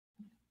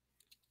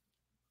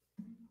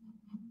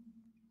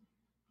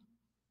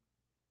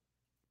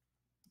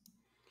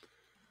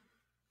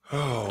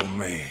Oh,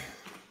 man.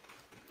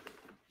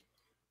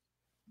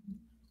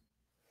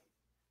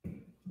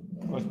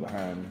 What's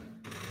behind me?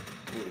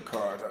 Pull the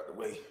cars out the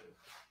way.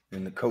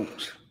 In the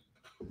coach.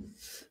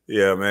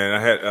 Yeah, man. I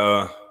had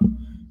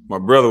my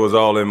brother was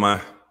all in my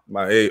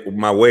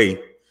way,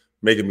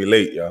 making me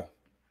late, y'all.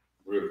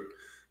 Really?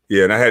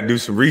 Yeah, and I had to do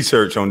some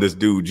research on this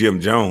dude, Jim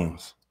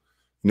Jones.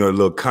 You know, a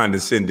little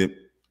condescending.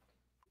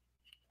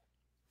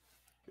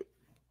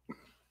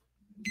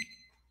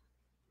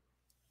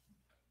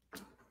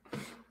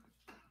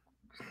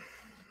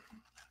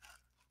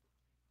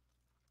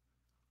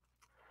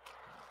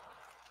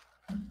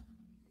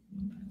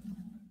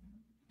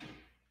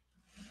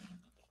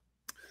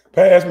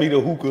 Pass me the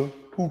hookah.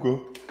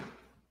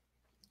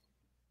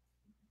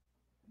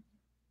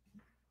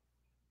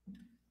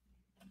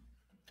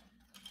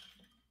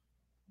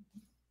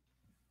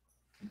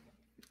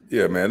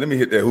 Yeah, man, let me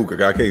hit that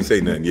hookah. I can't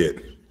say nothing yet.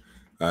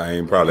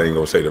 I probably ain't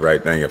gonna say the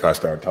right thing if I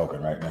start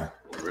talking right now.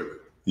 Really?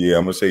 Yeah,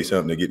 I'm gonna say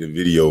something to get the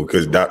video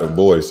because Dr.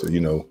 Boyce, you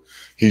know,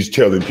 he's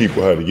telling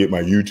people how to get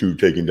my YouTube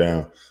taken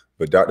down.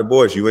 But Dr.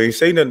 Boyce, you ain't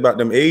say nothing about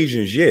them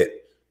Asians yet.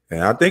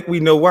 And I think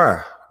we know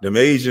why. Them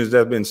Asians that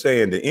have been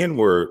saying the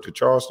N-word to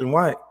Charleston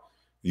White.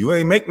 You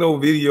ain't make no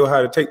video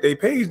how to take their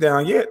page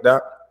down yet,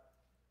 Doc.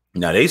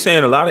 Now they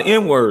saying a lot of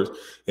N-words,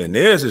 and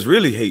theirs is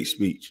really hate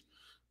speech.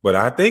 But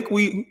I think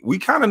we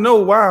kind of know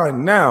why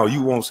now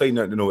you won't say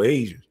nothing to no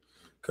Asians.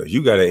 Because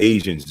you got an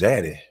Asian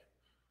Zaddy.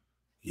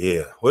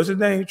 Yeah. What's his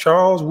name?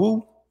 Charles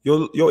Wu?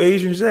 Your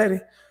Asian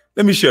Zaddy?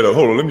 Let me shut up.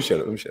 Hold on. Let me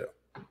shut up.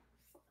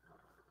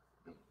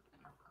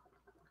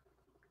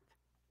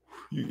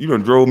 You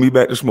done drove me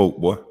back to smoke,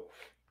 boy.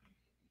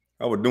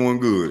 I was doing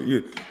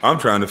good. I'm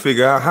trying to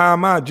figure out how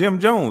am I Jim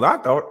Jones. I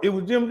thought it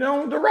was Jim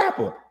Jones, the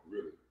rapper.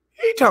 Really?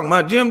 He talking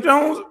about Jim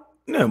Jones?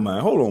 Never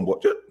mind. Hold on, boy.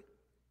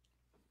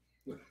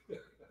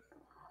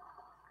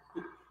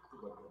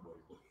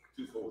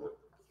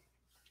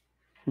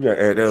 We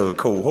gotta add that other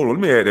code. Hold on, let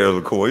me add that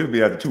other code. It'll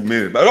be after 2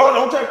 minutes. But oh,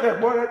 don't touch that,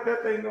 boy.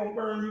 That thing gonna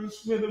burn you to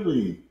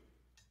smithereens.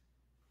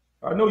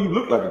 I know you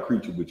look like a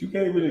creature, but you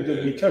can't really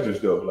just be touching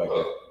stuff like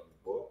that.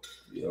 Boy,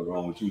 yeah, what's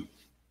wrong with you?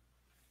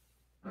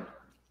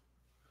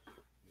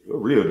 Your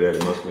real daddy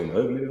must have been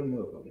ugly as a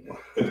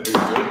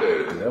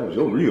motherfucker. That was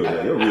your real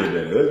daddy. Your real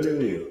daddy,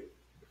 ugly as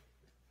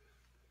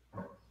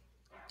hell.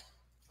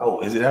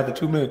 Oh, is it after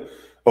 2 minutes?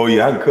 Oh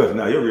yeah, I can cuss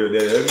now. Your real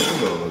daddy, ugly as a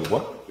motherfucker.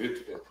 What?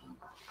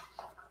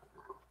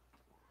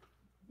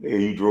 Yeah,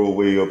 you drove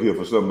way up here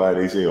for somebody,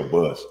 they say a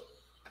bus.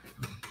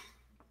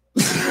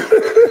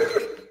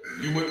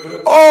 You went for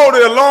that? Oh,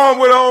 the alarm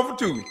went on for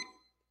 2.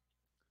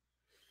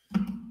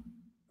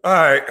 All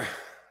right,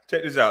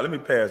 check this out. Let me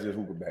pass this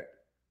hookah back.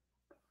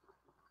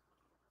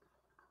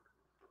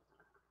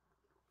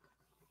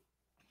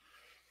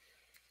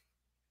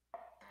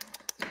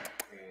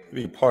 Let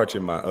me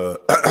parching my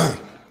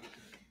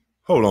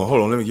hold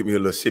on. Let me get me a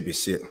little sippy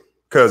sip.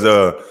 Cause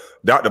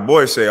Dr.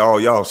 Boyce say, oh,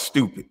 y'all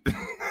stupid.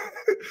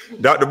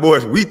 Dr.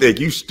 Boyce, we think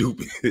you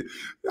stupid.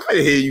 How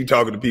the hell you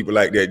talking to people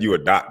like that? You a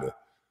doctor.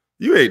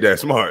 You ain't that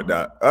smart,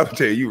 Doc. I'll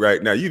tell you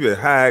right now, you've been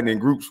hiding in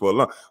groups for a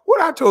long.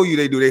 What I told you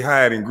they do, they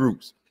hide in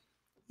groups.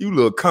 You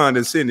little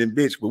condescending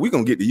bitch, but we're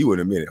gonna get to you in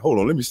a minute. Hold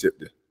on, let me sip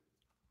this.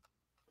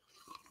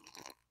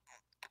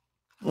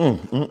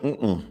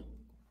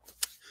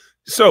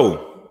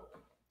 So,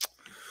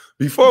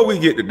 before we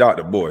get to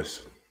Dr.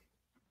 Boyce,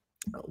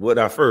 what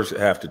I first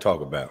have to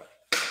talk about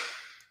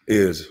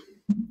is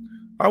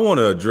I want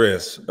to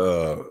address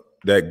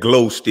that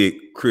glow stick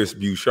Chris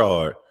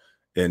Bouchard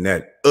and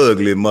that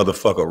ugly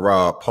motherfucker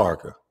Rob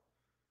Parker.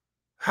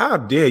 How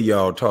dare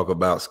y'all talk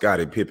about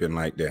Scottie Pippen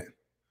like that?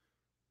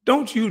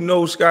 Don't you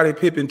know Scottie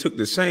Pippen took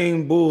the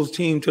same Bulls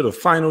team to the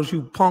finals,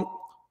 you punk?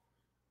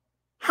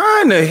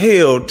 How in the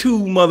hell 2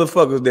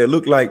 motherfuckers that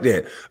look like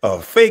that,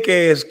 a fake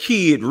ass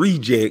kid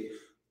reject,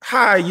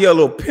 high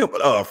yellow pimp,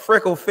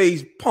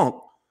 freckle-faced punk,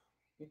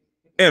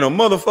 and a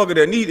motherfucker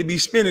that need to be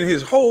spending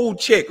his whole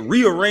check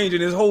rearranging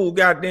his whole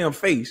goddamn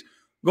face,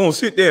 gonna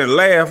sit there and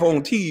laugh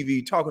on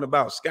TV talking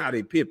about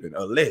Scottie Pippen,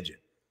 a legend.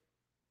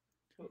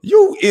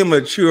 You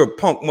immature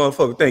punk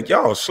motherfucker think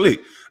y'all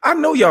slick. I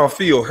know y'all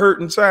feel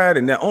hurt inside,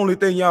 and the only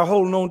thing y'all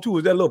holding on to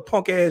is that little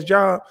punk ass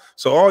job.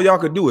 So all y'all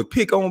could do is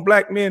pick on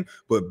black men.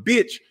 But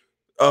bitch,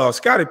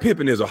 Scottie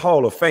Pippen is a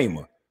Hall of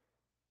Famer.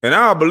 And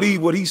I'll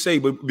believe what he say,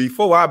 but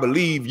before I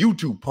believe you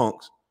 2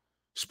 punks.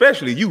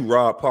 Especially you,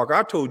 Rob Parker.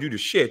 I told you to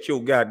shut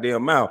your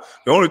goddamn mouth.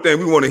 The only thing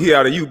we want to hear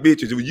out of you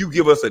bitches is when you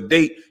give us a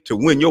date to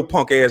when your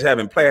punk ass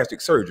having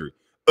plastic surgery.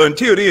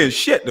 Until then,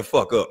 shut the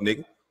fuck up,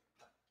 nigga.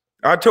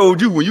 I told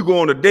you when you go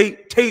on a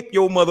date, tape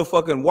your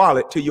motherfucking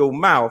wallet to your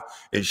mouth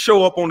and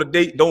show up on the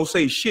date. Don't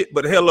say shit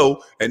but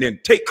hello, and then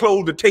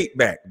close the tape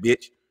back,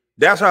 bitch.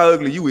 That's how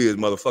ugly you is,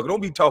 motherfucker.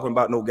 Don't be talking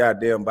about no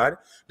goddamn body.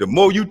 The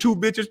more you 2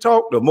 bitches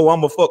talk, the more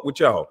I'ma fuck with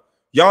y'all.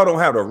 Y'all don't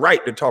have the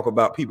right to talk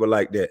about people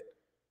like that.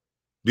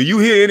 Do you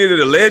hear any of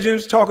the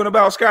legends talking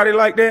about Scottie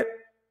like that?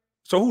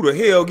 So who the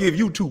hell give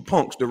you 2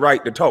 punks the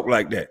right to talk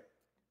like that?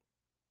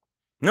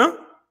 Huh?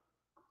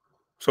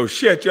 So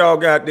shut y'all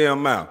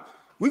goddamn mouth.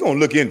 We're going to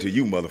look into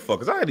you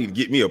motherfuckers. I need to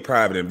get me a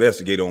private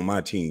investigator on my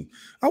team.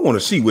 I want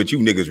to see what you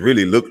niggas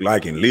really look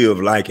like and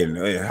live like and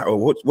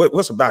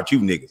what's about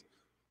you niggas.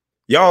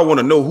 Y'all want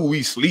to know who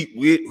we sleep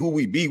with, who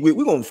we be with.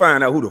 We're going to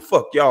find out who the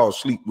fuck y'all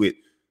sleep with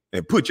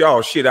and put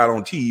y'all shit out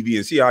on TV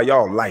and see how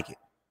y'all like it.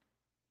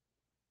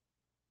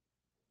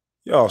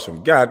 Y'all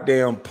some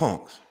goddamn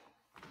punks.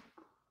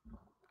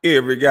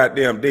 Every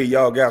goddamn day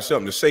y'all got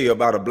something to say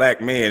about a black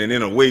man, and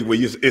in a way where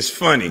it's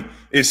funny,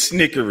 it's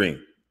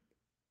snickering.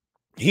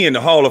 He in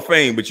the Hall of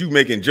Fame, but you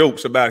making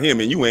jokes about him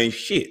and you ain't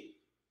shit.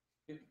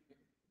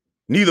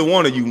 Neither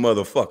one of you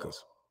motherfuckers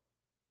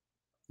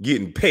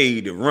getting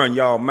paid to run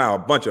y'all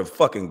mouth, bunch of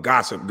fucking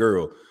gossip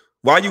girls.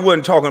 Why you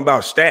wasn't talking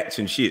about stats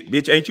and shit?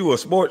 Bitch, ain't you a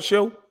sports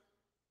show?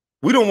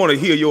 We don't want to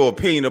hear your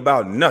opinion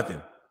about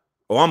nothing.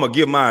 Or I'm going to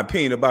give my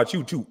opinion about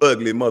you two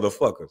ugly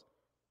motherfuckers.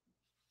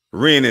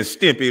 Ren and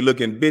Stimpy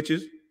looking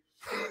bitches.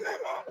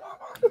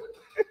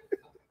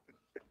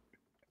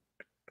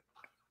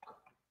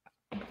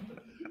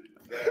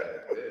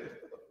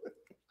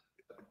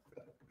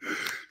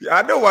 Yeah,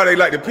 I know why they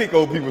like to pick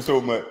on people so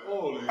much.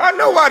 I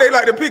know why they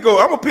like to pick on.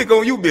 I'm going to pick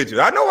on you bitches.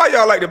 I know why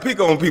y'all like to pick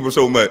on people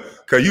so much.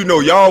 Because you know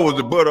y'all was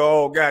the butt of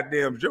all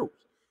goddamn jokes.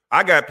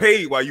 I got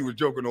paid while you was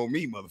joking on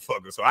me,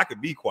 motherfucker, so I could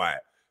be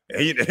quiet.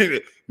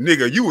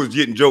 Nigga, you was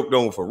getting joked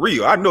on for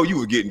real. I know you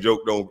was getting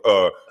joked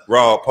on,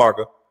 Rob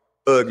Parker.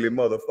 Ugly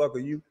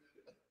motherfucker, you.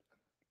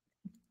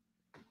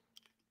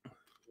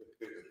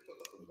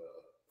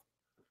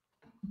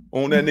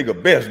 On that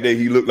nigga best day,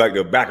 he looked like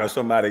the back of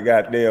somebody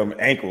goddamn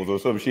ankles or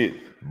some shit.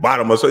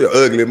 Bottom of some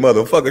ugly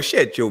motherfucker.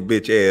 Shut your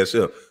bitch ass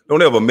up.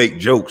 Don't ever make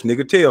jokes,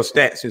 nigga. Tell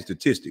stats and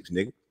statistics,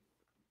 nigga.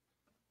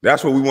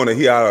 That's what we want to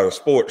hear out of a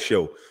sports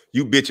show.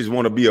 You bitches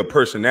want to be a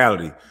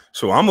personality.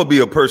 So I'm going to be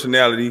a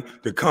personality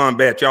to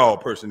combat y'all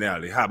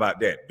personality. How about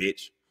that,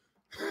 bitch?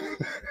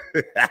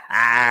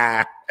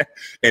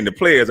 And the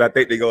players, I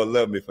think they're going to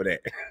love me for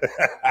that.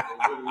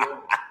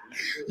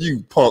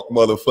 You punk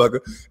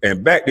motherfucker.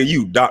 And back to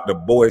you, Dr.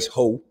 Boyce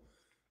Ho.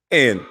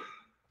 And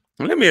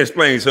let me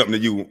explain something to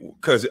you,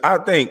 because I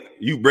think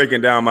you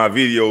breaking down my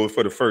videos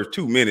for the first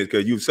 2 minutes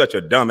because you're such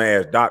a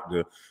dumbass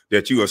doctor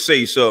that you will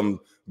say something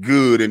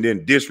good and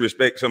then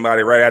disrespect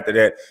somebody right after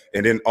that.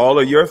 And then all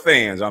of your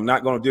fans, I'm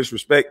not going to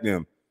disrespect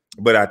them,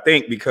 but I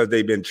think because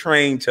they've been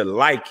trained to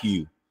like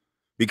you,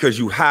 because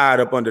you hide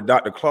up under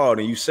Dr. Claude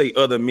and you say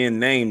other men's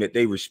name that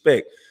they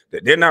respect,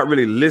 that they're not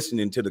really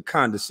listening to the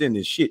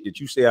condescending shit that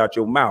you say out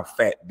your mouth,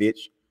 fat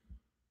bitch.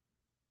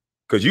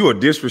 Because you a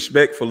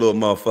disrespectful little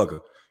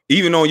motherfucker.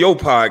 Even on your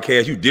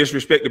podcast, you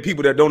disrespect the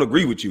people that don't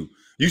agree with you.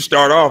 You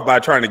start off by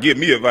trying to give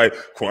me advice.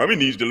 Kwame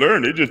needs to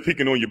learn. They're just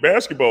picking on your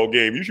basketball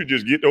game. You should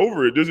just get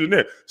over it. This and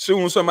that.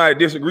 Soon somebody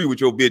disagree with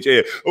your bitch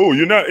ass. Oh,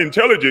 you're not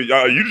intelligent.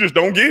 You just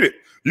don't get it.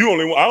 I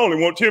only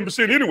want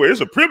 10% anyway.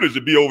 It's a privilege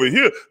to be over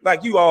here.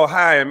 Like you all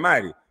high and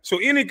mighty. So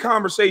any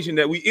conversation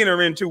that we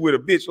enter into with a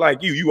bitch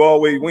like you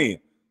always win.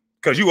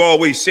 Because you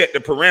always set the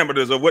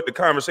parameters of what the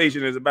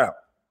conversation is about.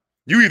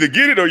 You either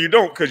get it or you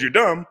don't because you're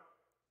dumb.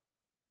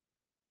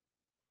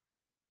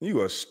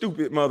 You a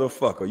stupid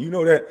motherfucker. You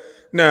know that?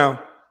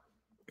 Now,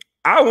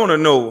 I want to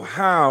know,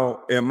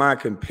 how am I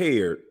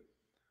compared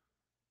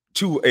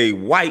to a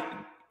white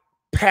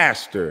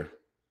pastor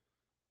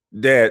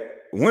that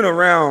went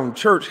around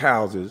church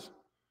houses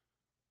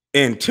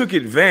and took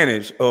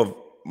advantage of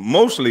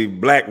mostly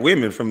black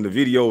women from the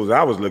videos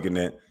I was looking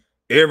at?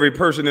 Every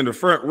person in the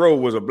front row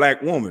was a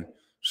black woman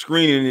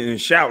screaming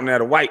and shouting at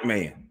a white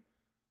man.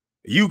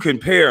 You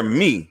compare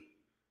me,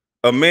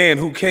 a man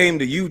who came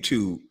to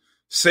YouTube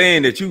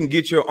saying that you can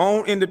get your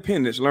own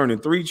independence learning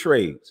 3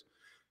 trades,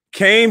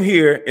 came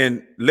here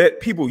and let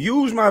people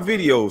use my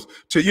videos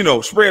to, you know,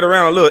 spread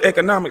around a little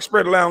economic,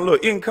 spread around a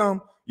little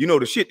income, you know,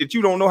 the shit that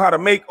you don't know how to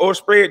make or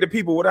spread to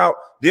people without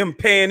them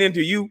paying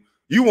into you.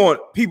 You want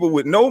people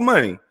with no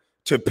money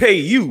to pay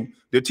you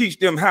to teach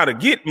them how to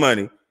get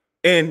money.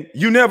 And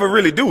you never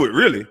really do it,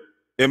 really,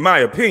 in my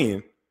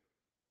opinion.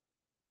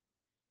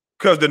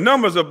 Because the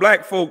numbers of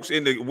black folks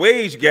in the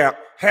wage gap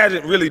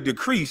hasn't really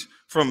decreased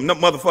from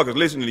motherfuckers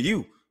listening to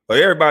you. Or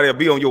everybody will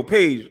be on your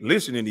page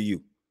listening to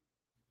you.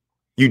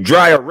 You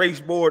dry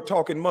erase board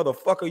talking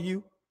motherfucker,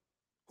 you.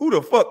 Who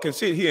the fuck can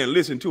sit here and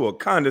listen to a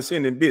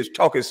condescending bitch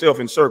talk himself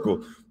in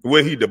circles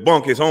where he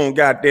debunk his own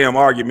goddamn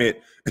argument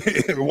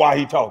while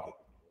he talking?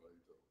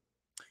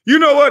 You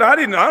know what? I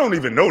don't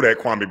even know that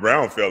Kwame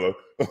Brown fella.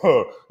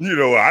 You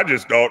know, I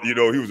just thought, you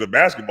know, he was a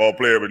basketball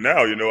player, but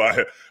now, you know,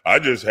 I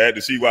just had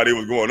to see why they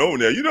was going on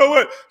there. You know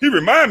what? He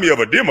reminded me of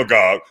a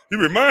demagogue. He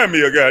reminded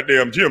me of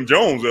goddamn Jim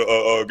Jones,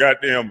 a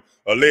goddamn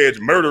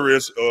alleged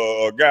murderous,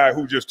 a guy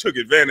who just took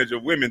advantage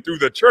of women through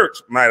the church,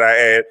 might I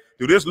add.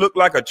 Do this look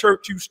like a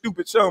church, you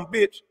stupid son of a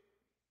bitch?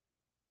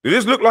 Do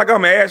this look like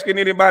I'm asking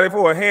anybody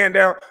for a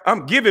handout?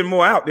 I'm giving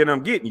more out than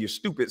I'm getting, you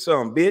stupid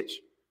son of a bitch.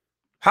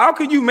 How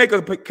can you make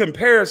a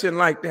comparison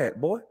like that,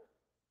 boy?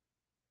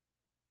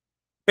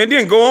 And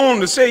then go on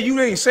to say you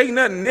ain't say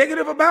nothing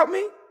negative about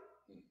me?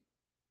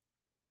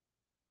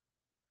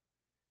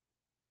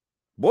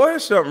 Boy,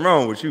 there's something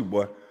wrong with you,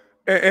 boy.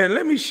 And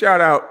let me shout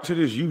out to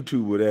this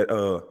YouTuber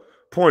that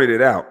pointed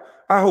it out.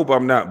 I hope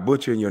I'm not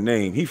butchering your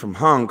name. He from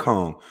Hong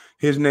Kong.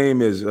 His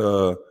name is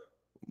Mupak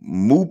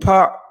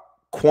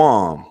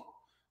Kwame.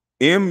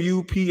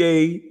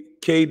 Mupakwam.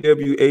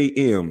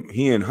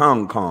 He in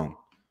Hong Kong.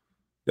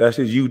 That's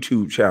his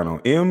YouTube channel.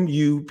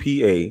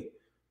 Mupakwam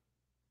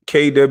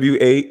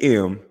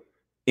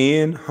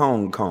in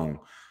Hong Kong.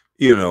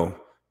 You know.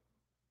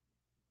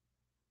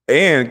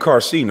 And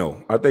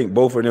Carcino. I think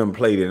both of them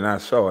played it and I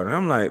saw it. And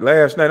I'm like,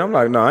 last night, I'm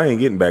like, no, I ain't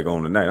getting back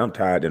on tonight. I'm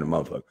tired in the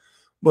motherfucker.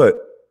 But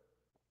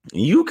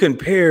you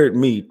compared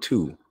me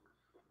to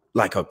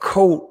like a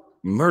cult,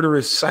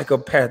 murderous,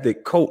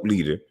 psychopathic cult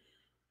leader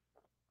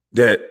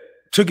that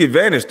took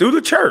advantage through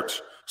the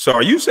church. So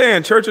are you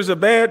saying churches are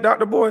bad,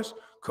 Dr. Boyce?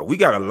 Because we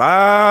got a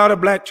lot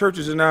of black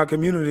churches in our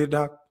community,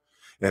 doc.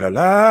 And a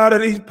lot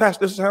of these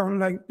pastors sound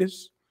like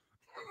this.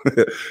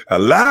 A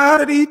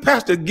lot of these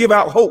pastors give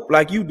out hope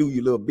like you do,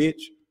 you little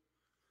bitch.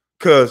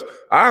 Because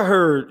I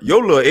heard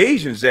your little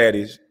Asian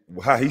zaddies,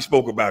 how he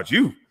spoke about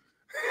you.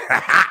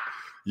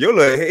 Your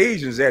little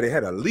Asian zaddy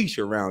had a leash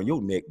around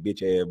your neck,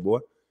 bitch ass boy.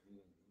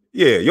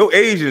 Yeah, your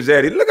Asian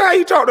zaddy, look how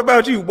he talked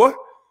about you, boy.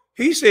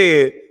 He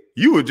said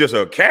you were just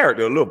a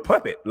character, a little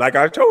puppet, like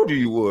I told you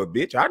you were,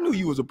 bitch. I knew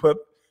you was a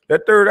puppet.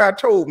 That third eye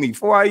told me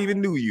before I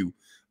even knew you.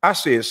 I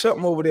said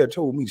something over there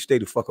told me to stay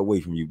the fuck away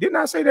from you. Didn't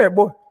I say that,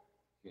 boy?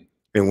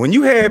 And when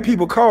you had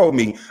people call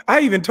me,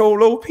 I even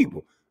told those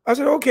people. I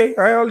said, okay,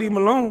 I'll leave him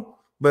alone,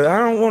 but I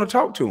don't want to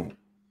talk to him.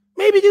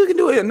 Maybe you can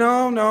do it.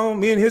 No,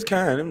 me and his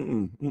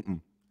kind.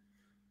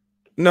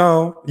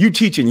 No, you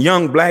teaching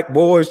young black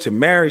boys to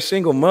marry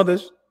single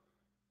mothers.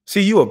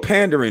 See, you a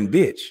pandering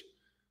bitch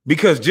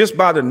because just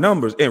by the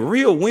numbers, and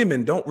real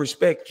women don't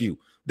respect you.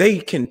 They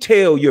can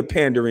tell you're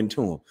pandering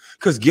to them.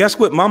 Because guess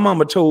what my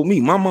mama told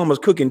me? My mama's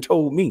cooking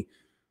told me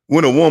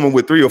when a woman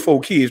with 3 or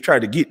 4 kids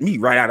tried to get me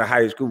right out of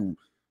high school.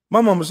 My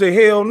mama said,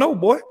 hell no,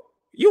 boy.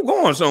 You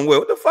going somewhere.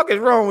 What the fuck is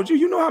wrong with you?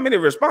 You know how many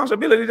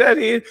responsibilities that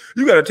is?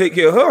 You got to take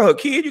care of her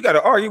kid. You got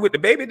to argue with the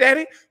baby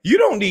daddy. You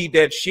don't need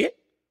that shit.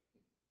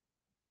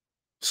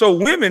 So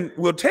women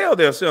will tell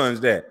their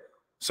sons that.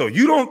 So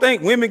you don't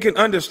think women can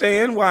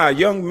understand why a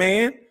young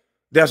man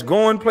that's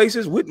going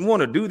places wouldn't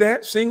want to do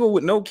that, single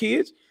with no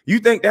kids? You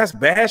think that's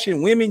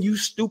bashing women, you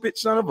stupid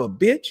son of a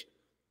bitch?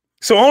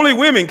 So only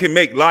women can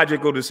make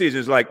logical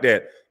decisions like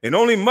that. And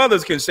only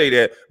mothers can say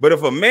that. But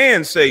if a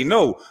man say,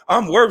 no,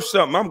 I'm worth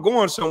something, I'm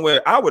going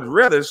somewhere, I would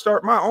rather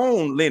start my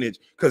own lineage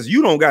because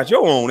you don't got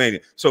your own, ain't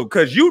it? So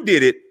because you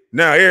did it,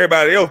 now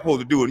everybody else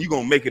supposed to do it. You're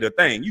going to make it a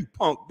thing. You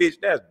punk bitch,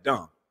 that's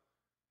dumb.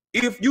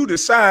 If you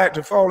decide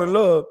to fall in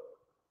love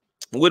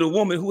with a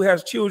woman who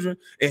has children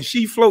and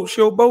she floats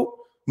your boat,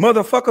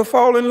 motherfucker,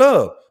 fall in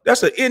love.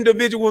 That's an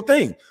individual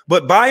thing.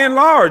 But by and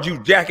large,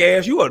 you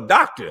jackass, you a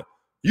doctor.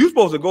 You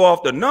supposed to go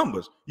off the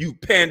numbers, you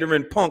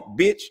pandering punk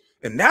bitch.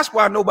 And that's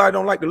why nobody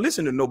don't like to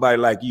listen to nobody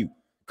like you.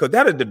 Because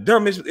that is the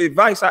dumbest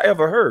advice I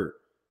ever heard.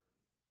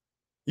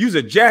 You's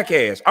a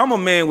jackass. I'm a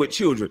man with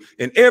children.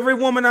 And every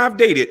woman I've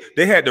dated,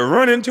 they had to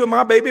run into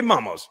my baby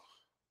mamas.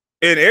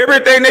 And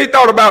everything they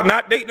thought about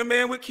not dating a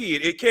man with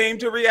kids, it came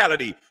to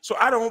reality. So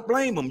I don't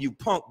blame them, you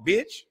punk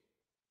bitch.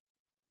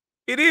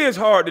 It is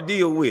hard to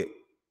deal with.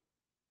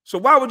 So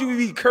why would you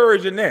be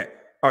encouraging that?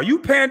 Are you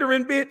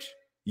pandering, bitch?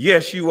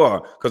 Yes, you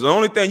are. Because the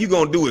only thing you're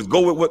going to do is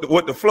go with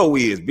what the flow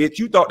is, bitch.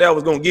 You thought that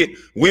was going to get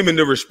women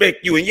to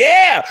respect you. And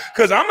yeah,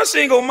 because I'm a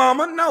single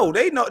mama. No,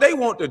 they know they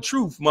want the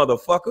truth,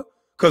 motherfucker.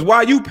 Because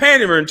while you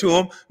pandering to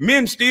them,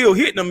 men still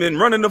hitting them and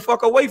running the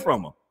fuck away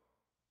from them.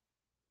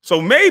 So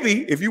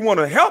maybe if you want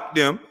to help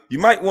them, you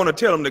might want to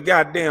tell them the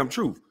goddamn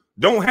truth.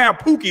 Don't have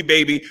Pookie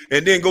baby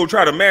and then go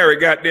try to marry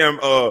goddamn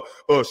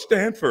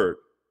Stanford.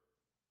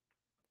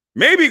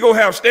 Maybe go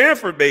have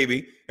Stanford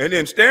baby and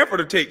then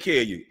Stanford will take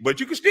care of you. But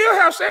you can still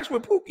have sex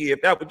with Pookie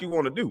if that's what you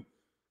want to do.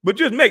 But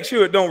just make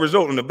sure it don't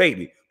result in a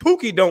baby.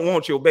 Pookie don't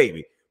want your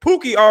baby.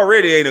 Pookie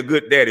already ain't a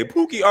good daddy.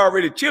 Pookie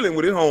already chilling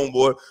with his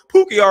homeboy.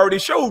 Pookie already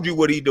showed you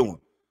what he doing.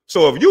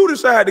 So if you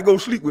decide to go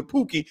sleep with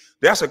Pookie,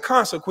 that's a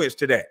consequence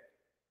to that.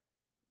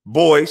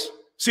 Boys,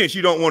 since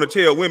you don't want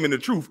to tell women the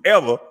truth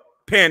ever,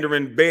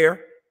 pandering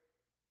bear.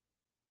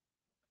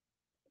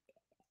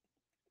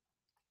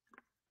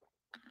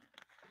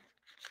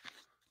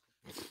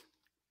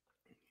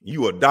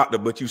 You a doctor,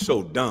 but you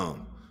so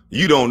dumb.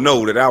 You don't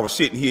know that I was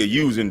sitting here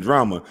using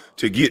drama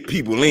to get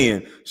people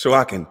in so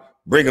I can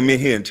bring them in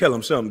here and tell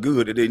them something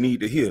good that they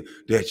need to hear,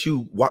 that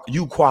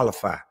you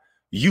qualify.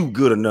 You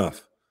good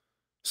enough.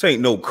 This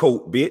ain't no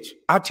coat, bitch.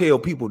 I tell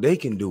people they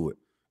can do it.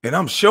 And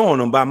I'm showing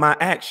them by my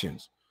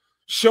actions.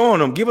 Showing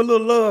them, give a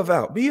little love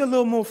out. Be a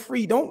little more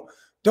free.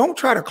 Don't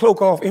try to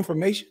cloak off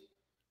information.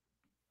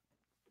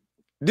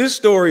 This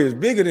story is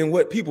bigger than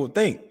what people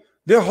think.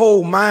 Their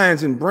whole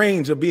minds and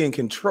brains are being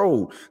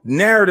controlled.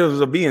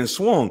 Narratives are being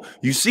swung.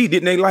 You see,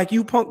 didn't they like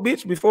you, punk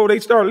bitch, before they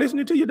started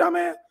listening to you,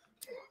 dumbass?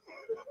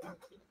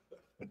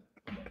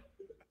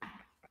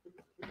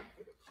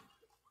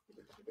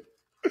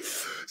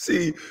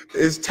 See,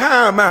 it's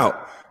time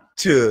out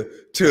to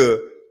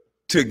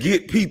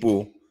get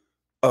people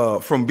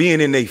from being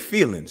in their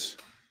feelings.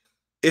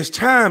 It's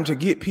time to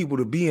get people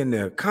to be in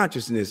their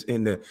consciousness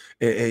and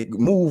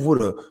move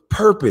with a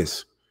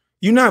purpose.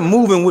 You're not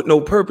moving with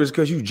no purpose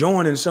because you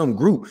joining some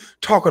group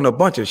talking a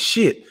bunch of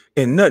shit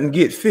and nothing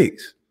get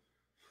fixed.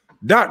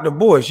 Dr.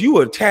 Boyce, you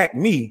attack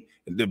me.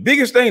 The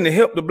biggest thing to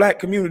help the black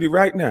community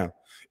right now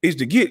is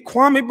to get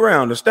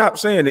KwameHBrown to stop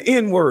saying the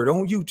N-word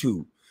on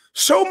YouTube.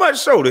 So much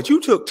so that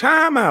you took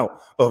time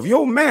out of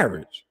your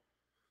marriage.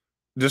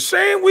 The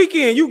same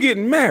weekend you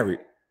getting married,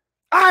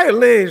 I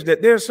allege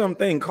that there's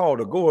something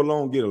called a go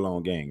along, get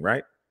along gang,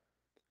 right?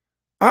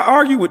 I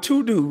argue with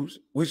two dudes,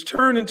 which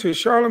turned into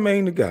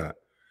Charlemagne the God,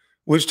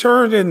 which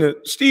turned into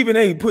Stephen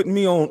A. putting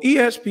me on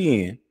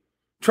ESPN,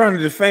 trying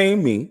to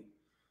defame me,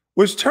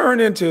 which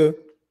turned into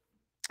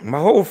my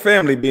whole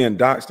family being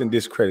doxxed and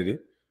discredited,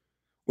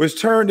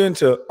 which turned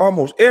into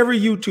almost every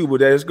YouTuber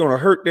that is going to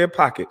hurt their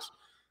pockets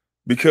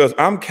because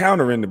I'm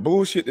countering the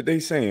bullshit that they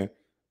saying.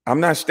 I'm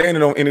not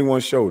standing on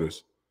anyone's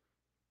shoulders.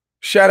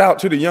 Shout out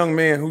to the young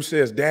man who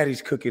says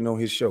daddy's cooking on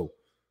his show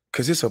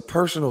because it's a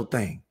personal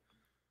thing.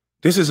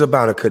 This is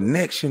about a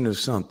connection or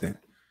something.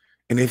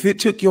 And if it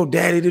took your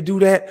daddy to do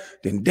that,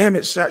 then damn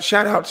it, shout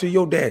out to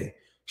your daddy.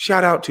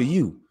 Shout out to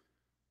you.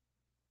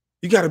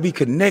 You got to be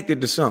connected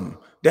to something.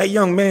 That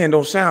young man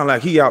don't sound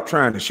like he out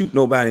trying to shoot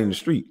nobody in the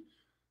street.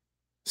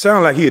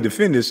 Sound like he'd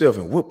defend himself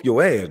and whoop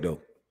your ass,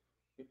 though.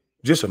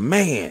 Just a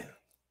man.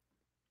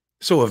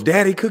 So if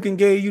daddy cooking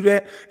gave you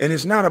that, and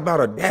it's not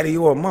about a daddy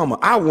or a mama,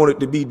 I want it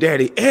to be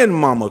daddy and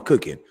mama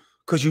cooking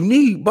because you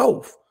need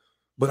both.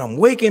 But I'm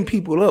waking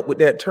people up with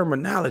that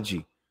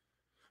terminology.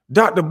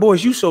 Dr.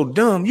 Boyce, you so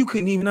dumb, you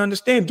couldn't even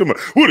understand.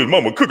 What is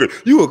mama cooking?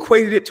 You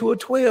equated it to a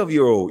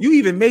 12-year-old. You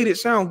even made it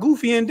sound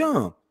goofy and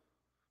dumb.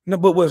 No,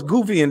 but what's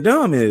goofy and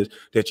dumb is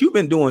that you've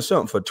been doing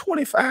something for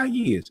 25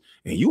 years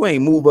and you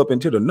ain't moved up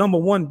into the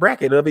 #1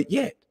 bracket of it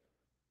yet.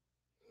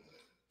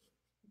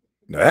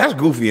 Now that's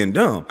goofy and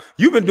dumb.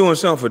 You've been doing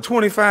something for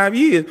 25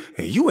 years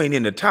and you ain't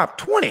in the top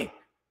 20.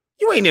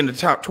 You ain't in the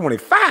top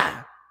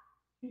 25.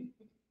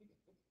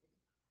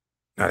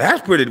 Now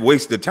that's pretty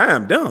waste of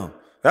time, dumb.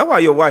 That's why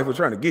your wife was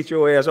trying to get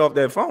your ass off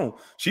that phone.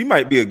 She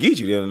might be a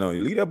geechee. They don't know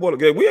you. Leave that boy.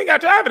 We ain't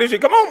got time for this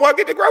shit. Come on, boy,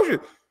 get the groceries.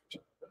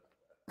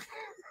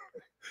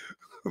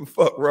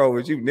 Fuck wrong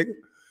with you, nigga?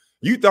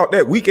 You thought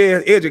that weak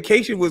ass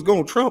education was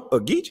gonna trump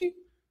a geechee?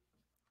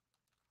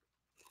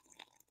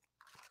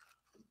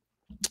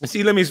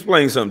 See, let me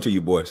explain something to you,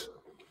 boys.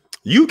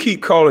 You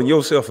keep calling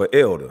yourself an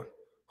elder.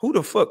 Who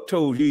the fuck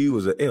told you you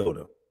was an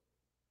elder?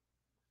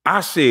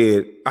 I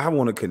said I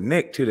want to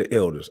connect to the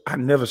elders. I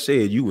never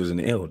said you was an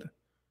elder.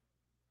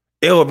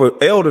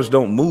 Elders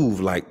don't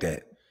move like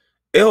that.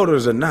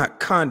 Elders are not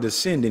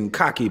condescending,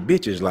 cocky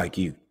bitches like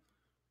you.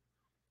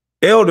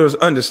 Elders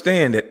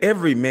understand that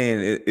every man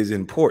is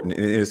important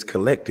and it's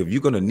collective.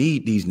 You're going to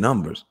need these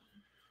numbers.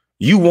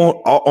 You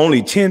want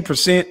only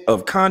 10%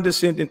 of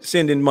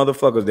condescending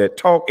motherfuckers that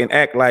talk and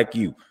act like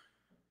you.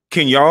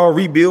 Can y'all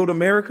rebuild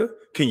America?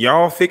 Can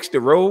y'all fix the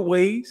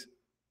roadways?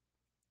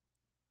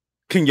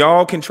 Can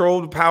y'all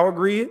control the power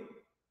grid?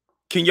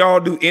 Can y'all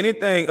do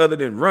anything other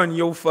than run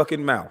your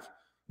fucking mouth?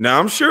 Now,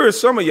 I'm sure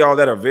it's some of y'all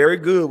that are very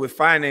good with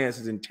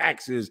finances and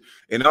taxes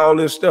and all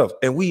this stuff,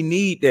 and we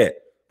need that.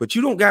 But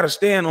you don't got to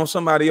stand on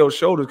somebody else's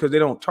shoulders because they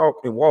don't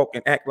talk and walk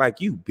and act like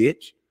you,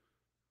 bitch.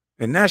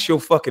 And that's your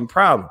fucking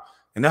problem.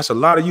 And that's a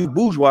lot of you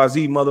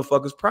bourgeoisie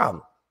motherfuckers'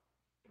 problem.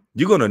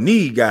 You're going to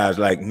need guys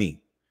like me,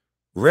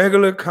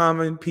 regular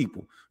common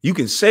people. You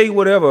can say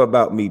whatever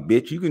about me,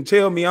 bitch. You can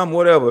tell me I'm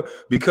whatever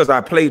because I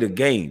played a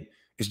game.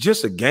 It's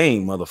just a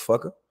game,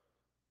 motherfucker.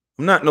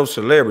 I'm not no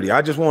celebrity.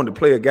 I just wanted to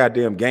play a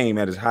goddamn game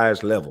at its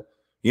highest level.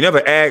 You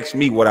never asked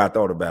me what I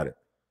thought about it.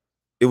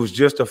 It was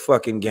just a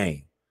fucking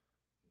game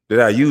that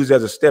I used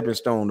as a stepping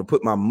stone to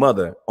put my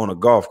mother on a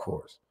golf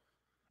course.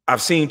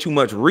 I've seen too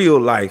much real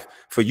life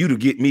for you to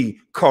get me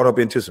caught up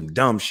into some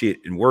dumb shit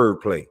and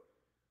wordplay.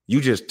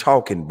 You just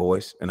talking,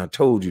 Boyce, and I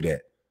told you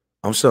that.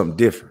 I'm something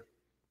different.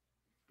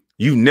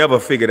 You never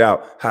figured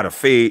out how to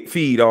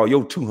feed all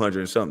your 200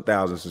 and something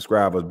thousand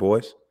subscribers,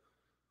 Boyce.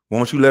 Why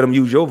don't you let them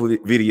use your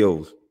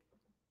videos?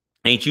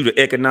 Ain't you the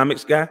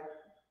economics guy?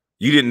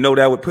 You didn't know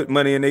that would put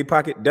money in their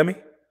pocket, dummy?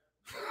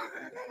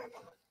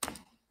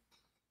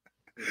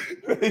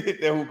 Let me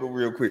hit that hookah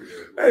real quick.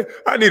 Hey,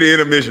 I need an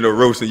intermission of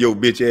roasting your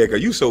bitch ass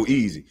because you so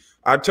easy.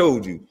 I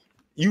told you,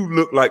 you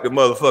look like the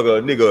motherfucker,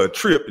 a nigga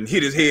tripped and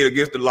hit his head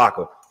against the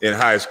locker in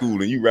high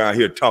school and you around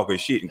here talking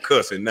shit and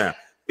cussing now.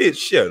 Bitch,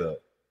 shut up.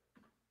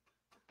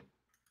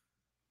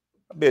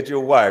 I bet your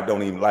wife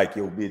don't even like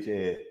your bitch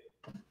ass.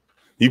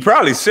 You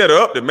probably set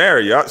her up to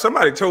marry you.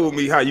 Somebody told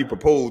me how you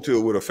proposed to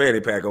her with a fanny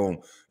pack on.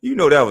 You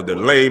know that was the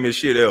lamest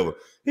shit ever.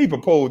 He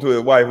proposed to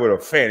his wife with a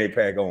fanny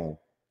pack on.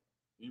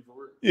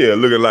 Yeah,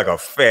 looking like a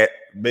fat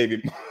baby.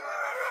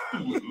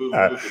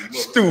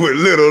 Stupid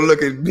little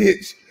looking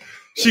bitch.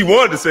 She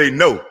wanted to say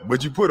no,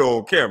 but you put her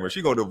on camera.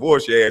 She gonna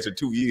divorce your ass in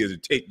 2 years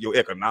and take your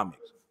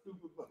economics.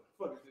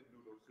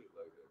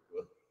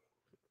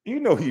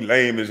 You know he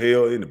lame as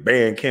hell in the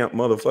band camp,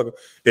 motherfucker.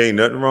 There ain't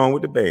nothing wrong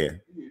with the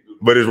band,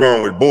 but it's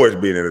wrong with Boyce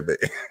being in the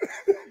band.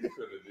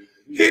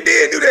 He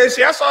did do that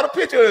shit. I saw the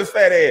picture of his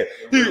fat ass.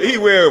 He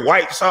wear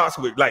white socks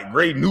with like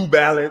gray New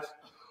Balance,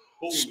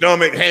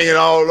 stomach hanging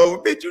all over.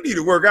 Bitch, you need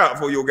to work out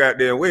for your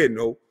goddamn wedding,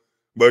 though.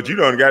 But you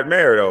done got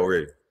married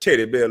already.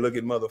 Teddy bear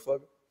looking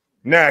motherfucker.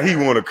 Now he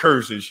want to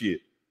curse and shit.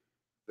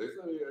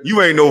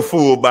 You ain't no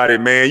full body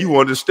man. You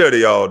want to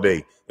study all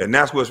day. And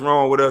that's what's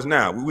wrong with us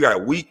now. We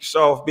got weak,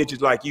 soft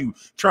bitches like you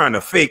trying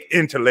to fake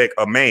intellect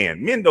a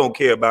man. Men don't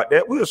care about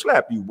that. We'll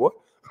slap you, boy.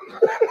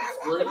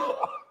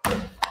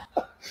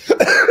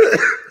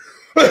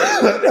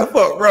 What the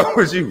fuck wrong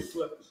with you?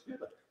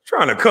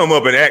 Trying to come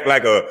up and act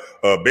like a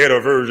better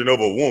version of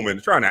a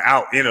woman, trying to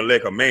out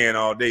intellect a man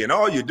all day. And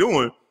all you're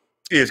doing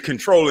is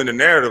controlling the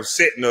narrative,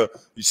 setting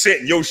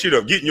your shit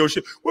up, getting your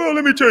shit. Well,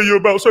 let me tell you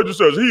about such and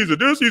such. He's a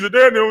this, he's a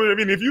that. I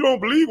mean, if you don't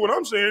believe what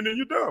I'm saying, then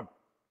you're dumb.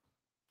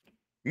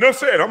 Enough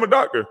said. I'm a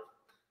doctor.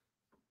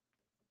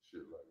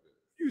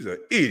 You's an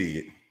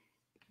idiot.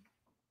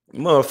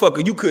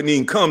 Motherfucker, you couldn't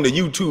even come to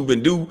YouTube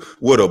and do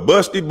what a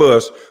busty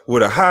bus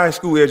with a high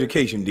school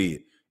education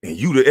did. And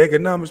you the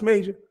economics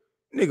major?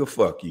 Nigga,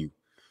 fuck you.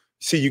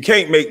 See, you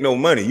can't make no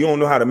money. You don't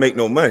know how to make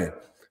no money.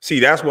 See,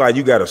 that's why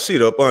you got to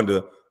sit up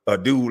under a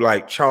dude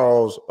like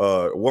Charles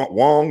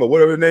Wong or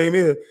whatever his name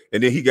is,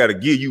 and then he got to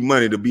give you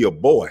money to be a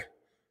boy.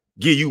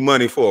 Give you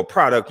money for a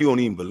product you don't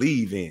even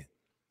believe in.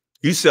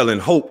 You selling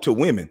hope to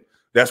women.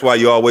 That's why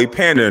you always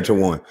pandering to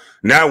one.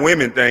 Now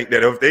women think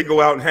that if they go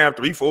out and have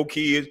 3, 4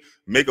 kids,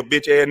 make a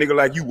bitch ass nigga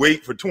like you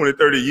wait for 20,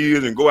 30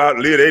 years and go out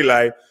and live their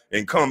life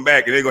and come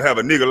back and they gonna have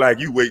a nigga like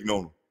you waiting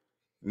on them.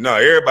 No,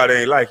 everybody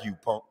ain't like you,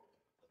 punk.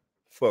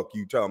 Fuck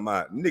you talking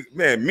about. Nigga,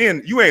 man,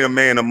 men, you ain't a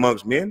man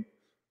amongst men.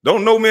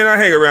 Don't know men I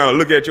hang around and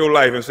look at your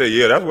life and say,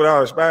 yeah, that's what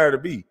I aspire to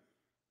be.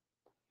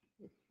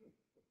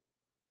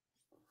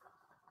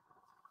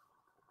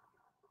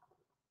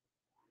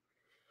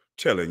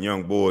 Telling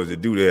young boys to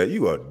do that,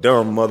 you a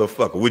dumb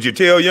motherfucker. Would you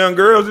tell young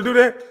girls to do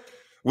that?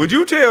 Would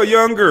you tell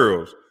young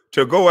girls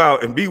to go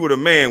out and be with a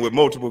man with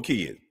multiple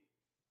kids?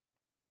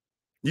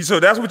 So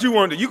that's what you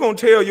want to do. You're going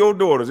to tell your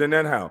daughters in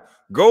that house,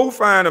 go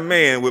find a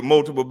man with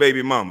multiple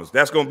baby mamas.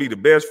 That's going to be the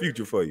best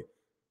future for you.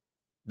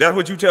 That's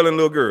what you telling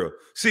little girl.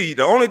 See,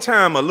 the only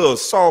time a little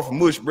soft,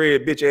 mush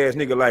bread, bitch ass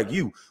nigga like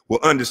you will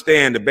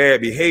understand the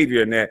bad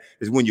behavior in that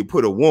is when you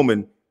put a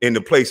woman in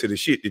the place of the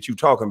shit that you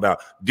talking about.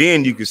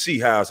 Then you can see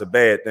how it's a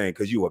bad thing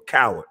because you a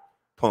coward,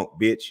 punk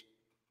bitch.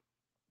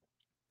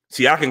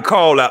 See, I can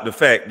call out the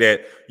fact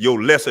that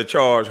your lesser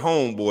charged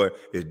homeboy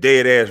is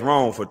dead ass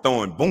wrong for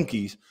throwing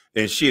bunkies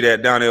and shit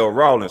at Donnell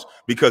Rawlins,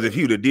 because if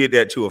he would have did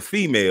that to a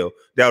female,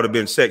 that would have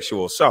been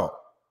sexual assault.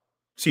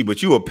 See,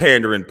 but you a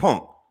pandering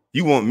punk.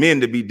 You want men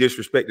to be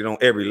disrespected on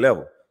every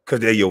level because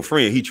they're your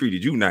friend. He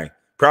treated you nice.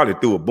 Probably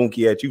threw a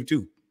bunkie at you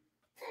too.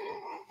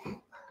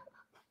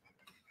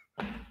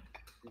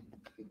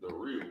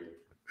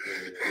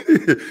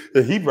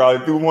 He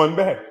probably threw one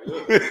back.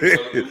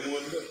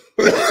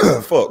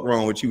 Fuck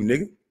wrong with you,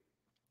 nigga?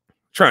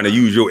 Trying to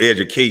use your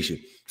education.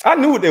 I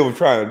knew what they were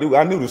trying to do.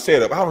 I knew the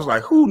setup. I was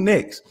like, who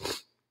next?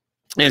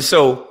 And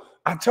so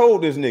I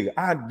told this nigga,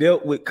 I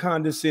dealt with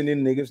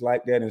condescending niggas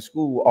like that in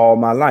school all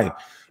my life.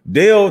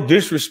 They'll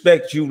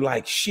disrespect you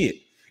like shit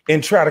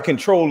and try to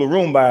control the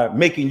room by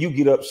making you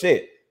get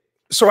upset.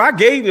 So I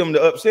gave him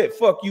the upset.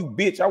 Fuck you,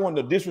 bitch. I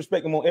wanted to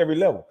disrespect him on every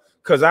level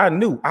because I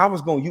knew I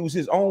was going to use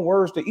his own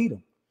words to eat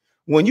him.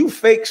 When you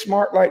fake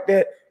smart like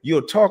that,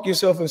 you'll talk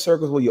yourself in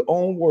circles with your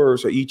own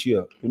words will eat you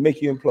up and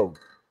make you implode.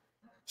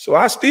 So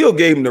I still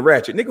gave him the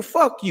ratchet. Nigga,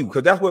 fuck you.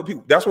 Because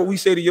that's what we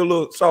say to your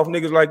little soft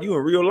niggas like you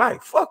in real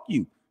life. Fuck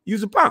you.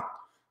 Use a punk.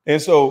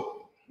 And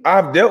so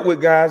I've dealt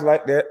with guys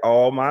like that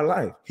all my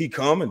life. He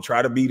come and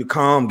try to be the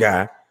calm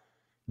guy,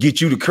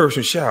 get you to curse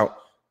and shout.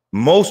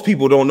 Most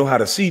people don't know how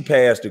to see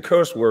past the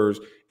curse words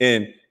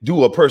and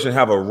do a person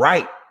have a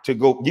right to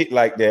go get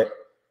like that.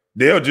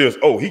 They'll just,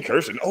 oh, he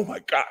cursing. Oh my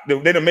God.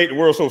 They done make the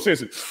world so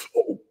sensitive.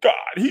 Oh God,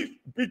 he's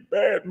a big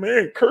bad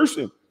man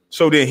cursing.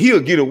 So then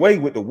he'll get away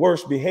with the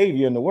worst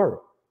behavior in the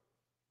world.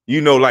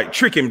 You know, like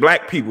tricking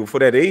black people for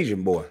that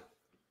Asian boy.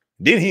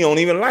 Then he don't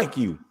even like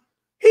you.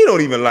 He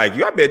don't even like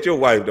you. I bet your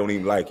wife don't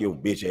even like your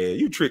bitch ass.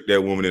 You tricked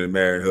that woman into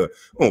marrying her.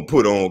 Gonna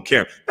put her on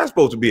camera. That's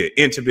supposed to be an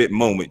intimate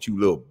moment, you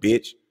little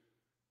bitch.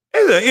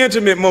 It's an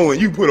intimate moment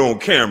you put on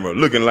camera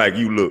looking like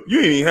you look.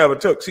 You didn't even have a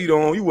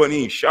tuxedo on. You wasn't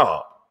even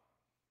sharp.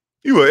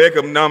 You were an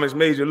economics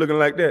major looking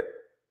like that.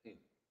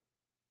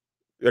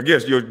 I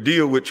guess your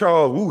deal with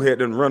Charles Wu had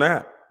done run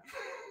out.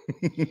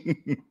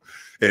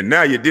 And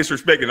now you're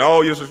disrespecting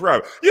all your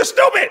subscribers. You're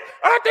stupid.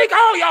 I think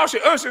all y'all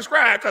should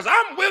unsubscribe because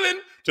I'm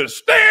willing to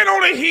stand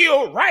on a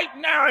hill right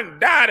now and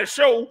die to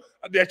show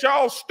that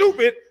y'all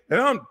stupid and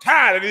I'm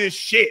tired of this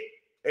shit.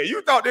 And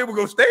you thought they were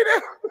going to stay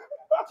there?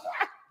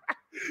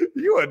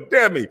 You a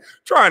dummy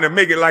trying to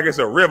make it like it's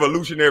a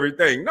revolutionary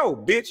thing. No,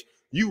 bitch.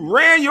 You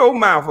ran your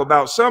mouth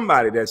about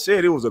somebody that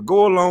said it was a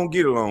go along,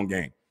 get along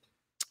game.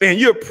 And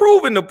you're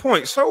proving the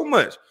point so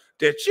much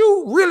that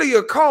you really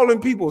are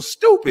calling people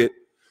stupid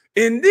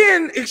and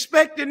then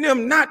expecting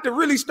them not to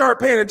really start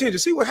paying attention.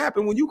 See what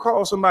happened when you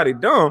call somebody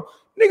dumb?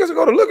 Niggas are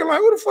going to look like,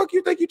 who the fuck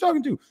you think you're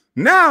talking to?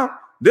 Now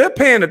They're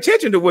paying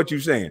attention to what you're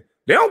saying.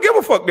 They don't give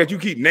a fuck that you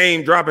keep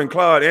name dropping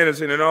Claude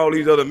Anderson and all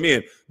these other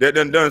men that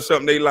done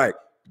something they like.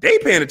 They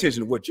paying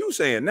attention to what you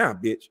saying now,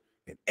 bitch.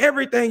 And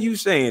everything you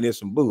saying is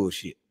some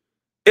bullshit.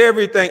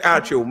 Everything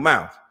out your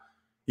mouth.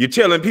 You're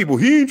telling people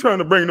he ain't trying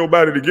to bring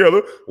nobody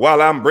together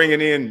while I'm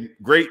bringing in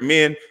great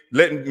men,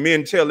 letting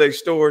men tell their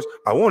stories.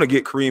 I want to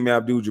get Kareem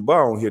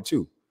Abdul-Jabbar on here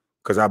too,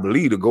 because I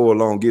believe the go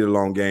along, get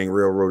along gang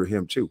railroaded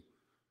him too.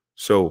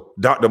 So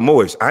Dr.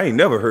 Boyce, I ain't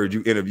never heard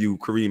you interview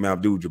Kareem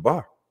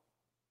Abdul-Jabbar.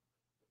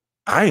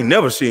 I ain't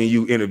never seen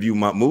you interview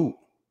Mahmoud.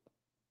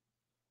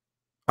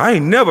 I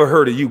ain't never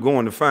heard of you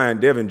going to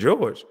find Devin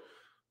George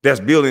that's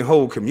building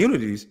whole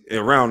communities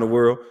around the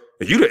world.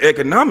 And you the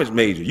economics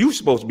major. You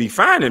supposed to be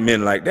finding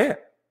men like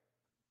that.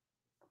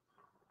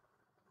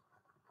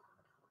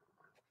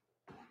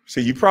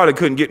 See, you probably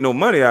couldn't get no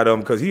money out of him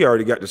because he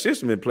already got the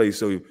system in place.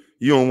 So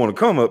you don't want to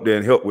come up there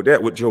and help with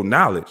that with your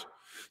knowledge.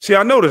 See,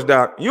 I noticed,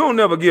 Doc, you don't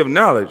never give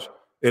knowledge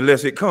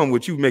unless it come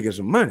with you making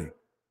some money.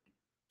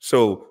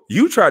 So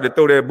you tried to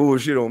throw that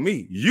bullshit on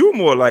me. You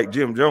more like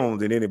Jim Jones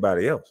than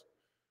anybody else.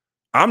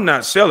 I'm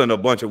not selling a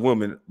bunch of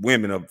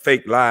women of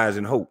fake lies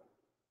and hope.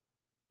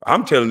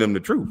 I'm telling them the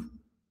truth.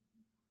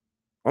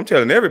 I'm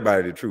telling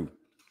everybody the truth.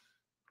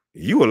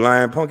 You a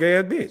lying punk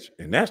ass bitch,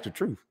 and that's the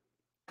truth.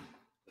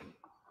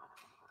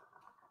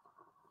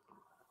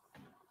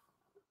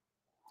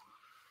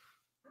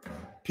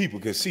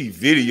 People can see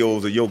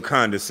videos of your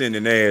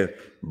condescending ass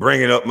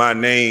bringing up my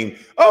name.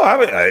 Oh,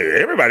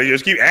 everybody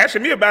just keep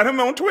asking me about him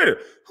on Twitter.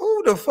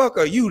 Who the fuck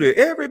are you that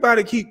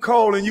everybody keep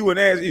calling you and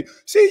asking you?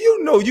 See,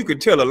 you know you can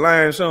tell a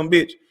lying son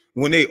bitch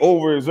when they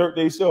overexert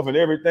themselves and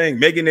everything,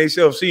 making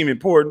themselves seem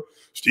important.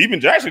 Stephen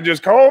Jackson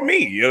just called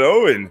me, you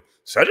know, and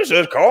such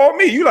called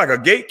me. You like a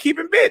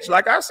gatekeeping bitch,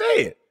 like I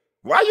said.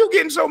 Why you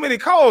getting so many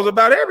calls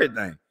about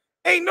everything?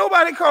 Ain't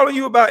nobody calling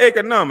you about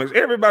economics.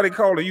 Everybody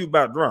calling you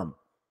about drama.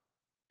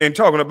 And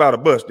talking about a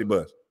busty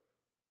bus.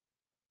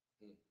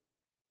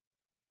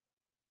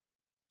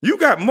 You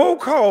got more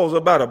calls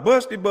about a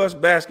busty bus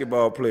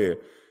basketball player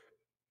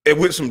and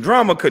with some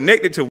drama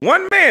connected to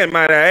one man,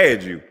 might I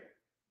add you.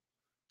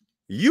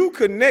 You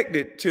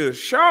connected to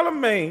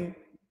Charlemagne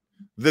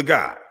the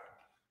God,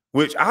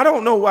 which I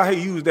don't know why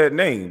he used that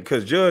name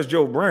because Judge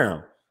Joe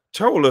Brown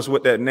told us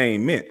what that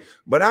name meant.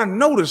 But I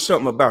noticed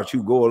something about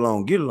you go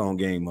along, get along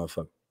game,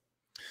 motherfucker.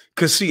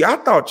 Because see, I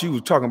thought you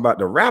was talking about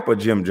the rapper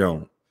Jim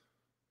Jones.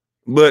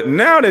 But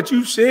now that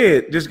you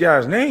said this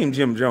guy's name,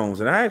 Jim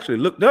Jones, and I actually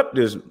looked up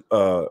this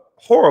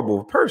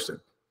horrible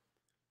person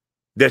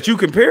that you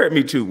compared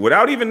me to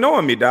without even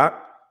knowing me,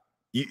 Doc.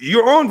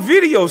 You're on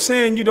video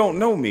saying you don't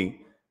know me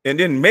and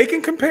then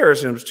making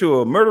comparisons to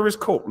a murderous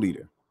cult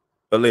leader,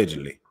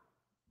 allegedly.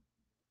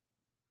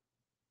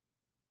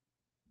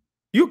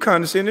 You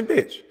condescending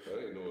bitch.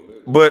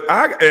 But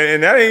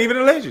and that ain't even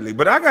allegedly.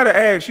 But I got to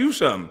ask you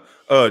something,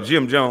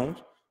 Jim Jones,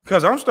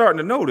 because I'm starting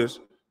to notice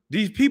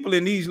these people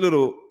in these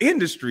little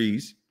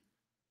industries,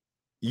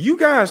 you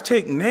guys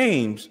take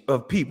names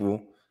of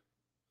people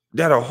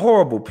that are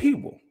horrible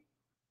people.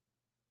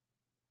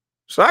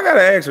 So I got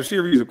to ask a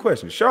series of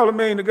questions.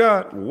 Charlemagne the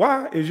God,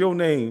 why is your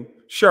name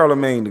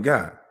Charlemagne the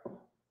God?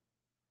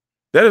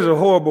 That is a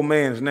horrible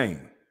man's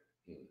name.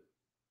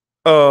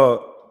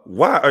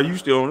 Why are you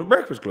still on the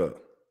Breakfast Club?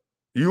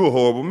 You a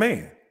horrible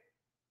man.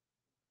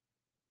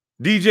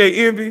 DJ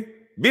Envy,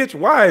 bitch,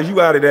 why is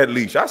you out of that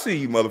leash? I see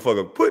you,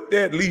 motherfucker. Put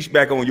that leash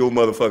back on your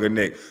motherfucking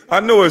neck. I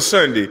know it's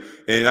Sunday,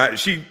 and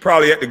she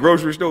probably at the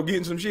grocery store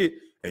getting some shit,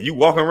 and you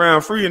walking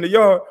around free in the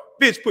yard.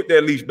 Bitch, put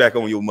that leash back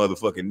on your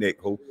motherfucking neck,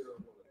 ho.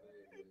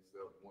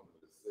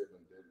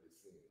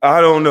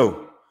 I don't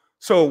know.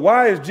 So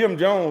why is Jim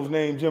Jones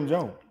named Jim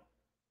Jones?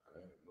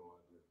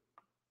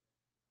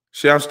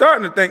 See, I'm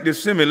starting to think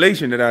this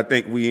simulation that I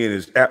think we in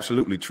is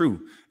absolutely true.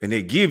 And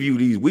they give you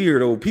these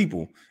weird old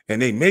people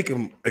and they make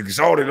them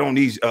exalted on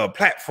these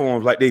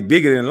platforms like they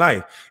bigger than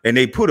life. And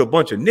they put a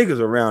bunch of niggas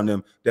around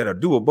them that'll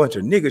do a bunch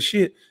of nigga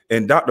shit.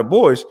 And Dr.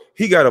 Boyce,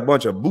 he got a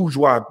bunch of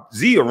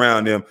bourgeoisie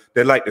around them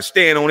that like to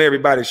stand on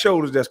everybody's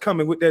shoulders that's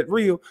coming with that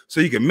real so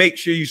you can make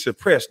sure you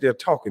suppress their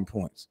talking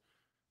points.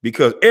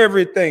 Because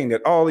everything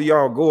that all of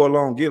y'all go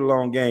along, get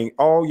along gang,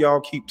 all y'all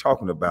keep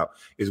talking about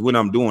is when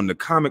I'm doing the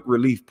comic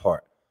relief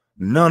part.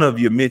 None of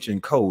you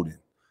mentioned coding.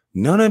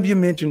 None of you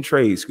mentioned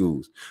trade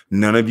schools.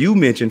 None of you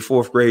mentioned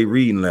 4th grade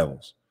reading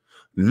levels.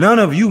 None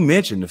of you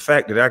mentioned the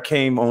fact that I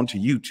came onto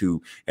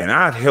YouTube and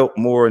I'd helped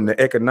more in the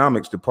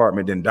economics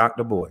department than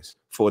Dr. Boyce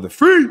for the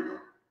free.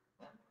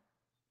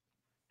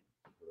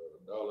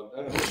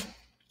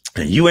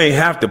 And you ain't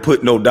have to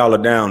put no dollar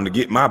down to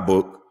get my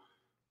book.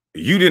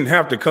 You didn't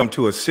have to come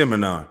to a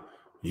seminar.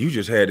 You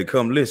just had to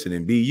come listen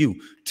and be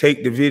you.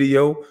 Take the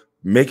video,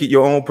 make it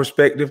your own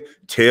perspective.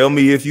 Tell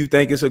me if you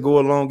think it's a go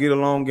along, get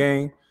along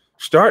game.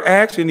 Start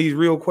asking these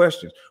real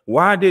questions.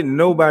 Why didn't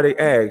nobody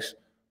ask?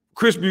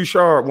 Chris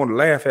Bouchard want to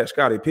laugh at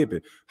Scottie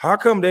Pippen. How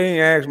come they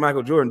ain't asked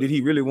Michael Jordan, did he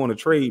really want to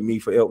trade me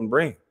for Elton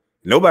Brand?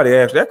 Nobody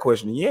asked that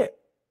question yet.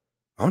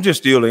 I'm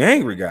just still the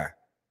angry guy.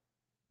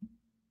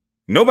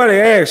 Nobody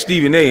asked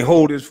Stephen A.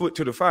 hold his foot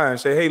to the fire and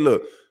say, hey,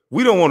 look,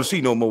 We don't want to see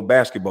no more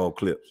basketball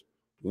clips.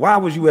 Why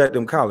was you at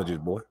them colleges,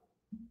 boy?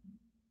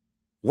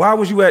 Why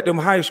was you at them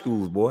high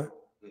schools, boy?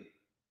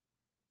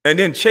 And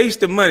then chase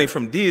the money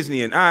from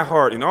Disney and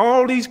iHeart and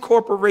all these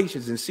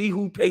corporations and see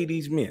who paid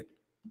these men.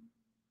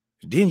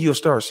 Then you'll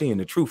start seeing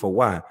the truth of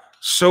why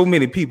so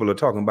many people are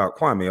talking about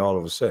Kwame all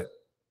of a sudden.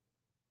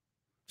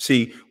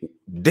 See,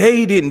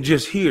 they didn't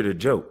just hear the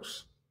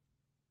jokes.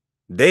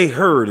 They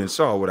heard and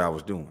saw what I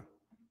was doing.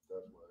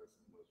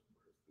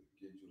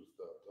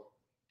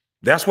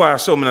 That's why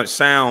so much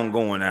sound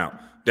going out.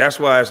 That's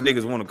why it's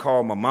niggas want to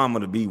call my mama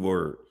the B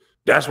word.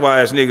 That's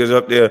why it's niggas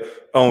up there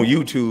on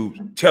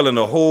YouTube telling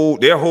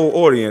their whole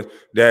audience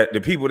that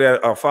the people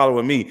that are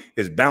following me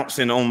is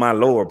bouncing on my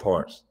lower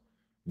parts.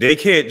 They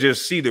can't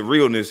just see the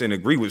realness and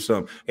agree with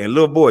something. And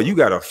little boy, you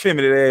got a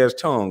feminine ass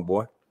tongue,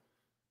 boy.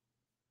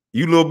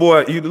 You little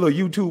boy, you little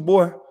YouTube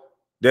boy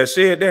that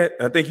said that.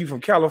 I think you from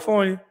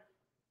California.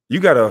 You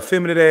got a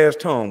feminine ass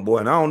tongue, boy.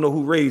 And I don't know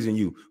who raising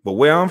you, but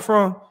where I'm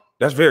from,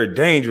 that's very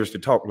dangerous to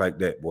talk like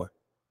that, boy.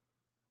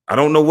 I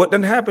don't know what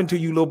done happened to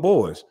you little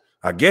boys.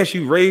 I guess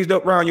you raised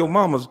up around your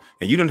mamas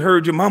and you done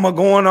heard your mama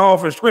going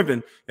off and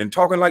stripping and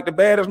talking like the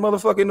baddest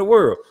motherfucker in the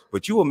world.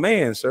 But you a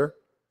man, sir.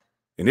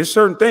 And there's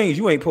certain things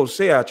you ain't supposed to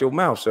say out your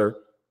mouth, sir.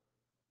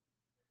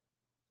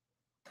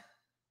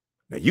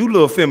 Now, you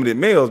little feminine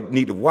males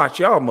need to watch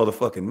y'all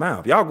motherfucking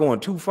mouth. Y'all going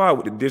too far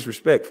with the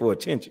disrespect for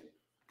attention.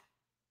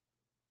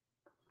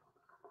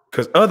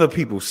 Because other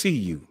people see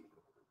you.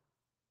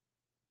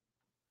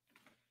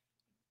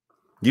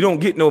 You don't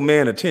get no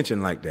man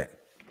attention like that.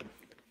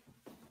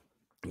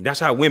 That's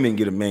how women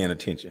get a man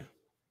attention.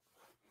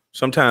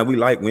 Sometimes we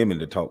like women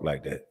to talk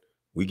like that.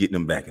 We get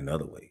them back in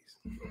other ways.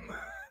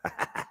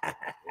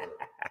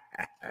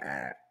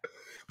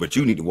 But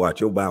you need to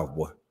watch your mouth,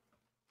 boy.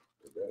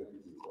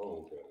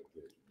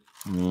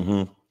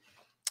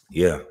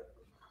 Yeah.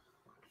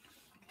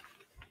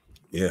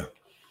 Yeah.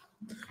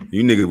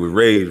 You niggas were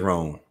raised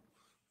wrong.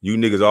 You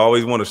niggas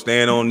always want to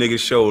stand on niggas'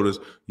 shoulders.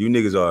 You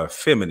niggas are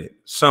effeminate.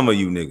 Some of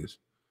you niggas.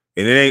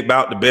 And it ain't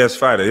about the best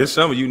fighter. There's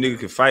some of you niggas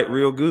can fight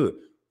real good,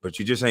 but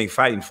you just ain't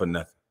fighting for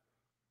nothing.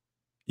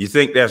 You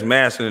think that's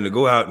masculine to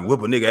go out and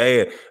whoop a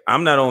nigga ass.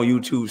 I'm not on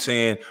YouTube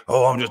saying,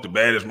 oh, I'm just the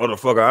baddest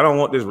motherfucker. I don't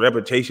want this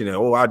reputation that,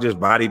 oh, I just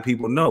body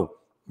people. No,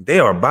 they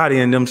are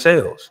bodying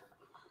themselves.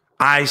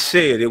 I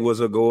said it was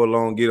a go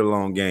along, get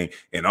along game.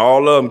 And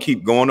all of them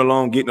keep going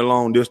along, getting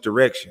along this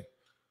direction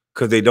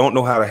because they don't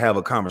know how to have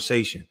a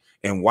conversation.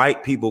 And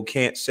white people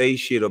can't say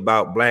shit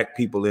about black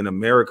people in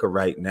America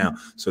right now.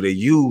 So they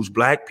use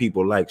black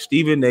people like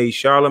Stephen A.,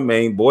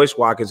 Charlemagne, Boyce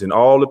Watkins, and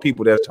all the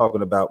people that's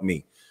talking about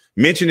me.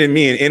 Mentioning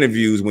me in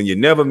interviews when you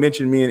never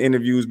mentioned me in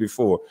interviews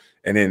before.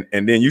 And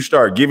then you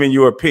start giving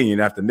your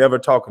opinion after never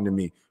talking to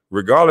me,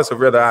 regardless of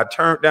whether I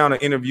turned down an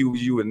interview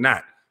with you or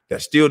not.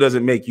 That still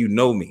doesn't make you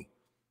know me.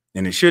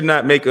 And it should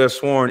not make us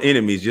sworn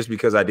enemies just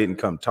because I didn't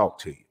come talk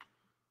to you.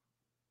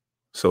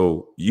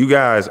 So you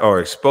guys are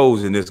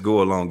exposing this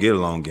go along, get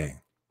along game.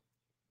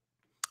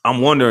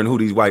 I'm wondering who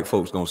these white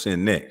folks gonna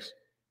send next,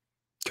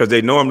 because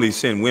they normally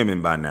send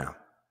women by now.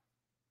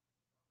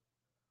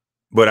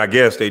 But I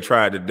guess they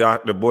tried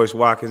the Boyce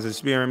Watkins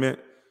experiment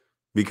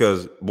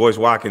because Boyce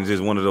Watkins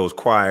is one of those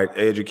quiet,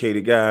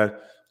 educated guys,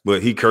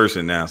 but he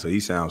cursing now, so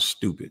he sounds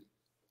stupid.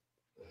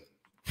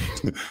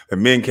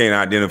 And men can't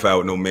identify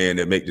with no man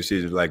that make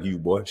decisions like you,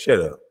 boy. Shut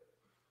up.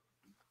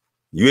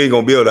 You ain't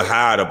gonna be able to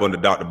hide up under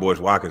Dr. Boyce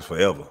Watkins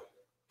forever.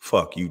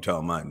 Fuck you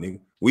talking about, nigga.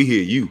 We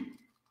hear you.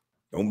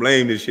 Don't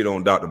blame this shit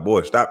on Dr.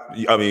 Boyce. Stop.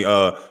 I mean,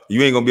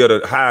 you ain't gonna be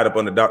able to hide up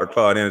under Dr.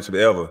 Claude Anderson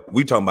forever.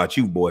 We talking about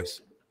you,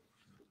 Boyce.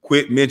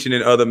 Quit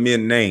mentioning other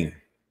men's names.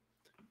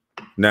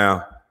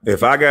 Now,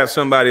 if I got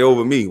somebody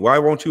over me, why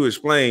won't you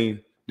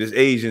explain this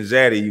Asian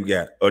Zaddy you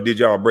got? Or did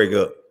y'all break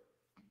up?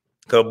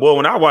 Cause boy,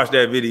 when I watched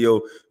that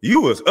video,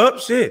 you was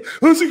upset.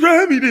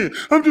 Unsubscribe me then.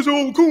 I'm just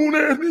old cool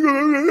ass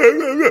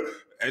nigga.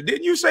 And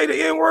didn't you say the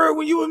N-word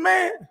when you was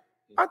mad?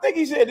 I think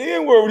he said the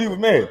N-word when he was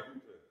mad.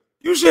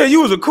 You said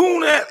you was a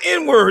coon ass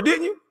N-word,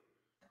 didn't you?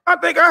 I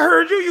think I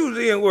heard you use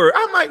the N-word.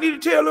 I might need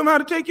to tell them how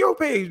to take your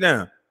page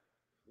down.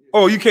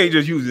 Oh, you can't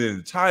just use it in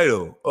the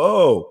title.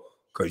 Oh,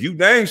 because you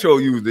dang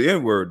sure use the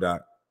N-word,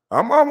 Doc.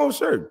 I'm almost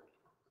certain.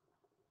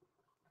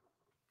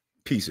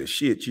 Piece of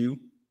shit, you.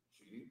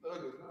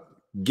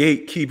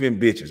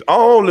 Gatekeeping bitches.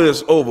 All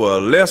this over a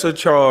lesser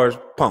charge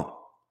punk.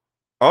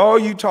 All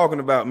you talking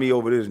about me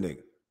over this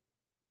nigga.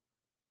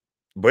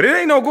 But it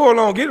ain't no go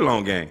along, get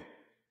along game.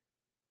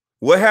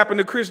 What happened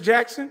to Chris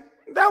Jackson?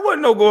 That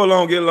wasn't no go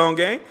along, get along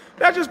game.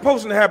 That's just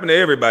supposed to happen to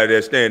everybody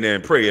that stand there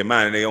and pray and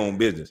minding their own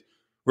business.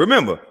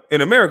 Remember, in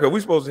America, we're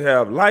supposed to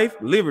have life,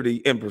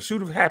 liberty, and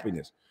pursuit of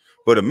happiness.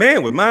 But a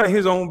man was minding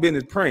his own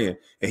business praying,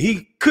 and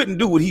he couldn't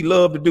do what he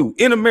loved to do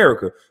in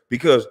America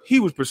because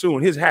he was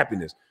pursuing his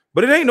happiness.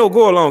 But it ain't no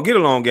go along, get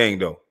along gang,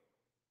 though.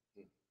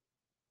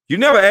 You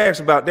never asked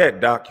about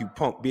that, Doc, you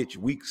punk bitch,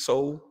 weak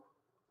soul.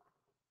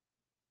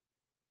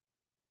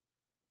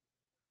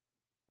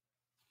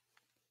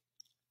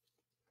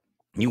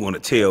 You want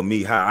to tell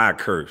me how I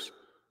curse.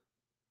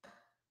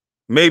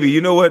 Maybe,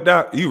 you know what,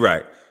 Doc? You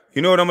right.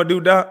 You know what I'm going to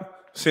do,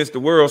 Doc? since the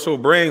world's so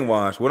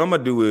brainwashed, what I'm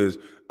gonna do is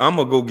I'm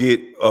gonna go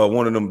get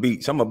one of them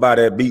beats. I'm gonna buy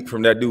that beat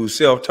from that dude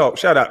Self-Talk.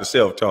 Shout out to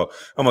Self-Talk.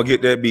 I'm gonna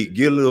get that beat,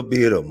 get a little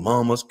bit of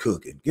Mama's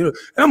Cooking. And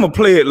I'm gonna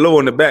play it low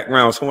in the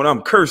background. So when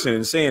I'm cursing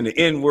and saying the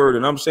N-word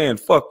and I'm saying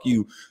fuck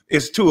you,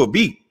 it's to a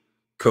beat.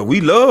 Cause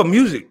we love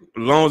music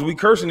as long as we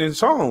cursing in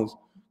songs.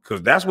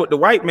 Cause that's what the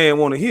white man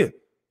want to hear.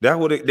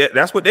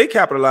 That's what they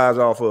capitalize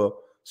off of.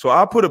 So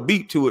I'll put a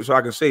beat to it so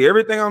I can say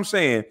everything I'm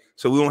saying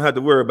so we don't have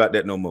to worry about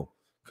that no more.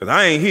 Because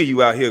I ain't hear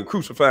you out here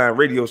crucifying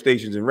radio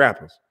stations and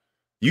rappers.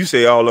 You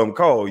say all of them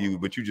call you,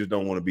 but you just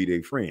don't want to be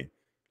their friend.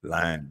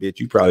 Lying bitch.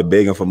 You probably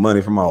begging for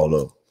money from all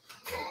of them.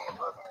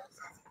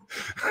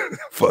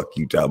 Fuck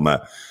you talking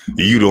about.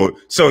 You don't.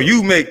 So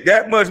you make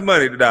that much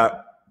money,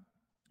 Doc.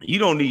 You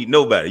don't need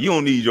nobody. You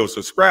don't need your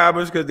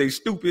subscribers because they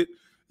stupid.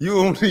 You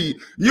don't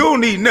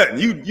need nothing.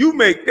 You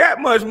make that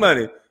much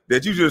money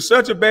that you just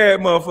such a bad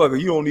motherfucker.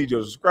 You don't need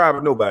your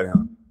subscribers, nobody,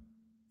 huh?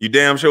 You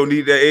damn sure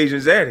need that Asian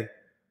Zaddy.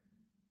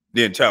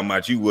 Then talking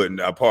about you wasn't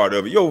a part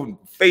of it. Your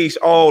face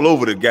all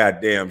over the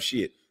goddamn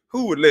shit.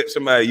 Who would let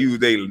somebody use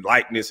their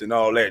likeness and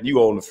all that and you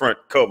on the front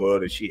cover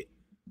of the shit?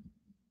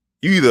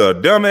 You either a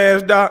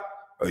dumbass, Doc,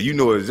 or you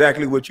know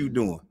exactly what you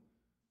doing.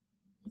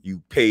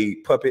 You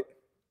paid puppet.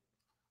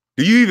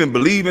 Do you even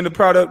believe in the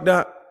product,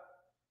 Doc?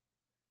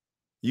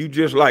 You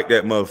just like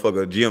that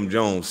motherfucker Jim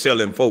Jones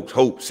selling folks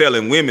hope,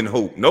 selling women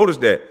hope. Notice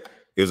that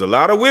there's a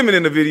lot of women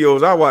in the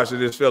videos I watched of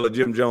this fella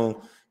Jim Jones,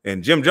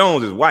 and Jim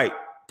Jones is white,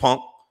 punk,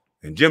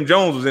 and Jim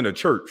Jones was in a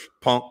church,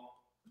 punk.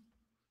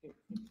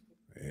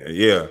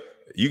 Yeah,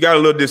 you got a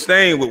little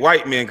disdain with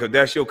white men because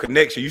that's your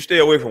connection. You stay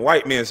away from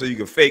white men so you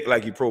can fake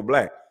like you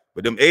pro-black,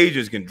 but them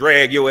Asians can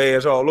drag your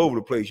ass all over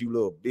the place, you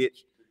little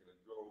bitch.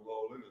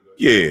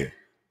 Yeah,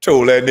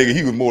 told that nigga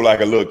he was more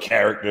like a little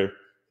character.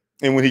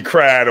 And when he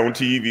cried on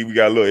TV, we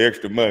got a little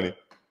extra money.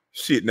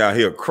 Sitting out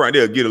here crying,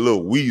 they'll get a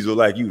little weasel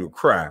like you to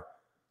cry.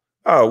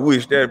 I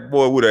wish that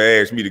boy would have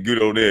asked me to get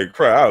over there and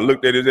cry. I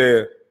looked at his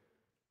ass.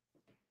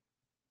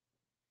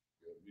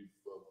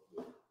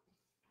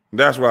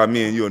 That's why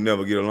me and you'll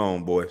never get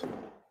along, boys.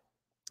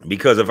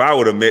 Because if I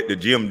would have met the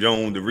Jim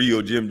Jones, the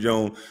real Jim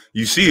Jones,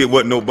 you see it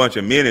wasn't no bunch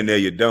of men in there,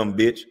 you dumb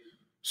bitch.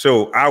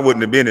 So I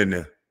wouldn't have been in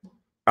there.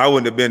 I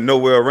wouldn't have been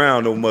nowhere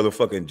around no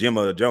motherfucking Jim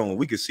or Jones.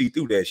 We could see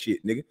through that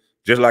shit, nigga.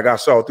 Just like I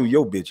saw through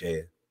your bitch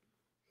ass.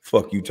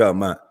 Fuck you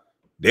talking about.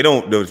 They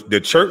don't, the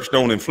church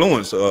don't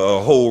influence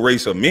a whole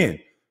race of men.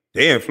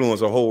 They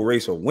influence a whole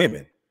race of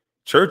women.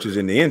 Church is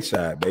in the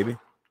inside, baby.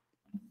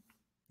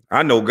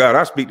 I know God.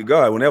 I speak to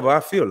God whenever I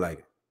feel like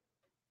it.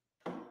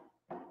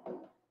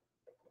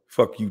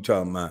 Fuck you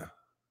talking about.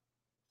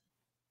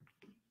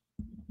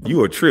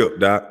 You a trip,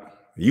 Doc.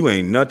 You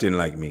ain't nothing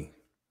like me.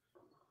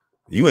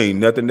 You ain't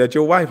nothing that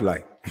your wife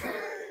like.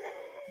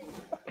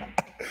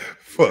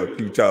 Fuck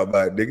you talking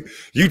about, nigga.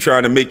 You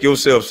trying to make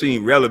yourself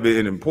seem relevant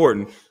and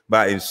important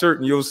by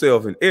inserting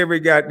yourself in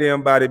every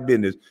goddamn body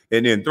business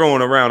and then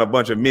throwing around a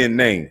bunch of men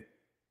names.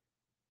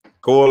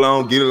 Go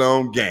along, get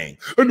along, gang.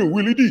 I know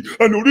Willie D.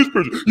 I know this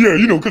person. Yeah,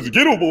 you know, because the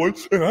Ghetto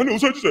Boys, and I know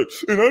such and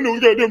such, and I know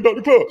goddamn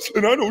Dr. Claus,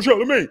 and I know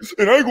Charlemagne,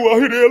 and I go out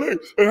here to LA,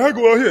 and I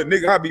go out here.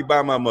 Nigga, I be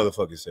by my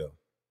motherfucking self.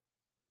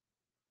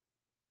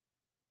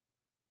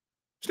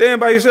 Stand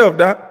by yourself,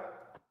 Doc.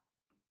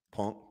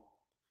 Punk.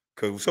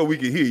 So we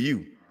can hear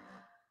you.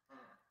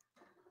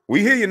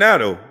 We hear you now,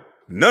 though.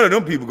 None of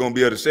them people gonna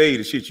be able to say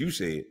the shit you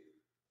said.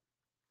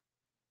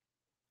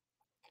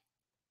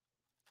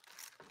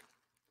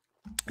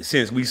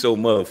 Since we so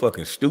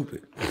motherfucking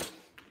stupid,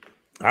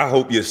 I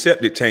hope your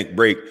septic tank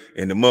break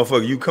and the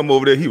motherfucker you come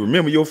over there, he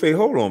remember your face.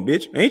 Hold on,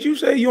 bitch. Ain't you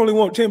say you only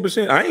want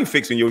 10%? I ain't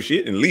fixing your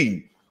shit and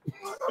leave.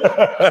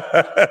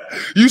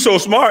 You so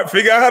smart,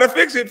 figure out how to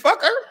fix it,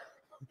 fucker.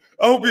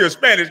 I hope you're a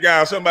Spanish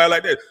guy or somebody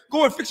like that.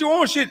 Go and fix your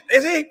own shit.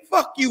 They say,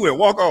 fuck you and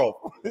walk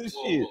off.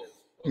 Shit.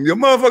 The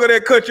motherfucker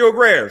that cut your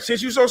grass,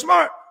 since you so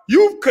smart,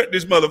 you cut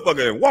this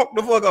motherfucker and walk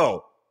the fuck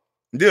off.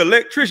 The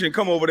electrician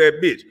come over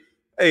that bitch.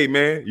 Hey,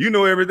 man, you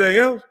know everything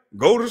else?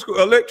 Go to school,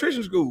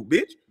 electrician school,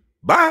 bitch.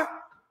 Bye.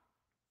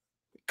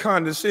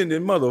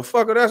 Condescending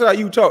motherfucker. That's how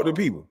you talk to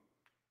people.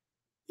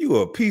 You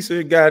a piece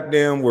of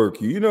goddamn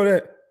work. You know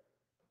that?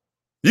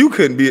 You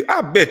couldn't be.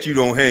 I bet you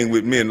don't hang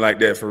with men like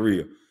that for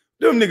real.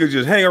 Them niggas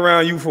just hang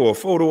around you for a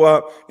photo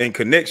op and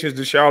connections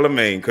to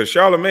Charlemagne. Because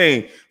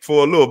Charlemagne,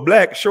 for a little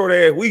black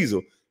short-ass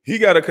weasel, he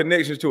got a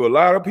connection to a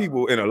lot of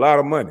people and a lot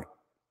of money.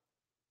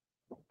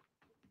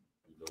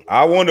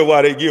 I wonder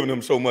why they giving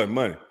him so much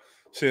money.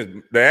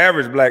 Since the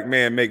average black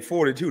man make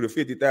 $42,000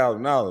 to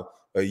 $50,000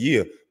 a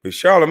year, but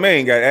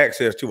Charlemagne got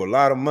access to a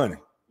lot of money.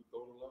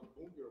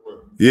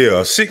 Yeah,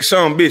 a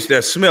sick-some bitch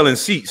that's smelling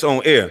seats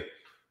on air.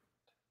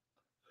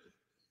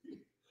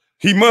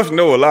 He must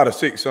know a lot of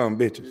sick-some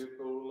bitches.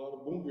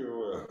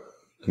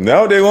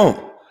 No, they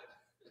won't.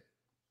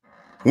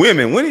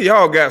 Women, when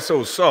y'all got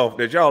so soft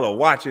that y'all are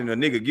watching a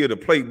nigga give a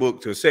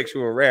playbook to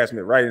sexual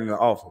harassment right in the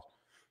office?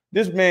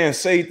 This man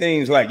say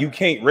things like, you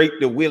can't rape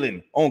the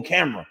willing on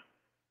camera.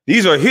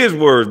 These are his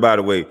words, by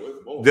the way.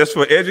 That's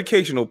for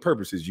educational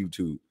purposes,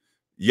 YouTube.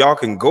 Y'all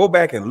can go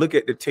back and look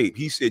at the tape.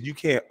 He said you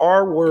can't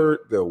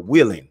R-word the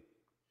willing.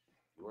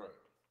 Right.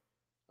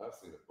 I've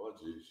seen a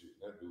bunch of this shit.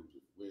 That dude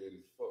just weird as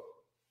fuck.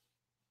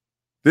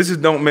 This is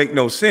don't make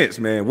no sense,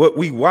 man. What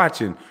we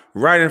watching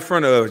right in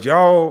front of us,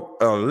 y'all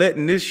are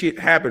letting this shit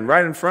happen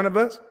right in front of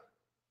us.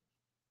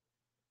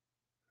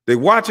 They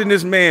watching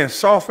this man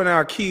soften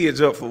our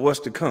kids up for what's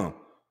to come.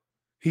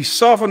 He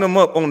softened them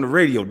up on the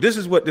radio. This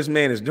is what this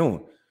man is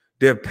doing.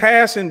 They're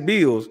passing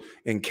bills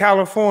in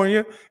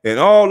California and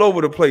all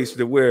over the place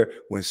to where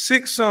when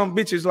 6-some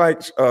bitches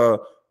like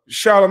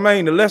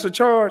Charlemagne, the lesser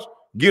charge,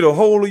 get a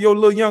hold of your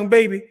little young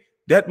baby,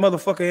 that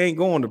motherfucker ain't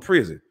going to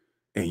prison.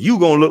 And you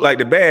gonna look like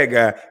the bad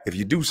guy if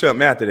you do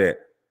something after that.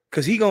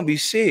 Because he gonna be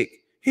sick.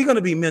 He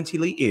gonna be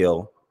mentally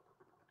ill.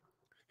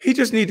 He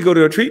just needs to go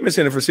to a treatment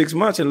center for 6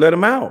 months and let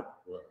him out.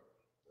 Right.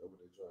 That's what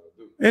they trying to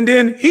do. And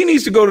then he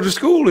needs to go to the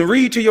school and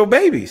read to your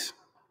babies.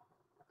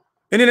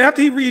 And then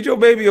after he reads your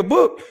baby a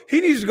book,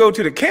 he needs to go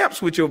to the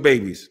camps with your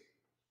babies.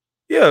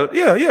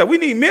 Yeah. We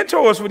need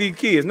mentors for these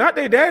kids, not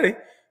their daddy.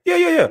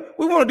 Yeah.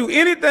 We want to do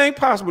anything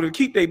possible to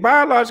keep their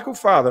biological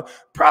father,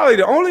 probably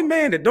the only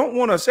man that don't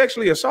want to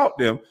sexually assault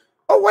them,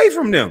 away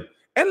from them.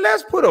 And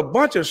let's put a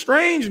bunch of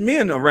strange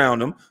men around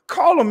them,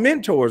 call them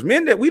mentors,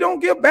 men that we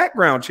don't give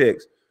background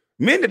checks,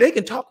 men that they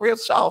can talk real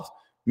soft,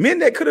 men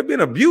that could have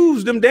been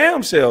abused them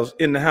damn selves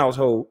in the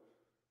household.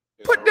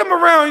 Put them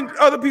around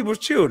other people's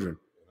children.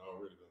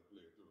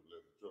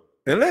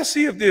 And let's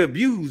see if the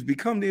abused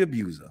become the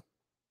abuser.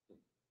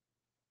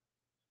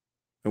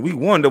 And we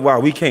wonder why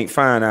we can't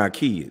find our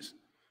kids.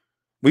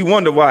 We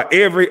wonder why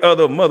every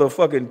other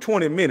motherfucking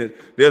 20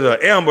 minutes, there's an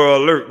Amber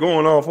Alert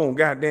going off on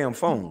goddamn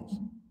phones.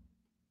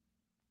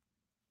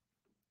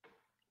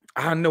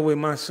 I know where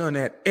my son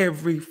at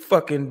every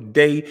fucking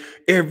day,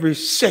 every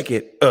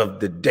second of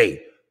the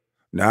day.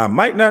 Now, I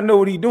might not know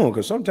what he's doing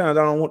because sometimes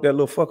I don't want that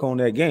little fuck on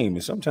that game.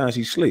 And sometimes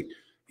he's slick.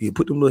 He'll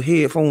put them little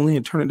headphones in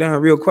and turn it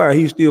down real quiet.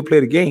 He still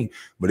play the game,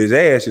 but his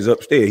ass is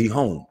upstairs. He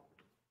home.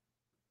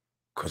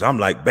 Because I'm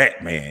like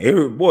Batman.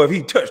 Every boy, if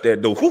he touched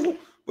that door,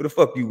 where the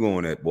fuck you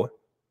going at, boy?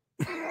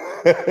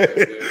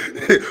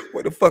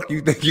 Where the fuck you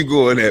think you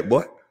going at,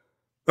 boy?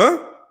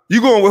 Huh? You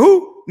going with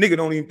who? Nigga,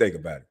 don't even think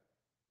about it.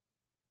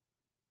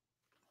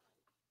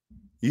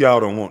 Y'all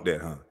don't want that,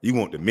 huh? You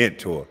want the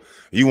mentor.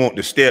 You want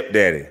the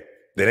stepdaddy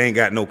that ain't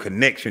got no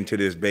connection to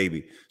this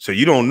baby. So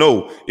you don't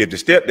know if the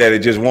stepdaddy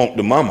just want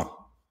the mama.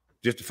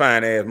 Just a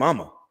fine ass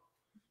mama.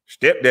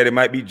 Stepdaddy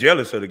might be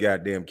jealous of the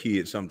goddamn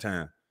kid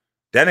sometime.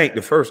 That ain't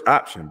the first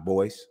option,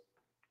 boys.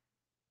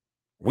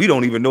 We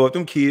don't even know if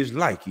them kids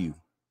like you.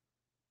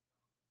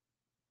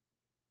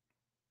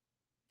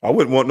 I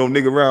wouldn't want no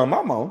nigga around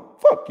my mom.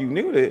 Fuck you,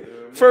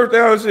 nigga. First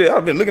thing I said,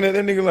 I've been looking at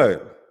that nigga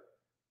like,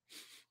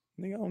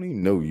 nigga, I don't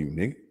even know you,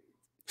 nigga.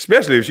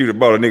 Especially if she'd have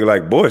brought a nigga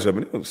like Boyce up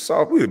and it was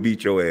soft, we'd have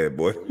beat your ass,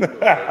 boy.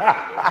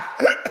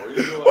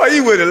 Boy,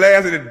 you would have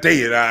lasted a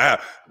day and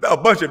a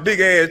bunch of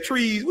big ass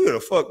trees, we would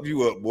have fucked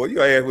you up, boy.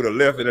 Your ass would have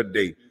left in a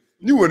day.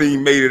 You wouldn't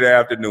even made it the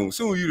afternoon.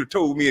 Soon as you'd have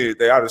told me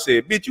anything, I'd have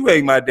said, bitch, you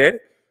ain't my daddy.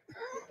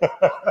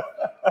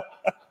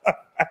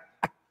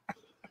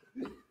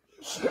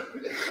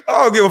 I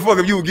don't give a fuck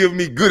if you were giving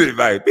me good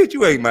advice. Bitch,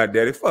 you ain't my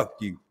daddy. Fuck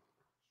you.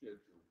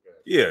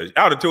 Yeah,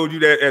 I would have told you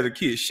that as a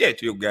kid.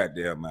 Shut your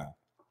goddamn mouth.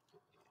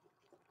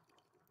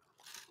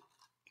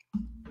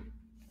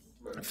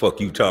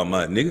 Fuck you talking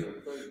about, nigga.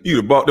 You'd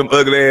have brought them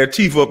ugly ass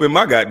teeth up in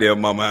my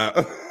goddamn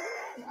mama.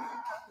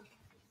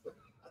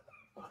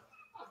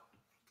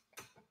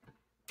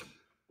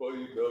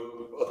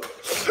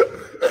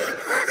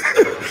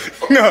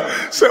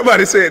 No,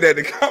 somebody said that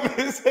in the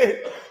comments.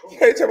 Hey,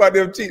 talk about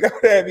them teeth. That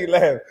would have me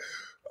laughing.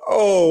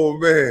 Oh,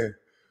 man.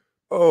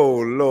 Oh,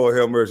 Lord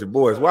have mercy.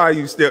 Boys, why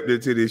you stepped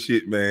into this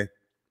shit, man?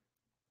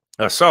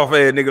 A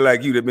soft-ass nigga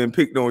like you that been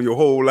picked on your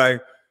whole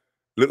life.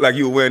 Look like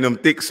you were wearing them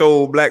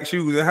thick-soled black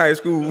shoes in high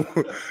school.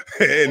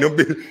 And them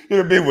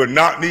bitch with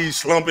knock knees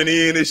slumping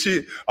in and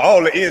shit.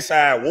 All the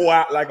inside wore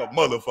out like a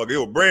motherfucker. It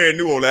was brand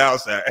new on the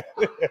outside.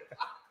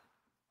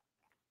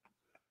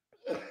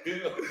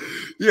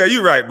 Yeah,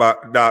 you're right,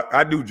 Doc.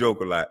 I do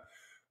joke a lot.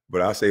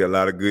 But I say a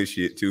lot of good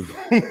shit, too.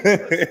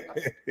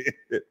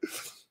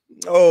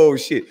 Oh,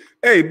 shit.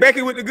 Hey,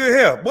 Becky with the good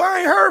hair. Boy, I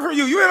ain't heard from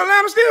you. You in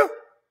Atlanta still?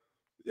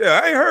 Yeah,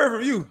 I ain't heard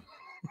from you.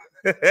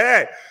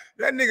 Hey,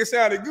 that nigga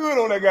sounded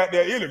good on that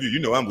goddamn interview. You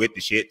know, I'm with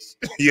the shits.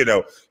 you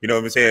know what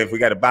I'm saying? If we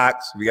got a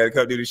box, we got to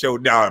come to the show.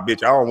 Nah,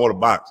 bitch, I don't want a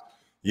box.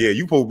 Yeah,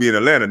 you supposed to be in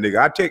Atlanta, nigga.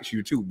 I text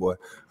you too, boy.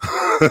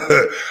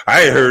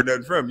 I ain't heard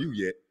nothing from you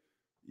yet.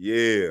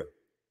 Yeah.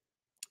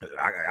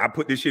 I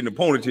put this shit in the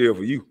ponytail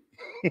for you.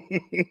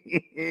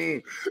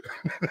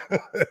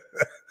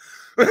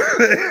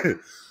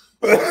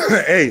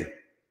 Hey,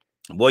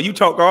 boy, you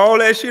talk all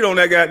that shit on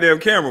that goddamn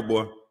camera,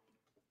 boy.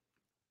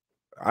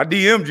 I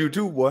DM'd you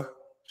too, boy.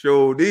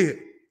 Sure did.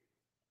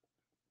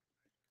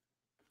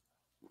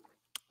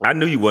 I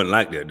knew you wasn't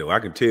like that, though. I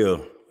could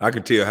tell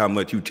how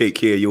much you take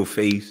care of your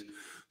face,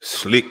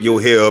 slick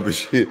your hair up and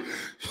shit.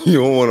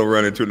 You don't want to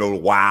run into no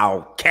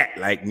wild cat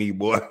like me,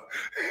 boy.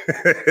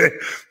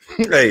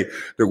 Hey,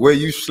 the way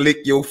you slick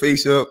your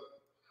face up,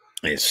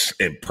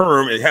 and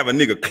perm and have a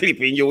nigga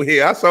clip in your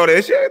hair. I saw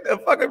that shit. What the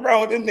fuck is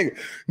wrong with this nigga?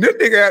 This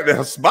nigga have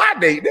the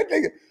spot date. This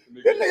nigga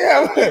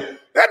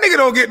that nigga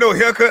don't get no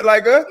haircut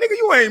like us. Nigga,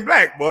 you ain't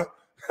black, boy.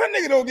 That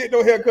nigga don't get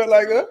no haircut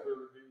like us.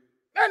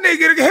 That nigga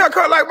get a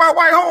haircut like my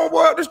white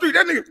homeboy up the street.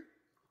 That nigga.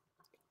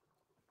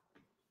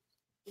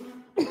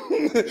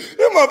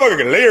 That motherfucker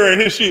can layer in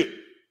his shit.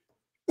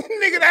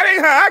 Nigga, that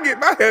ain't how I get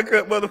my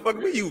haircut,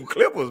 motherfucker. We use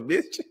clippers,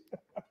 bitch.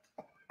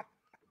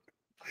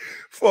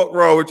 Fuck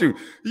wrong with you?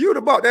 You would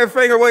have bought that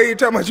finger wave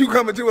talking about you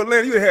coming to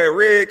Atlanta. You had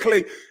red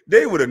clay.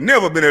 They would have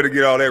never been able to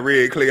get all that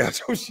red clay out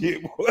your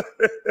shit, boy.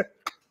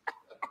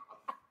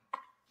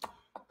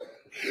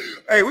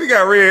 Hey, we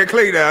got red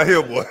clay down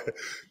here, boy.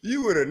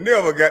 You would have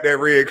never got that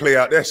red clay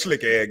out. That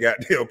slick ass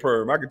goddamn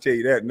perm. I can tell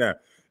you that now.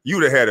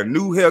 You'd have had a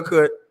new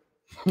haircut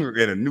and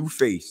a new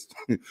face.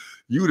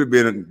 You'd have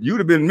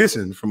been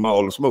missing from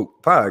All the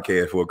Smoke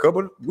podcast for a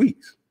couple of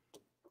weeks.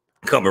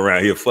 Coming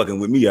around here fucking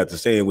with me after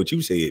saying what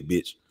you said,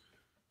 bitch.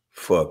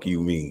 Fuck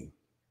you mean.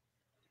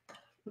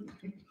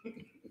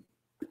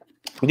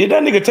 Did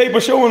that nigga tape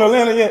a show in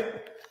Atlanta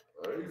yet?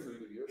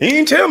 He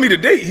didn't tell me the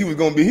date he was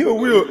gonna be. He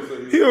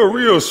a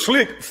real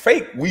slick,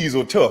 fake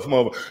weasel tough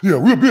mother. Yeah,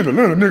 we'll be in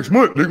Atlanta next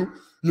month, nigga.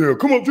 Yeah,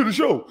 come up to the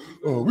show.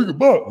 We can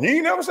buy. He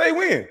ain't never say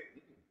when.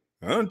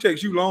 I done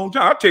text you a long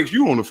time. I text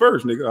you on the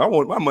 1st, nigga. I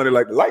want my money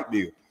like the light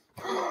bill.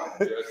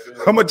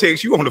 I'm gonna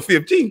text you on the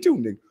 15th too,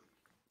 nigga.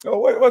 Oh,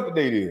 what the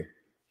date is?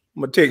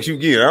 I'm gonna text you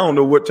again. I don't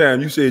know what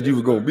time you said you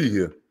was gonna be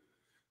here.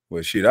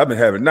 Well, shit, I've been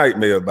having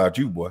nightmares about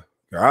you, boy.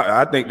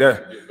 I think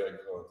that.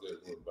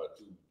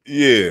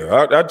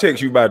 Yeah, I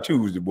text you by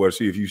Tuesday, boy,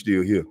 see if you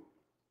still here.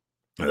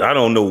 I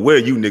don't know where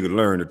you niggas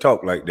learn to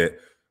talk like that,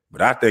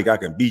 but I think I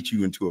can beat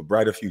you into a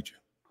brighter future.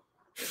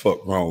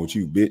 Fuck wrong with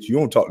you, bitch. You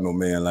don't talk to no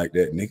man like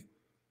that, nigga.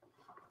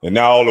 And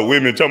now all the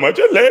women talking about,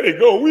 just let it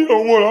go. We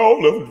don't want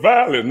all the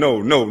violence.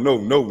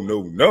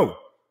 No.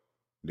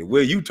 The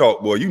way you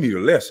talk, boy, you need a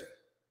lesson.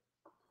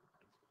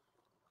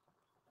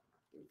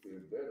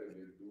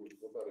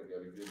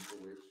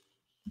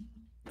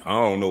 I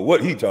don't know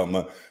what he talking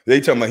about. They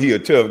talking about he a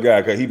tough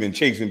guy because he been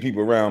chasing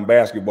people around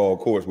basketball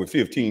courts with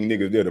 15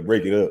 niggas there to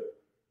break it up.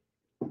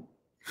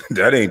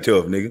 That ain't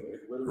tough, nigga.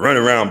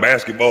 Running around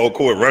basketball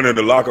court, running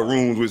the locker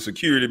rooms with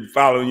security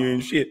following you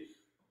and shit.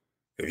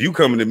 If you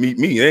coming to meet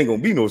me, ain't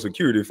gonna be no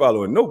security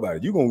following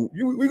nobody.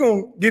 We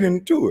gonna get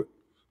into it.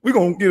 We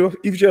gonna give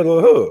each other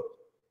a hug.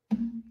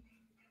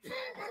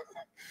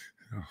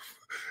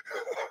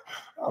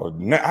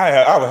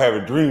 I was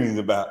having dreams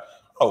about.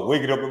 Oh,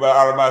 waking up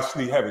out of my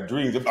sleep, having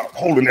dreams about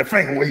holding that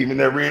finger waving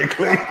that red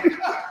clay.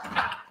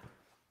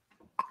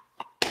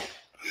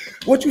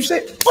 What you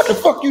say? What the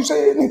fuck you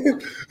said?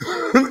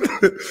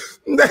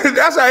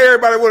 That's how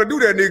everybody want to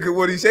do that nigga,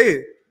 what he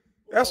said.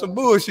 That's some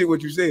bullshit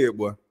what you said,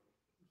 boy.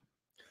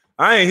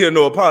 I ain't hear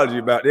no apology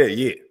about that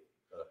yet.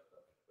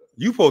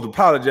 You supposed to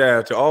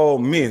apologize to all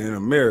men in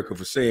America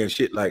for saying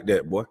shit like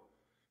that, boy.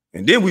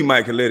 And then we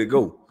might can let it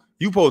go.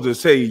 You supposed to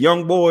say,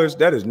 young boys,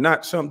 that is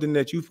not something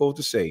that you supposed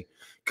to say.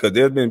 Because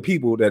there's been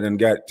people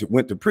that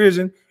went to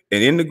prison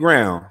and in the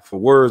ground for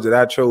words that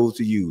I chose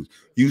to use.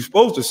 You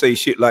supposed to say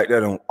shit like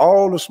that on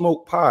All the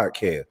Smoke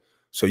podcast.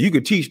 So you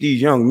could teach these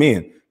young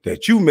men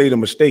that you made a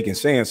mistake in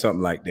saying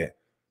something like that.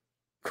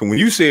 Because when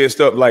you said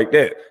stuff like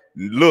that,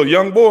 little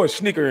young boy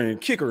snickering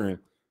and kickering,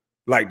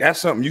 like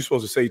that's something you're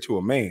supposed to say to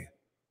a man.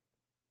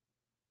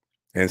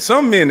 And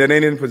some men that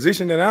ain't in the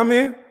position that I'm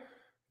in,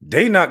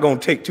 they not going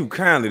to take too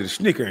kindly to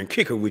snicker and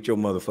kicker with your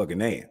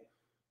motherfucking ass.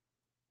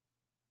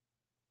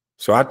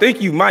 So I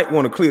think you might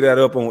want to clear that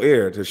up on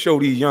air to show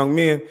these young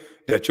men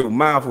that your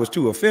mouth was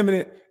too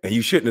effeminate and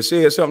you shouldn't have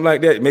said something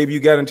like that. Maybe you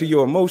got into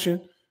your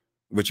emotion,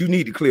 but you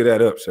need to clear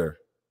that up, sir.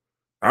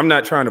 I'm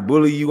not trying to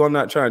bully you. I'm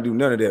not trying to do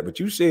none of that, but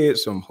you said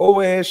some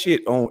whole ass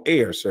shit on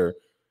air, sir.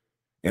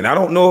 And I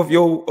don't know if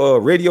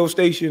your radio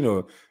station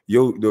or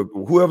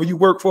whoever you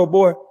work for,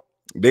 boy,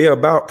 they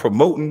about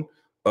promoting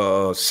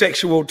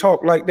sexual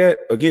talk like that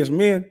against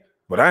men,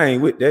 but I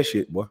ain't with that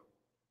shit, boy.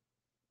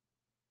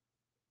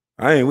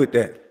 I ain't with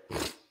that.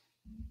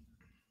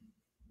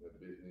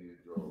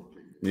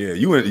 Yeah,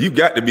 you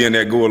got to be in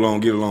that go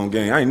along, get along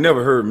game. I ain't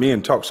never heard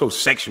men talk so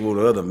sexual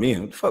to other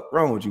men. What the fuck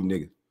wrong with you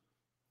niggas?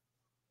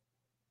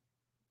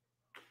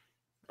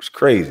 It's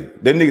crazy.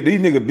 These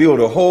niggas build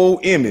a whole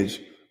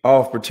image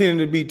of pretending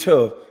to be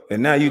tough,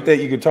 and now you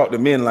think you can talk to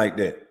men like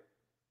that.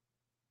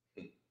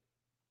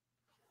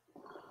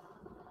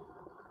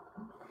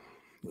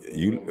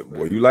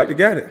 You like to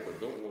get it.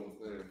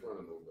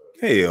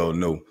 Hell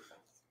no.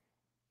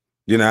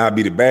 Then I'll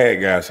be the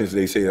bad guy since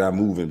they say I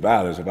move in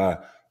violence.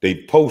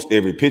 They post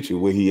every picture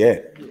where he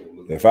at.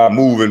 If I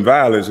move in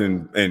violence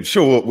and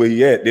show up where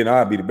he at, then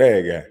I'll be the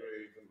bad guy.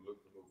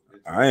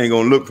 I ain't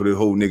gonna look for this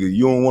whole nigga.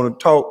 You don't want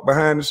to talk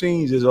behind the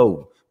scenes, it's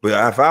over. But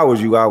if I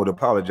was you, I would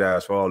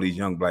apologize for all these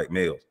young black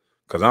males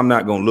because I'm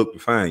not gonna look to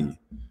find you.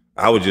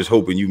 I was just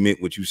hoping you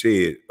meant what you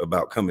said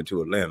about coming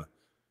to Atlanta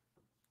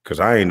because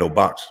I ain't no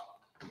boxer.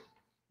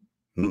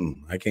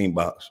 I can't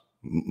box.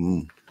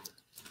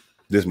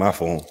 This is my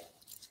phone.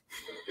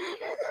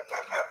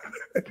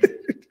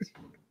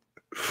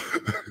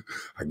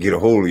 I get a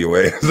hold of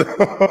your ass.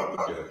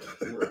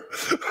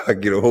 I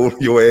get a hold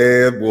of your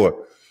ass, boy.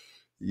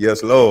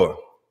 Yes, Lord.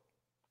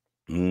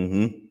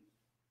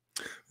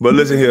 But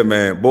listen here,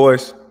 man.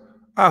 Boyce,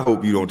 I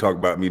hope you don't talk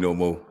about me no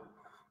more.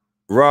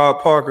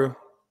 Rob Parker,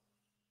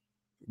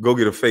 go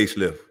get a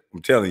facelift.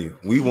 I'm telling you,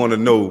 we want to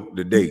know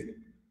the date.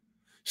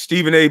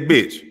 Stephen A.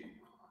 Bitch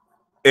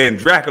and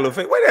Dracula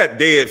face. Where that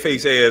dead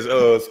face ass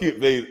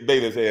Skip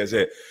Bayless ass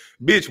at?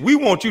 Bitch, we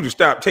want you to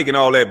stop taking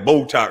all that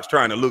Botox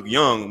trying to look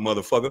young,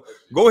 motherfucker.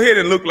 Go ahead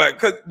and look like,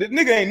 cause the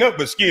nigga ain't nothing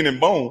but skin and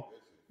bone.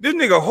 This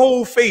nigga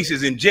whole face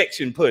is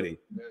injection putty.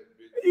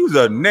 You's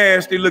a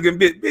nasty looking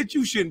bitch. Bitch,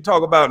 you shouldn't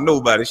talk about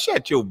nobody.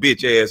 Shut your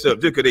bitch ass up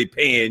just cause they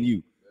paying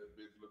you.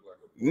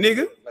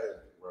 Nigga.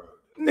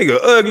 Nigga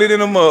ugly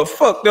than a mother,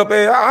 fucked up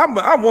ass.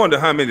 I wonder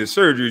how many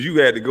surgeries you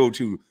had to go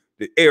to,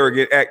 the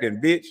arrogant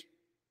acting bitch.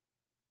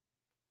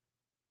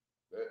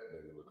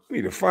 You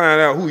need to find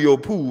out who your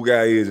pool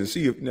guy is and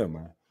see if, never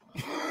mind.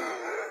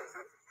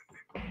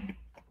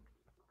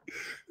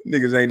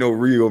 Niggas ain't no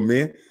real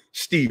men.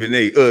 Stephen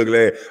A.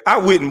 ugly ass. I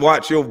wouldn't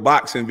watch your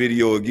boxing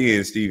video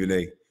again, Stephen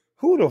A.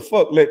 Who the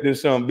fuck let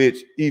this some bitch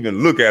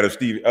even look at a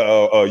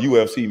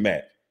UFC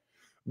match?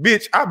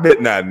 Bitch, I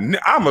bet not.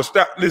 I'ma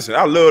stop. Listen,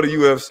 I love the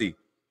UFC.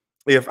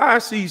 If I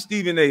see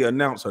Stephen A.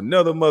 announce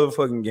another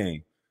motherfucking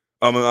game,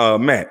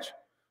 match,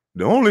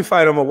 the only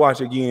fight I'm gonna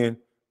watch again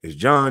is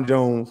John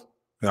Jones,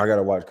 and I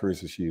gotta watch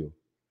Carissa Shields.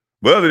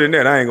 But other than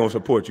that, I ain't gonna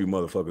support you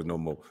motherfuckers no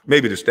more.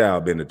 Maybe the Style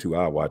Bender too.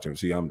 I'll watch him.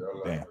 See, I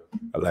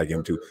like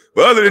him too.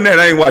 But other than that,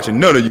 I ain't watching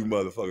none of you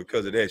motherfuckers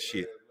because of that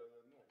shit.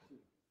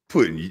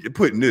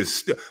 Putting this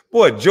stuff.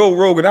 Boy, Joe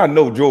Rogan, I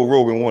know Joe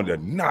Rogan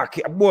wanted to knock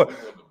him.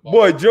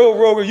 Boy, Joe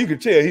Rogan, you can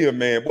tell he a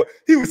man. Boy,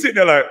 he was sitting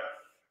there like,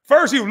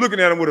 first he was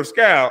looking at him with a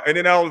scowl, and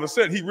then all of a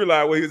sudden he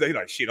realized what he was at. He's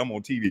like, shit, I'm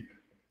on TV.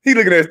 He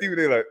looking at Stephen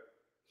A.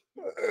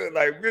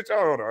 like, bitch, I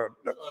don't know.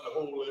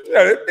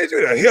 Yeah, bitch,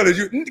 who the hell is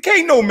you?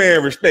 Can't no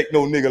man respect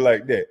no nigga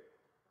like that.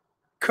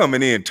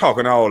 Coming in,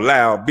 talking all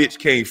loud, bitch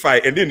can't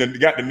fight, and then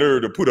got the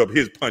nerve to put up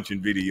his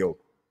punching video.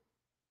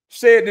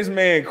 Said this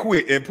man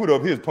quit and put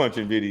up his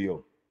punching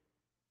video.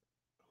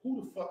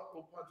 Who the fuck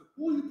gonna punch him?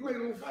 Who he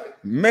playing to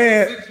fight?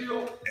 Man,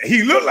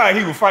 he looked like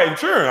he was fighting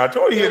churn. I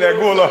told you he had that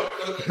going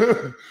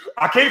on.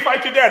 I can't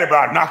fight your daddy, but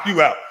I'll knock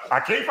you out. I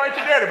can't fight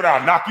your daddy, but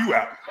I'll knock you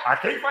out. I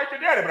can't fight your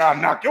daddy, but I'll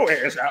knock your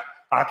ass out.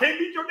 I can't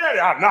beat your daddy,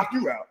 I'll knock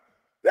you out.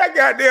 That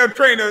goddamn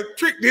trainer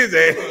tricked his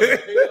ass.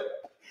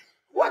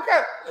 What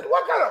kind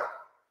of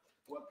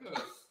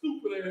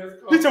stupid ass?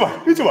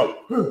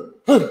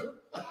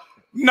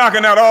 He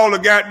knocking out all the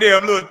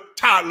goddamn little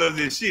toddlers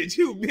and shit.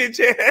 You bitch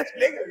ass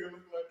nigga.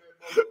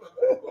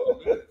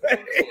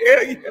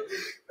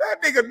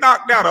 That nigga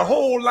knocked out a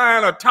whole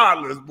line of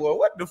toddlers, boy.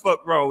 What the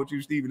fuck wrong with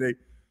you, Stephen A?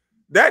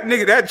 That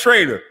nigga, that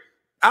trainer.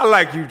 I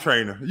like you,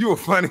 trainer. You a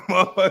funny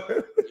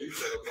motherfucker.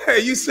 Hey,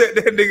 you set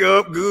that nigga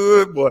up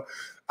good, boy.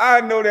 I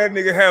know that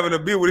nigga having a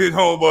beer with his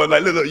homeboy.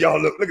 Like, look,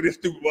 y'all look at this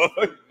stupid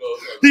motherfucker.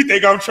 He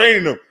think I'm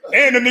training him,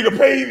 and the nigga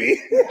paid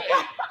me.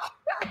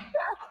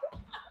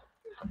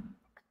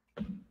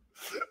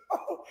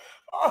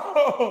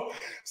 Oh,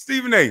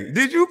 Stephen A.,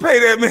 did you pay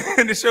that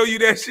man to show you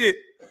that shit?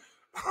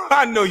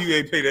 I know you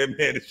ain't pay that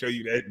man to show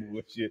you that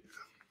bullshit.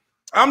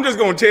 I'm just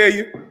gonna tell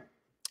you,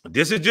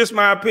 this is just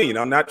my opinion.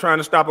 I'm not trying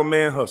to stop a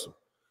man hustle.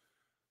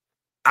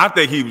 I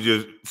think he was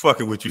just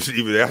fucking with you,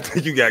 Stephen A. I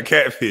think you got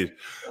catfish.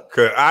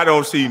 Cause I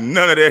don't see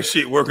none of that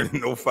shit working in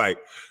no fight.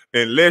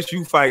 Unless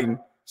you fighting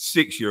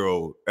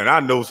 6-year-old. And I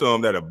know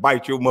some that'll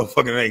bite your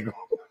motherfucking ankle.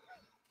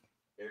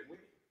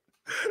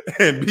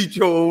 And beat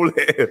your old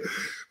ass.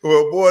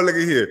 Well, boy, look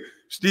at here.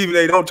 Stephen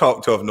A., don't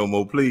talk tough no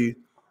more, please.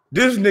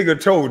 This nigga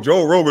told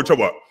Joe Rogan, talk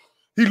about,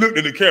 he looked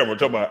at the camera,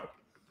 talking about,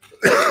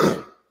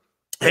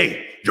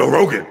 hey, Joe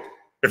Rogan,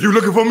 if you're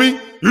looking for me,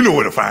 you know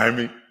where to find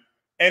me.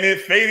 And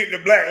it faded to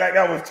black like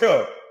that was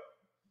tough.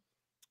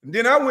 And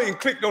then I went and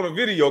clicked on a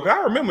video, because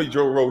I remember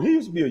Joe Rogan. He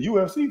used to be a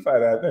UFC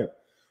fighter, I think.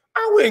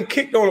 I went and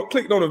clicked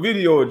on a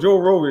video of Joe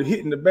Rogan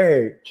hitting the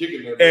bag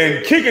kicking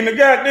the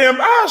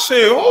goddamn, I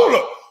said, hold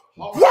up.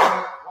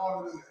 What?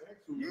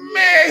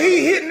 Man,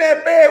 he hitting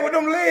that bag with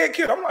them leg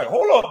kicks. I'm like,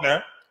 hold up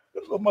now.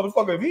 This little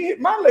motherfucker, if he hit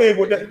my leg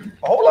with that,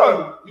 hold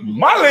on.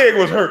 My leg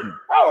was hurting.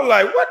 I was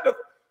like, what the?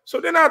 So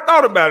then I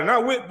thought about it, and I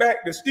went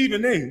back to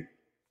Stephen A.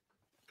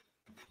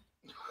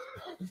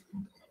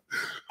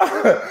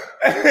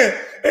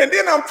 And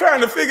then I'm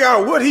trying to figure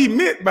out what he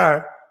meant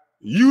by,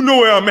 you know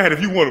where I'm at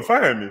if you want to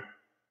find me.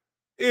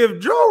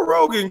 If Joe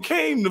Rogan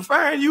came to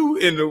find you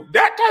in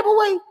that type of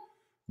way,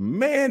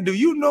 man, do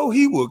you know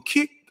he will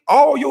kick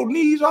all your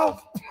knees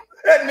off?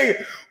 That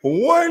nigga,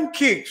 one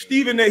kick,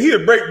 Stephen A.,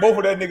 he'll break both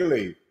of that nigga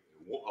legs.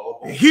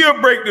 He'll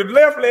break the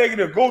left leg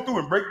and he'll go through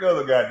and break the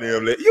other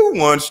goddamn leg. You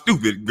one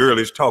stupid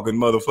girlish talking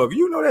motherfucker.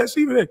 You know that,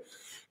 Stephen A.?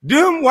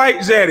 Them white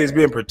zaddies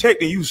been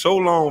protecting you so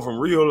long from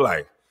real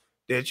life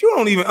that you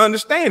don't even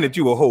understand that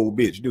you a whole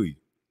bitch, do you?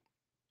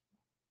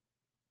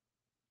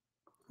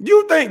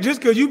 You think just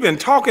because you've been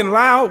talking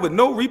loud with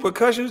no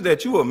repercussions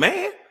that you a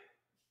man?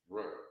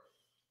 Right.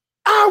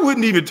 I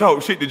wouldn't even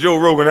talk shit to Joe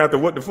Rogan after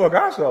what the fuck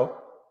I saw.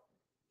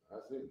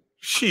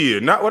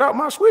 Shit, not without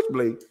my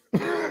switchblade.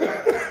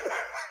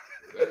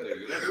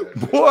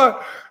 Boy,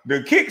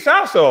 the kicks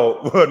I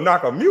saw would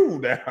knock a mule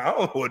down. I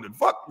don't know what the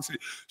fuck.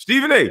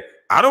 Stephen A.,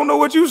 I don't know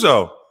what you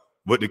saw,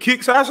 but the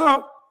kicks I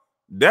saw,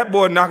 that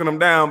boy knocking them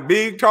down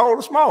big, tall,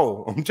 or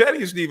small. I'm telling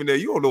you, Stephen A.,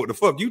 you don't know what the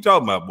fuck you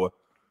talking about, boy.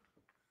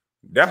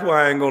 That's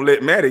why I ain't gonna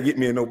let Maddie get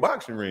me in no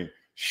boxing ring.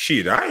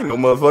 Shit, I ain't no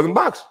motherfucking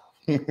boxer.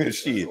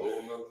 Shit,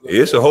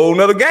 it's a whole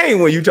nother game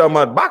when you talking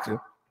about boxing.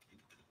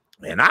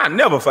 And I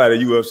never fight a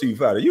UFC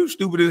fighter. You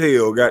stupid as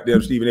hell,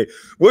 goddamn Stephen A.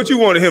 What you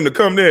wanted him to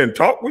come there and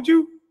talk with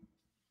you?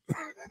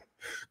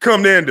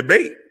 Come there and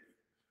debate?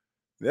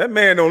 That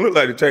man don't look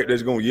like the type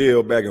that's gonna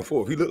yell back and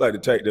forth. He look like the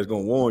type that's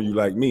gonna warn you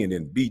like me and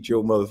then beat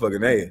your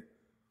motherfucking ass.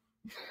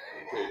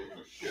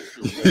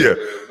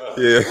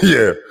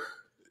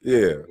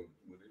 Yeah.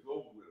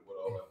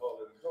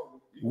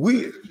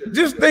 We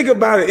just think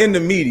about it in the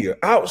media,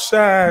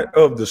 outside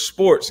of the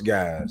sports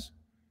guys,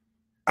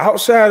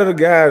 outside of the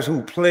guys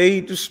who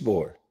played the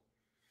sport,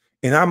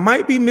 and I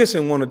might be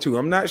missing one or two.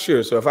 I'm not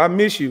sure. So if I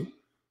miss you,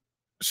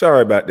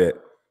 sorry about that.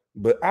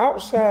 But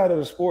outside of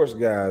the sports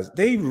guys,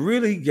 they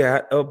really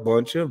got a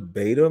bunch of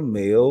beta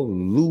male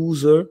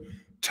loser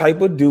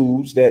type of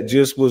dudes that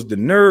just was the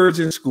nerds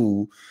in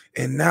school.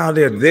 And now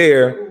they're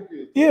there.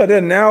 Yeah,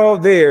 they're now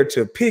there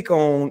to pick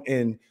on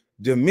and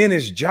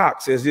diminish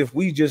jocks as if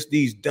we just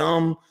these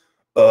dumb,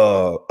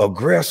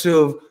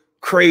 aggressive,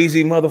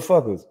 crazy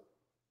motherfuckers.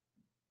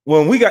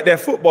 When we got that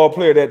football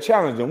player that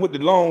challenged him with the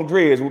long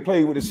dreads, we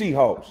played with the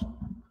Seahawks.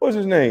 What's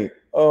his name?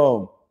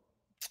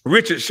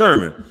 Richard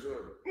Sherman.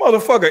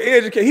 Motherfucker,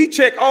 educate. He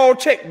checked all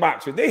check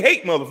boxes. They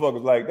hate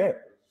motherfuckers like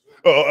that.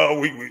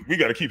 We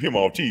got to keep him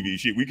off TV.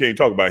 Shit, we can't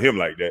talk about him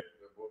like that.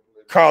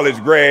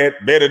 College grad,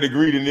 better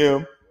degree than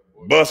them,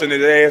 busting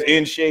his ass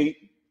in shape.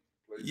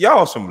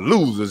 Y'all some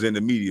losers in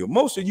the media.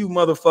 Most of you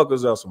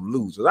motherfuckers are some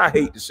losers. I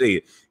hate to say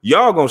it.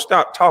 Y'all gonna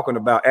stop talking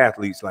about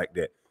athletes like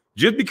that.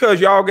 Just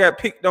because y'all got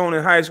picked on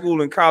in high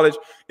school and college,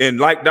 and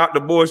like Dr.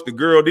 Boyce, the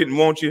girl didn't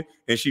want you,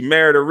 and she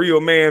married a real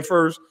man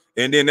first,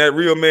 and then that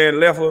real man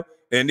left her,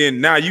 and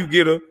then now you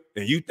get her,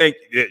 and you think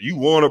that you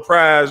won a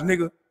prize,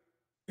 nigga.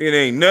 It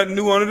ain't nothing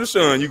new under the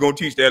sun. You're gonna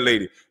teach that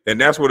lady.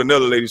 And that's what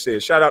another lady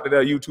said. Shout out to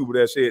that YouTuber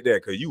that said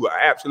that, because you are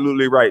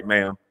absolutely right,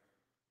 ma'am.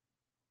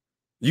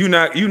 You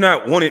not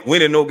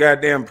winning no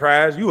goddamn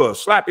prize. You a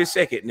sloppy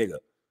second, nigga,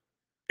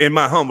 in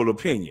my humble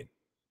opinion.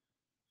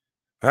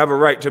 I have a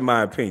right to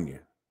my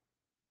opinion.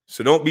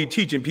 So don't be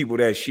teaching people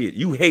that shit.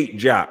 You hate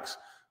jocks.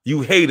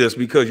 You hate us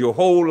because your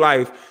whole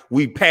life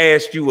we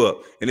passed you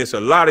up. And it's a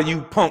lot of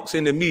you punks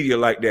in the media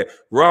like that.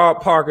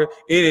 Rob Parker,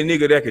 any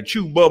nigga that could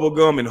chew bubble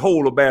gum and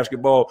hold a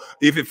basketball.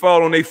 If it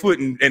fall on their foot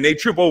and they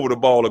trip over the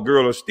ball, a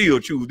girl will still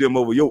choose them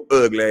over your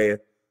ugly ass.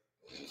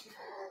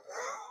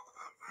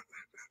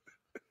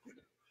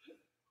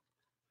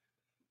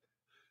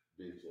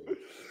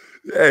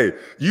 Hey,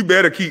 you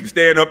better keep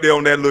standing up there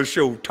on that little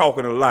show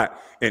talking a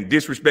lot and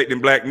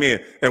disrespecting black men.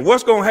 And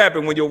what's going to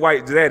happen when your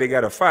white daddy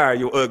got to fire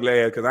your ugly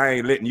ass because I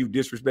ain't letting you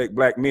disrespect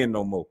black men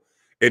no more.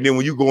 And then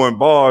when you go in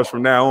bars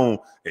from now on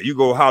and you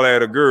go holler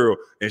at a girl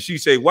and she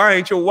say, why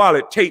ain't your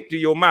wallet taped to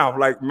your mouth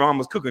like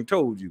Mama's Cookin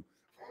told you?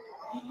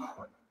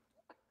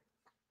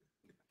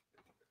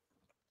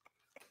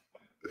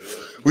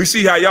 We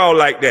see how y'all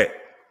like that.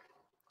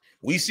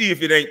 We see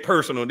if it ain't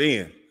personal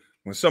then.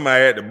 When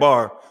somebody at the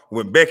bar,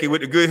 when Becky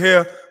with the good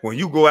hair, when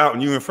you go out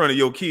and you in front of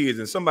your kids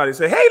and somebody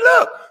say, hey,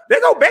 look,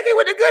 there go Becky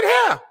with the good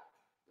hair.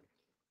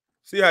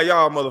 See how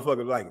y'all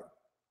motherfuckers like it.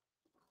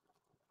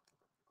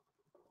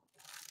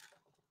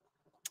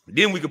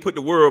 Then we can put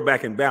the world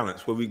back in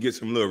balance where we get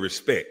some little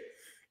respect.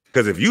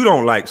 Because if you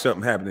don't like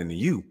something happening to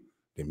you,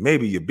 then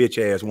maybe your bitch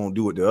ass won't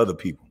do it to other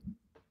people.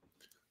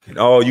 And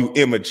all you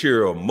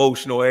immature,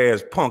 emotional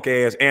ass, punk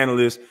ass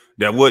analysts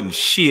that wasn't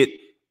shit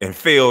and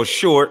fell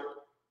short,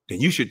 then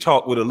you should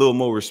talk with a little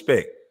more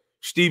respect.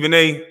 Stephen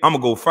A., I'm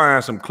going to go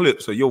find some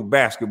clips of your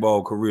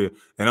basketball career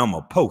and I'm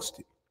going to post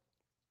it.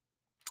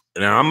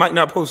 Now, I might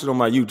not post it on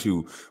my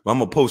YouTube, but I'm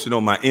going to post it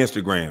on my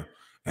Instagram.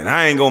 And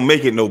I ain't going to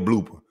make it no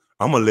blooper.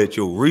 I'm going to let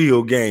your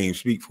real game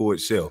speak for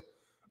itself.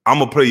 I'm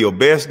going to play your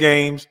best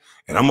games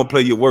and I'm going to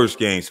play your worst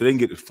games so they can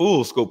get the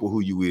full scope of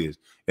who you is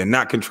and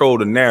not control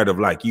the narrative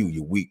like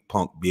you weak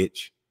punk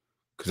bitch.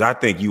 Because I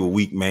think you a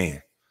weak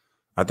man.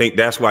 I think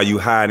that's why you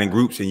hide in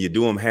groups and you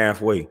do them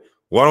halfway.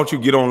 Why don't you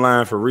get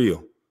online for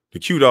real? The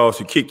Q-Dogs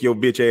should kick your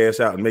bitch ass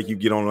out and make you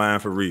get online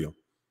for real.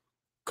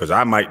 Because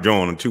I might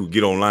join them too,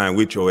 get online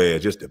with your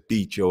ass just to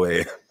beat your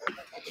ass.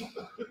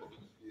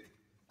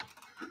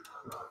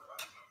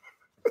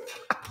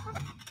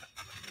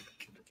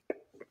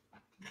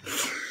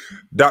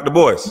 Dr.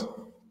 Boyce, you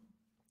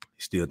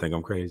still think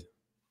I'm crazy?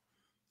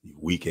 You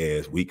weak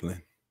ass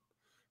weakling.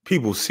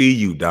 People see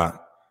you,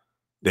 Doc.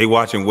 They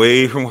watching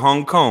way from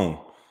Hong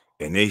Kong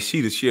and they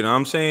see the shit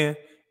I'm saying.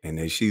 And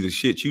they see the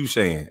shit you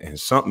saying, and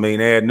something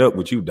ain't adding up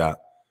with you, Doc.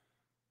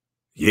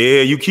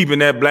 Yeah, you keeping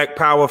that black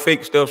power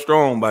fake stuff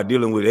strong by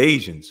dealing with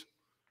Asians.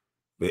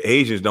 But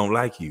Asians don't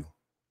like you.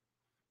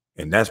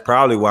 And that's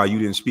probably why you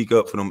didn't speak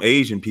up for them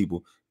Asian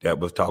people that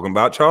was talking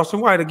about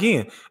Charleston White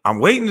again. I'm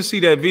waiting to see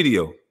that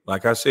video.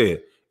 Like I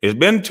said, it's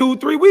been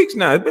 2-3 weeks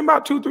now. It's been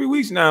about 2-3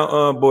 weeks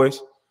now, Boyce.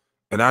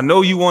 And I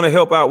know you want to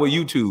help out with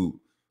YouTube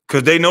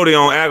because they know they're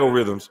on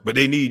algorithms, but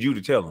they need you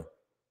to tell them.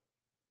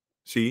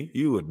 See,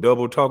 you a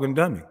double talking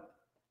dummy.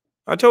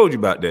 I told you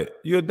about that.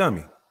 You're a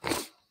dummy.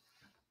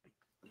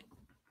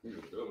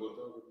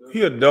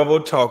 He a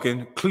double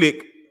talking,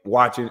 clip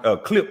watching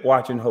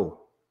hoe.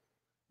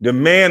 The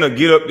man will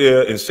get up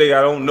there and say,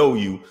 I don't know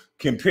you,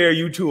 compare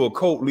you to a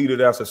cult leader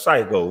that's a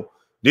psycho,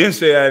 then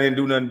say I didn't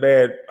do nothing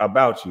bad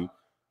about you.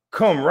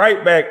 Come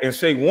right back and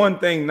say one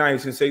thing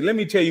nice and say, let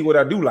me tell you what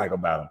I do like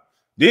about him.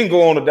 Then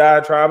go on the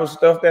diatribe of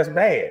stuff that's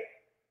bad.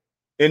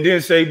 And then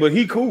say, but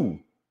he cool.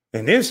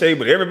 And then say,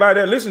 but everybody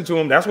that listens to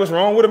him, that's what's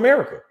wrong with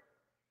America.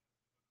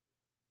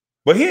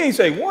 But he ain't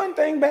say one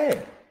thing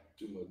bad.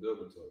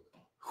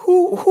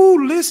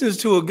 Who listens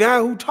to a guy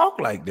who talk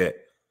like that?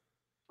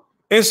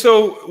 And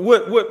so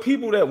what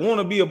people that want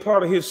to be a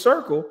part of his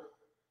circle,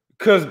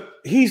 because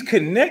he's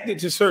connected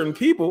to certain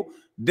people,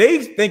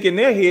 they think in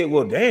their head,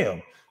 well,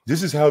 damn,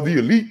 this is how the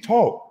elite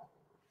talk.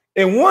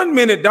 And 1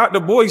 minute, Dr.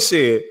 Boyce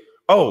said,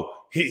 oh,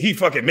 he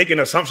fucking making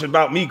assumptions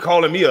about me,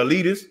 calling me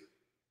elitist.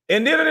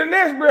 And then in the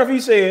next breath,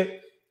 he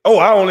said, oh,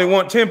 I only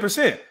want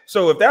 10%.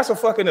 So if that's a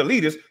fucking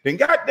elitist, then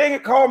God dang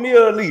it, call me an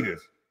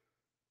elitist.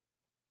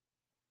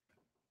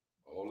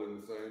 All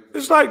in the same.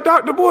 It's like,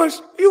 Dr.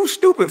 Boyce, you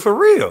stupid for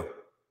real.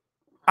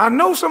 I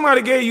know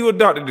somebody gave you a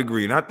doctorate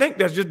degree, and I think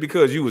that's just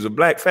because you was a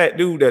black fat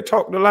dude that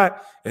talked a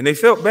lot, and they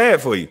felt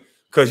bad for you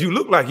because you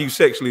look like you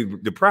sexually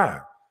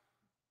deprived.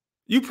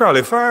 You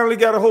probably finally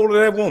got a hold of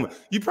that woman.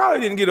 You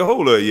probably didn't get a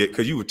hold of her yet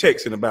because you were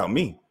texting about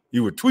me.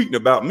 You were tweeting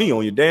about me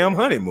on your damn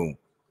honeymoon.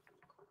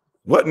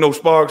 Wasn't no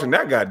sparks in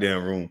that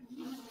goddamn room.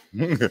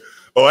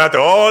 Oh, after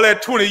all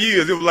that 20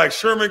 years, it was like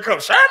Sherman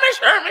comes.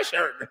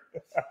 Sherman.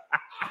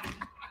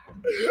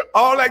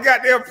 All that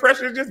goddamn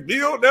pressure just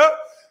built up.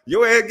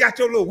 Your ass got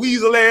your little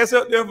weasel ass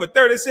up there for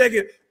 30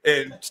 seconds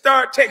and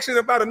start texting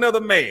about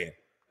another man.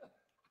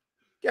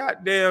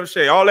 Goddamn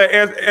shit. All that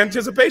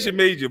anticipation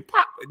made you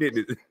pop,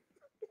 didn't it?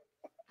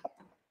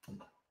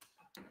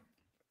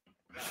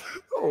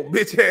 Oh,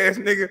 bitch ass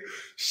nigga.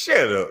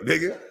 Shut up,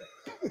 nigga.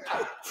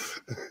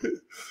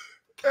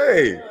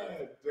 Hey.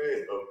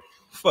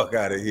 Fuck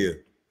out of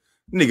here.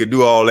 Nigga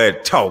do all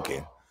that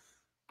talking.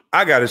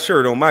 I got a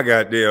shirt on my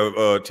goddamn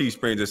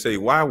Teespring that say,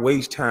 why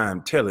waste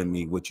time telling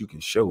me what you can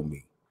show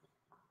me?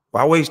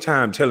 Why waste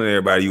time telling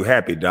everybody you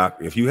happy, doc?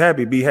 If you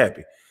happy, be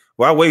happy.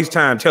 Why waste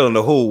time telling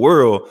the whole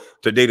world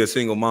to date a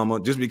single mama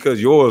just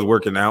because yours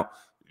working out?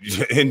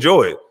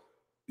 Enjoy it.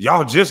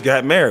 Y'all just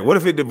got married. What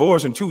if it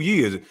divorced in 2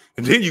 years?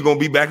 And then you're going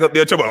to be back up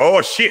there talking about,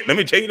 oh, shit, let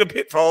me tell you the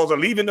pitfalls of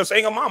leaving the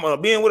single mama or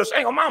being with a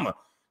single mama.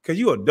 Because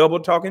you a double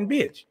talking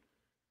bitch.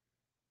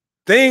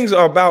 Things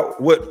are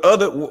about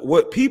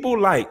what people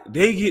like.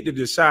 They get to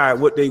decide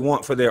what they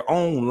want for their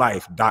own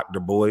life, Dr.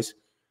 Boyce.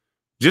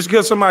 Just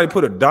because somebody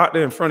put a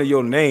doctor in front of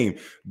your name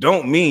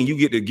don't mean you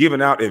get to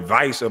giving out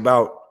advice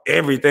about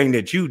everything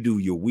that you do,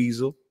 you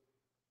weasel.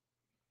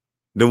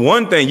 The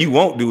one thing you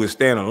won't do is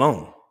stand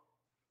alone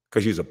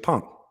because you're a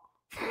punk.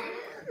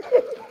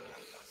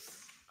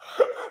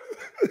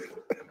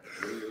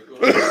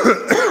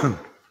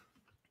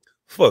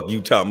 Fuck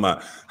you talking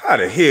about. How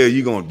the hell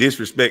you gonna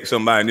disrespect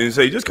somebody and then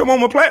say, just come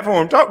on my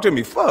platform, talk to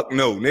me? Fuck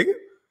no, nigga.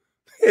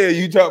 Hell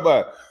you talk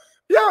about.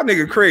 Y'all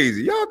nigga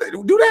crazy. Y'all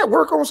do that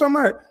work on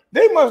somebody.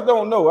 They must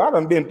don't know. I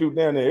done been through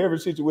down there every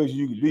situation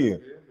you could be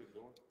in.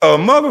 A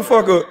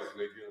motherfucker.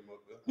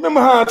 Remember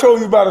how I told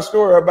you about a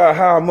story about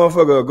how a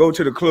motherfucker go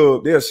to the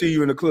club, they'll see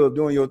you in the club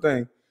doing your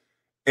thing.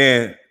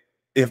 And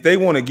if they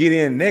want to get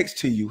in next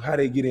to you, how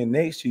they get in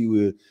next to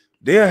you is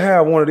they'll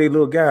have one of their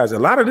little guys. A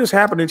lot of this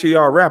happening to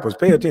y'all rappers.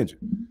 Pay attention.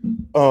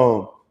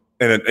 And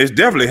it's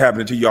definitely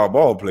happening to y'all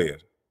ball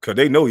players because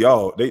they know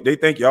y'all. They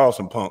think y'all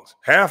some punks.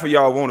 Half of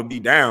y'all want to be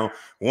down,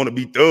 want to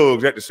be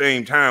thugs at the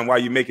same time while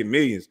you're making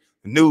millions.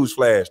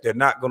 Newsflash, they're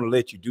not going to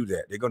let you do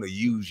that. They're going to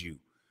use you.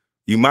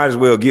 You might as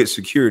well get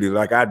security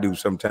like I do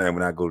sometimes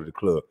when I go to the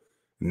club.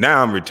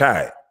 Now I'm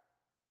retired.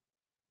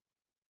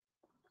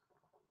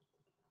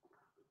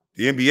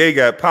 The NBA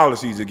got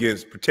policies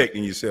against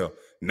protecting yourself.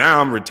 Now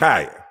I'm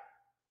retired.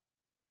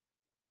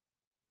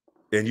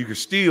 And you can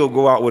still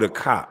go out with a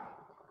cop.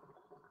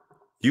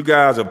 You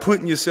guys are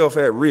putting yourself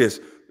at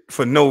risk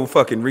for no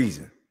fucking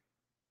reason.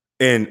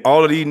 And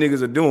all of these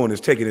niggas are doing is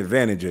taking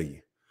advantage of you.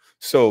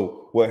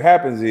 So what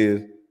happens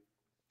is,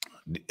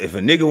 if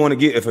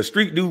a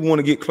street dude want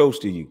to get close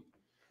to you,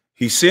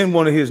 he send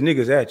one of his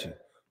niggas at you,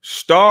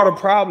 start a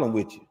problem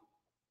with you.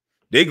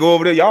 They go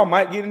over there, y'all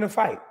might get in a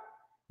fight.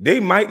 They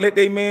might let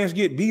their mans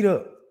get beat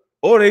up,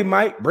 or they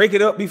might break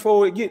it up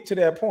before it get to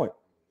that point.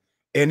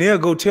 And they'll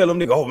go tell them,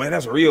 nigga, oh man,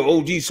 that's a real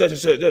OG such and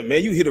such.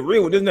 Man, you hit a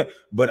real one, isn't that?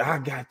 But I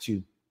got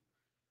you.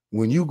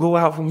 When you go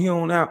out from here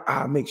on out,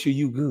 I'll make sure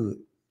you good.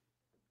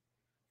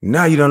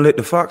 Now you done let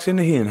the fox in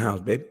the hen house,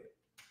 baby.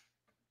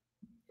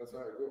 That's how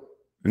it goes.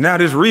 Now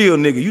this real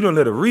nigga, you done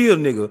let a real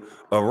nigga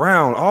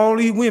around all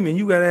these women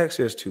you got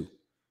access to.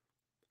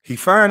 He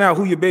find out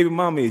who your baby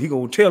mama is. He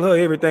gonna tell her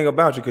everything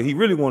about you because he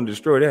really want to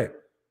destroy that.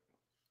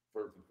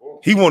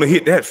 He want to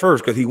hit that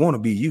first because he want to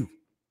be you.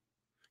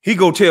 He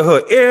go tell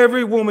her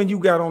every woman you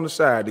got on the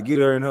side to get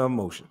her in her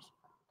emotions.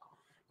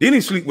 Then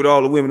he sleep with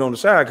all the women on the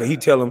side because he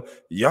tell them,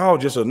 y'all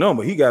just a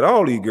number. He got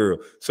all these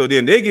girls. So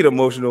then they get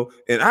emotional.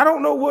 And I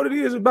don't know what it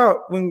is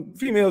about when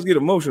females get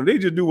emotional. They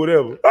just do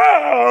whatever.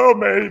 Oh,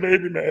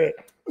 baby, man.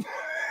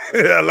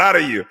 A lot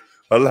of you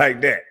are like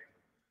that.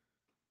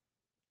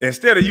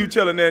 Instead of you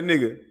telling that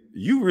nigga,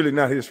 you really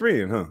not his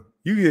friend, huh?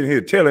 You in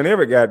here telling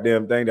every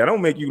goddamn thing that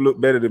don't make you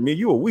look better than me.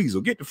 You a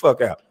weasel. Get the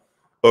fuck out.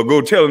 Or go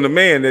telling the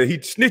man that he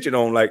snitching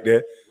on like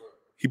that.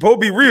 He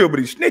supposed to be real, but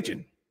he's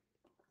snitching.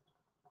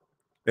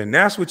 And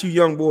that's what you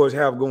young boys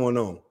have going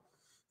on.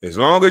 As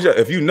long as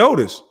if you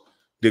notice,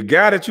 the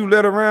guy that you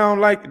let around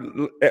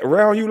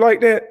you like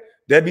that,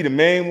 that be the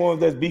main one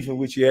that's beefing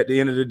with you at the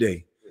end of the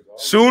day.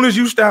 Soon as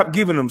you stop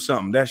giving them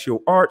something, that's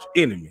your arch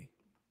enemy.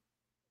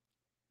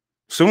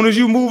 Soon as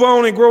you move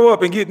on and grow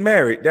up and get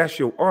married, that's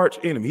your arch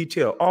enemy. He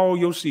tell all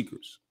your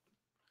secrets.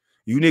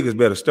 You niggas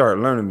better start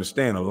learning to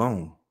stand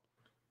alone.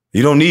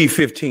 You don't need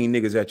 15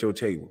 niggas at your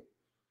table.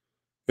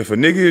 If a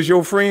nigga is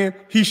your friend,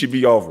 he should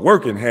be off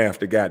working half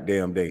the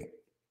goddamn day.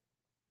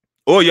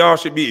 Or y'all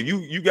should be, if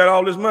you got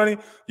all this money,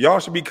 y'all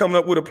should be coming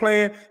up with a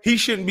plan. He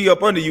shouldn't be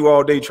up under you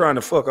all day trying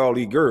to fuck all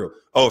these girls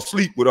or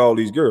sleep with all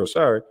these girls.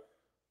 Sorry.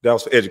 That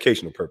was for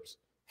educational purpose.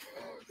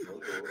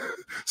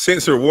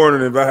 Censor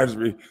warning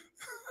advisory.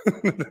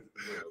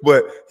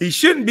 But he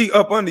shouldn't be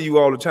up under you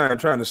all the time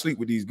trying to sleep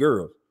with these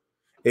girls.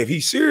 If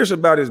he's serious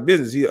about his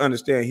business, he'll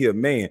understand he's a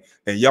man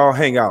and y'all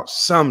hang out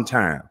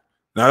sometime,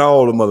 not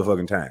all the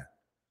motherfucking time.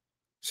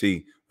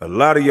 See, a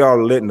lot of y'all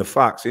are letting the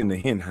fox in the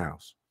hen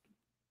house.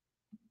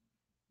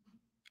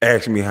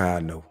 Ask me how I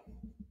know.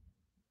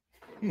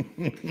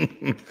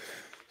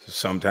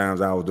 Sometimes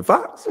I was the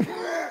fox.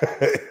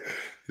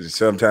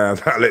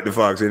 Sometimes I let the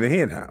fox in the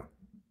hen house.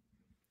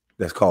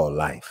 That's called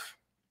life.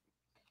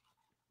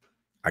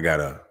 I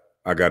got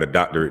a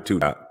doctorate too,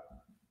 doc.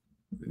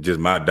 Just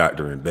my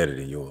doctorate better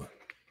than yours.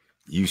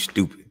 You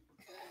stupid.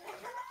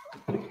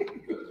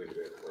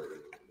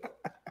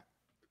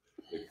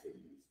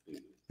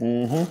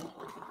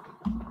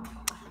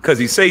 Because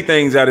he say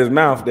things out of his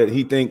mouth that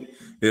he think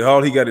that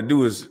all he got to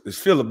do is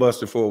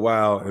filibuster for a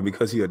while, and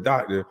because he a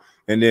doctor,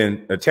 and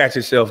then attach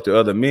himself to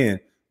other men,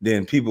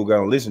 then people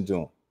gonna listen to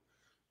him.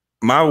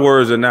 My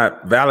words are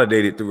not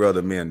validated through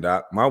other men,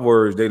 doc. My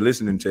words, they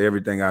listening to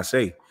everything I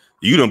say.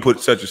 You done put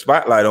such a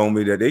spotlight on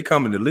me that they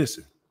coming to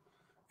listen.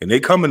 And they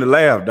coming to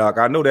laugh, doc.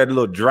 I know that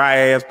little dry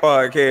ass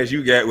podcast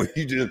you got where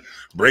you just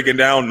breaking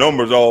down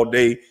numbers all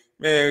day.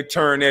 Man,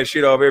 turn that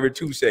shit off every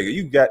 2 seconds.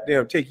 You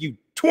goddamn take you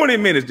 20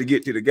 minutes to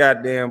get to the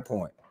goddamn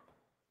point.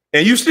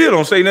 And you still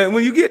don't say nothing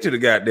when you get to the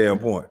goddamn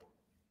point.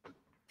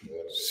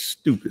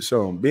 Stupid son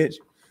of a bitch.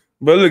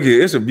 But look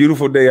here, it's a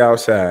beautiful day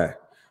outside.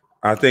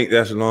 I think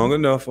that's long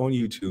enough on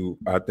YouTube.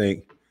 I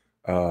think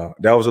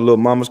that was a little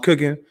mama's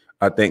cooking.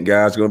 I think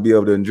guys are going to be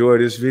able to enjoy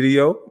this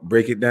video,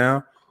 break it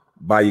down,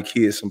 buy your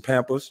kids some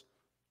Pampers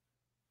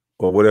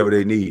or whatever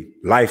they need.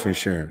 Life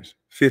insurance,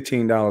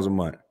 $15 a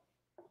month.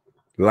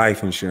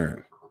 Life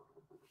insurance.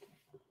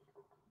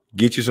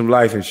 Get you some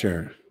life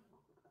insurance.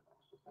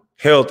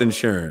 Health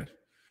insurance.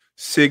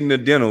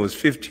 Cigna Dental is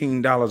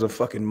 $15 a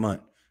fucking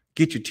month.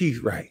 Get your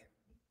teeth right.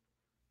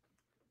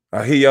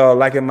 I hear y'all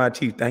liking my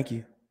teeth. Thank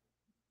you.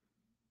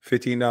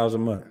 $15 a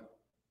month.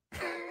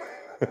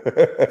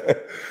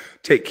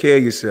 Take care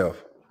of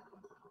yourself.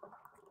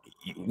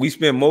 We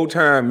spend more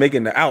time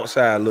making the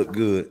outside look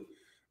good,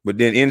 but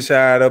then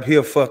inside up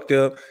here fucked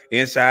up,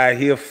 inside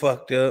here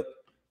fucked up,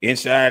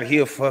 inside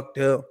here fucked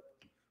up.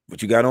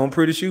 But you got on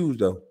pretty shoes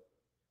though.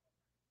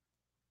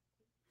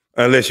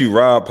 Unless you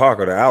Rob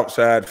Parker, the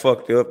outside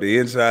fucked up, the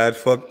inside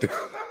fucked up.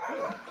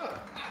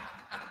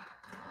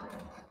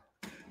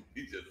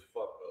 He just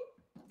fucked up.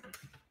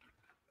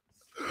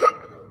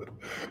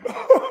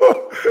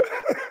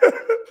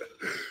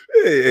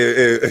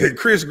 Hey,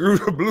 Chris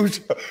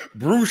Brouchard,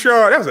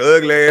 that's an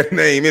ugly ass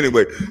name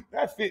anyway.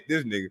 That fit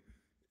this nigga.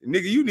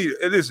 Nigga, you need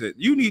listen,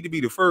 you need to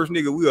be the first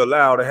nigga we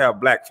allow to have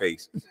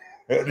blackface.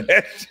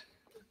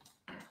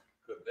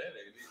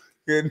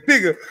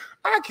 Nigga,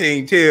 I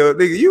can't tell,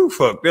 nigga, you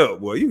fucked up,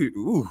 boy.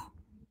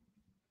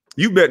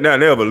 You better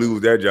not ever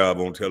lose that job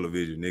on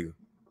television,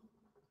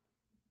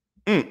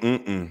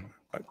 nigga.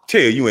 I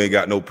tell you ain't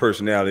got no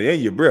personality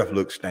and your breath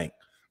looks stank.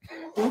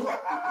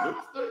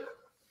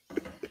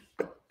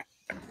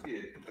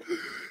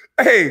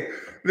 Hey,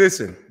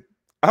 listen,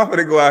 I'm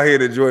gonna go out here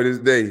to enjoy this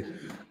day.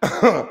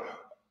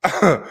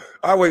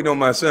 I waiting on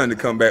my son to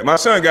come back. My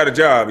son got a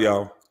job,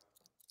 y'all.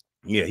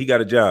 Yeah, he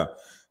got a job.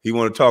 He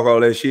want to talk all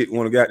that shit.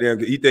 Want to goddamn.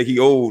 He think he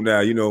old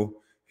now, you know.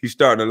 He's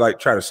starting to like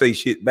try to say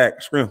shit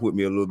back, scrimp with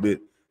me a little bit,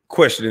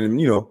 questioning him,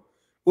 you know.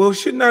 Well,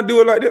 shouldn't I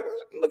do it like that?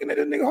 Looking at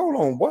this nigga, hold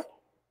on, boy.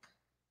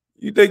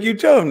 You think you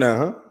tough now,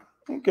 huh?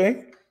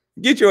 Okay.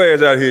 Get your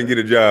ass out here and get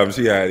a job and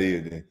see how it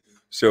is then.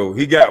 So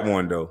he got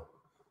one though.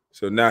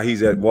 So now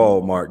he's at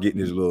Walmart getting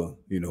his little,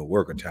 you know,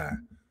 worker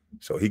time.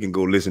 So he can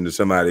go listen to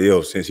somebody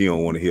else since he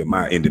don't want to hear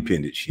my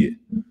independent shit.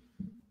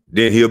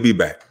 Then he'll be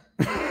back.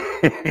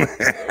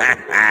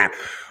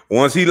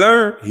 Once he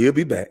learn, he'll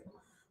be back.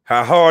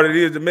 How hard it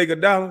is to make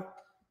 $1,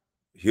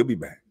 he'll be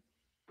back.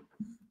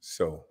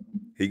 So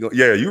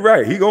yeah, you're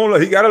right. He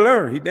gotta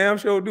learn. He damn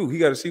sure do. He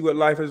gotta see what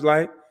life is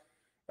like.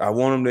 I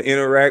want him to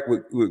interact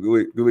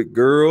with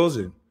girls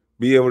and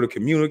be able to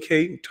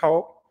communicate and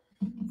talk.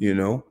 You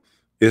know,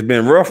 it's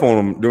been rough on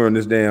him during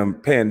this damn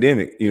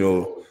pandemic. You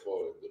know,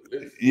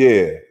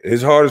 yeah.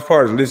 His hardest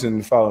part is listening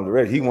and following the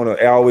rest. He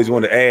always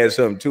want to add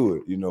something to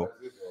it. You know,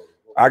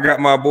 I got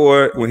my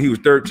boy when he was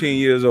 13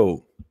 years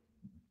old.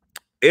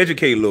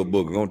 Educate little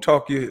booger, gonna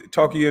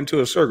talk you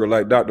into a circle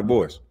like Dr.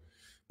 Boyce.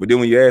 But then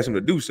when you asked him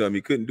to do something,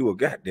 he couldn't do a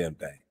goddamn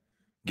thing.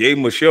 Gave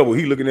him a shovel.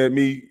 He looking at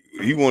me.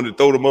 He wanted to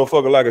throw the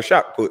motherfucker like a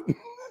shot put.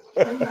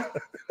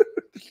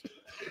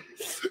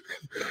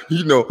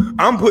 You know,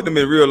 I'm putting him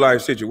in real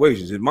life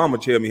situations. His mama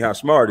tell me how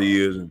smart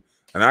he is, and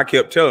I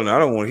kept telling her I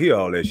don't want to hear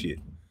all that shit.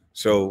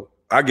 So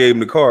I gave him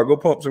the car, go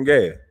pump some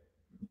gas.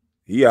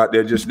 He out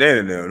there just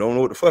standing there, don't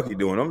know what the fuck he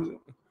doing.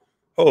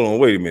 Hold on,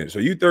 wait a minute. So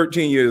you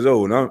 13 years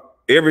old, and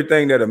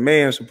everything that a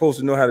man's supposed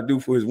to know how to do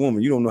for his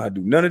woman, you don't know how to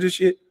do none of this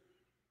shit.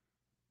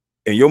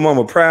 And your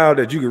mama proud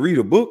that you can read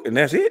a book and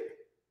that's it.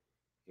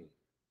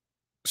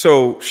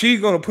 So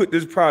she's gonna put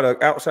this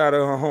product outside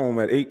of her home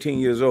at 18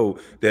 years old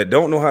that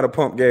don't know how to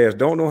pump gas,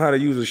 don't know how to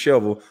use a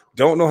shovel,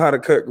 don't know how to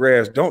cut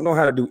grass, don't know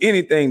how to do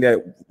anything that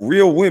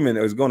real women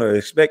is gonna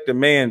expect a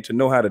man to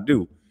know how to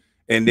do.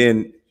 And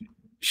then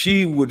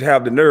she would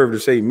have the nerve to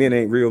say men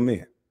ain't real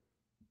men.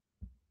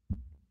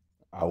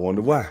 I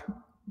wonder why.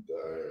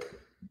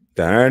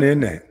 Darn in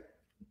that.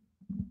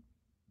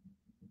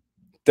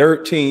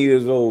 13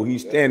 years old,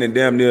 he's standing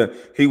damn near.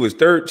 He was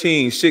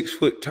 13, 6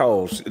 foot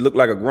tall. It looked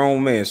like a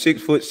grown man, 6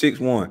 foot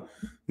 6'1".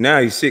 Now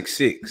he's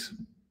 6'6".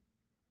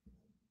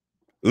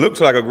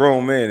 Looks like a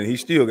grown man, and he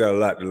still got a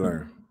lot to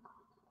learn.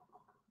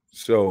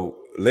 So,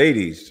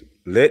 ladies,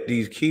 let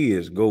these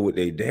kids go with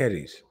their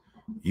daddies.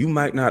 You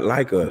might not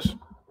like us.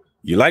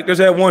 You liked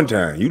us at one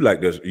time. You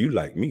liked us. You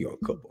like me a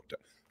couple of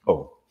times.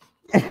 Oh.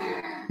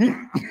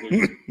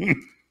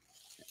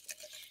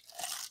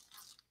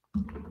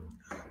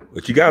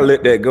 But you gotta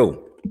let that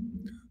go,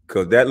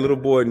 because that little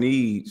boy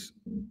needs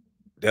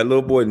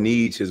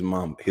his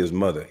mom, his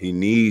mother. He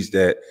needs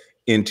that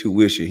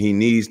intuition. He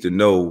needs to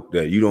know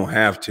that you don't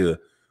have to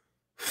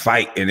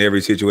fight in every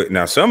situation.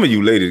 Now, some of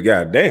you ladies,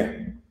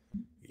 goddamn,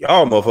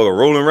 y'all motherfucker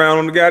rolling around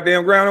on the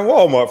goddamn ground in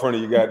Walmart in front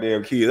of you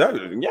goddamn kids.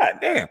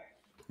 Goddamn,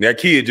 that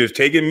kid just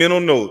taking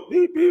mental notes.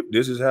 Beep, beep.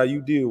 This is how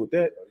you deal with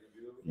that.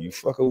 You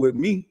fucking with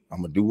me,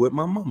 I'm gonna do what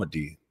my mama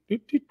did.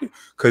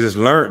 Because it's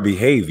learned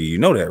behavior. You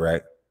know that,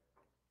 right?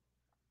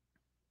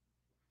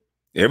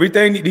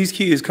 Everything these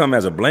kids come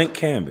as a blank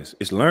canvas.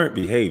 It's learned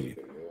behavior.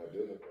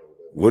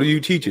 What are you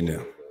teaching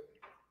them?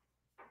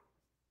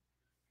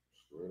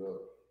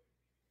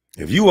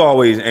 If you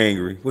always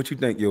angry, what you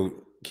think your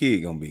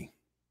kid gonna be?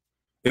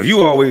 If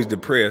you always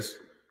depressed,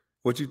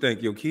 what you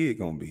think your kid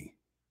gonna be?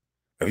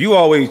 If you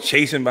always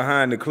chasing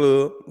behind the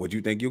club, what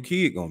you think your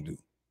kid gonna do?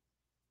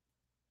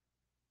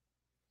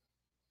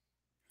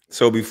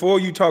 So before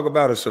you talk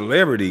about a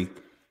celebrity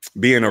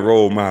being a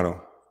role model,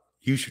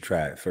 you should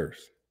try it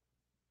first.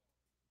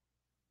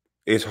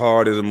 It's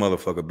hard as a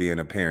motherfucker being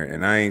a parent,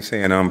 and I ain't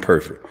saying I'm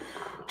perfect.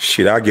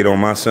 Shit, I get on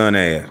my son's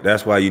ass.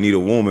 That's why you need a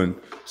woman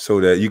so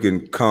that you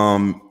can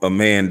calm a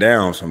man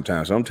down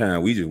sometimes.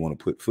 Sometimes we just want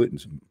to put foot in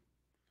some.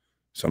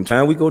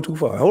 Sometimes we go too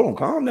far. Hold on,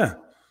 calm down.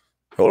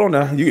 Hold on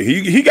now.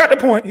 He got the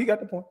point. He got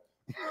the point.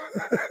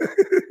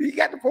 He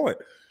got the point.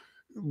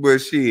 But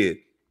shit.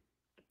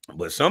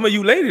 But some of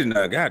you ladies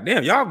now,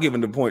 goddamn, y'all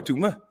giving the point too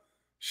much.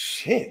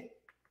 Shit.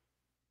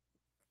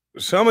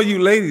 Some of you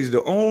ladies,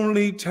 the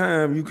only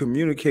time you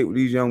communicate with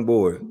these young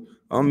boys,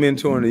 I'm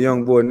mentoring a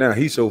young boy now.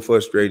 He's so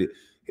frustrated.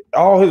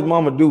 All his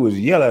mama do is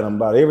yell at him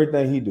about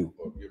everything he do.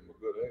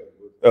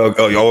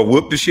 Y'all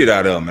whoop the shit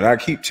out of him. And I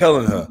keep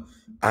telling her,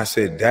 I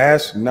said,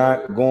 that's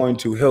not going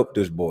to help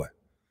this boy.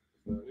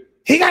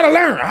 He got to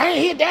learn. I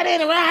ain't hit that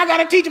ain't around. I got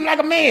to teach him like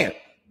a man.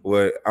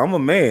 Well, I'm a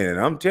man, and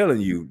I'm telling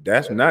you,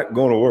 that's not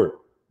going to work.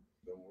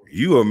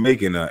 You are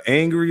making an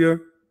angrier,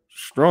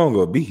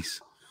 stronger beast.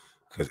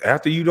 Because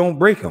after you don't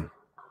break him,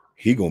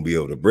 he gonna be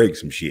able to break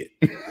some shit.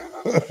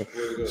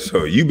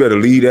 So you better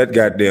leave that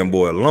goddamn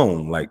boy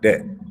alone like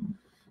that.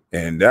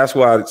 And that's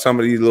why some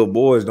of these little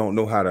boys don't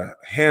know how to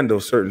handle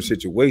certain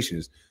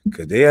situations,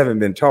 because they haven't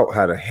been taught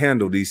how to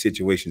handle these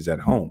situations at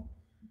home.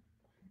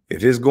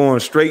 If it's going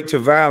straight to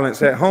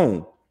violence at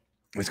home,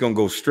 it's gonna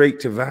go straight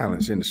to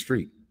violence in the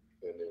street.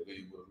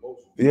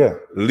 Yeah,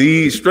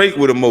 lead straight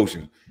with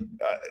emotion.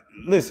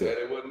 Listen,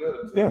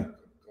 yeah.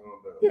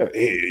 Yeah,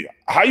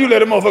 how you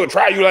let a motherfucker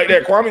try you like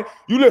that, Kwame?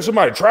 You let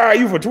somebody try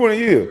you for 20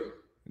 years.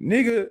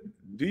 Nigga,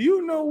 do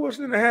you know what's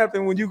gonna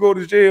happen when you go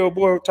to jail,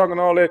 boy, talking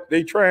all that,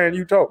 they trying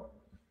you talk?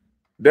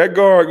 That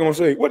guard gonna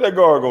say, what that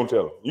guard gonna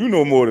tell him? You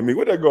know more than me.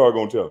 What that guard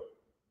gonna tell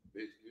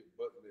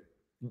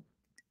him?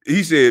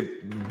 He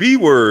said, B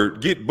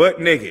word, get butt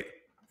naked.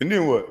 And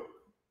then what?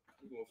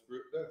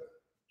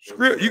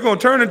 You're gonna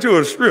turn into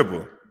a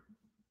stripper.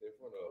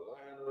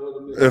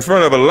 In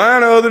front of a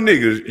line of other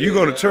niggas, you're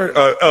gonna turn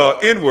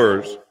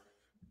inwards.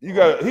 He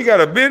got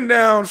to bend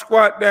down,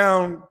 squat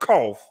down,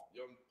 cough.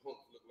 Young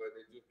punks look like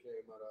they just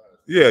came out of high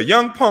school. Yeah,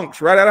 young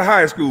punks right out of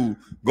high school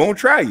gonna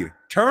try you.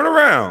 Turn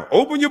around,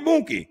 open your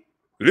bunkie,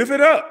 lift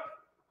it up,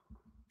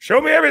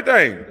 show me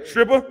everything,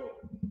 stripper.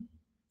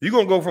 You're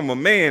gonna go from a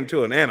man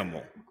to an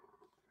animal,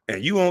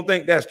 and you don't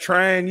think that's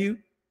trying you?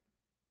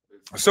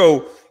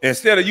 So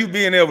instead of you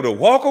being able to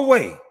walk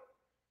away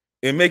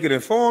and make an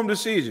informed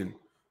decision,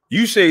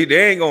 you say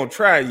they ain't gonna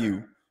try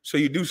you, so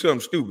you do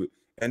something stupid,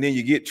 and then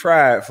you get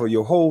tried for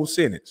your whole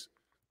sentence.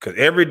 Because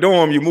every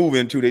dorm you move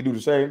into, they do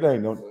the same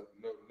thing, don't they?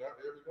 No, not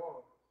every dorm.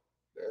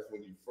 That's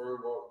when you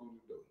first walk through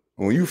the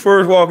door. When you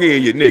first walk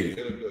in, you're nigga.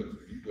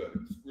 You got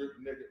script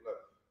naked like.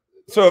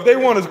 So if they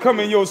want to come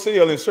in your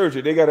cell and search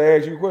it, they got to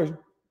ask you a question.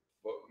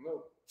 Fuck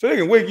no. So they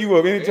can wake you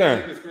up anytime.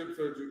 They can script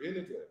search you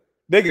anytime.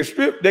 They can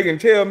strip. They can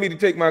tell me to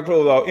take my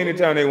clothes off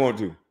anytime they want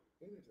to.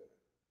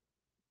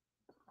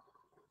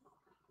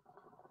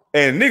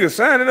 And niggas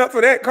signing up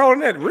for that, calling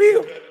that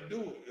real. You got to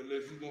do it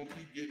unless you're gonna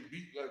keep getting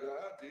beat like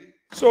I did.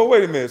 So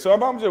wait a minute. So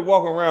I'm just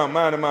walking around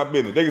minding my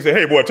business. They can say,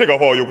 "Hey boy, take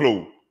off all your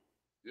clothes."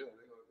 Yeah,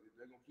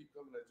 they're gonna keep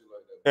coming at you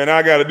like that. And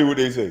I got to do what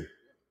they say.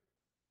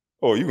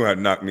 Oh, you gonna have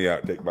to knock me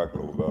out, take my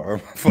clothes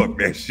off. Fuck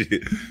that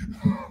shit.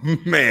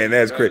 Man,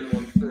 that's crazy.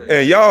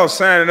 And y'all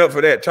signing up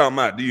for that, talking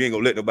about you ain't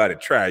gonna let nobody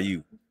try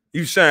you.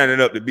 You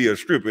signing up to be a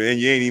stripper and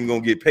you ain't even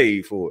gonna get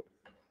paid for it.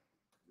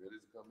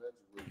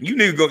 You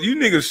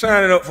niggas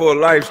signing up for a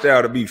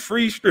lifestyle to be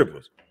free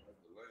strippers.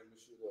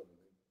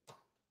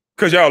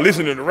 Cause y'all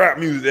listening to rap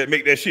music that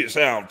make that shit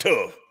sound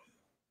tough.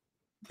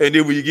 And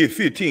then when you get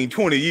 15,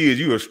 20 years,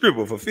 you a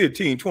stripper for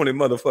 15, 20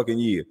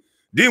 motherfucking years.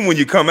 Then when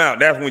you come out,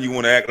 that's when you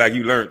want to act like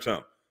you learned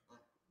something.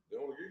 They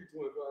only give you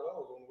 $25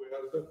 on the way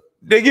out of there.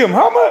 They give them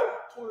how much?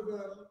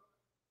 $25.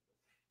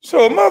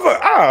 So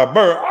motherfucker,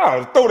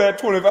 I'll throw that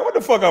 25. What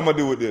the fuck I'm gonna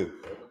do with this?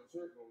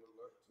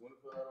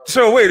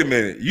 So wait a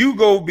minute. You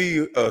go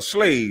be a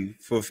slave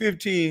for 10,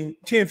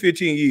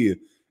 15 years,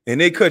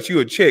 and they cut you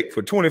a check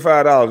for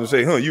 $25 and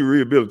say, you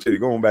rehabilitated.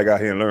 Go on back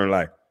out here and learn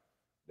life.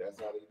 That's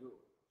how they do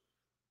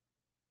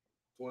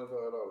it.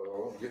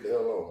 $25. Get the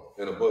hell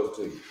on. And a bus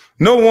ticket.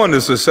 No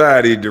wonder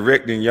society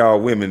directing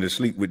y'all women to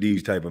sleep with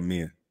these type of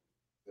men.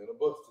 And a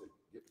bus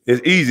ticket.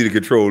 It's easy to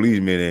control these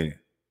men, ain't it?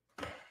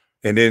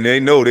 And then they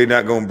know they're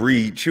not gonna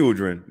breed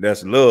children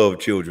that's love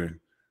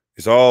children.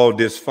 It's all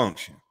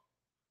dysfunction.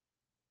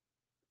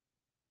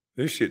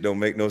 This shit don't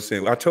make no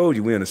sense. I told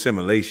you we're in a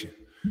simulation.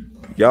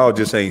 Y'all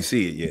just ain't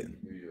see it yet.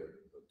 Yeah.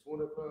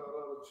 $25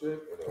 check.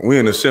 We're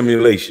in a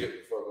simulation.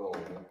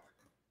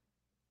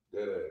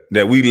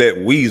 That we let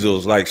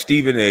weasels like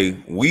Stephen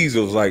A,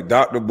 weasels like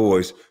Dr.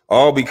 Boyce,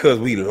 all because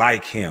we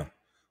like him.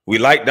 We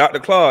like Dr.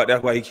 Claude.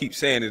 That's why he keeps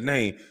saying his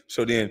name.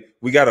 So then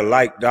we gotta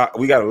like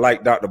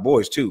Dr.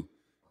 Boyce too.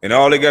 And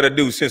all they gotta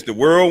do, since the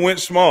world went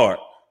smart,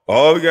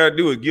 all we gotta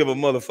do is give a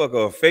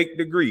motherfucker a fake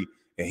degree,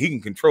 and he can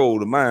control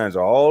the minds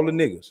of all the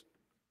niggas.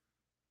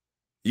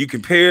 You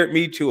compared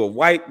me to a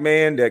white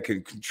man that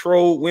can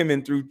control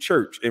women through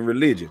church and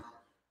religion.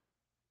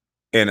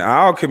 And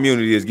our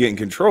community is getting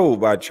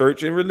controlled by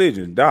church and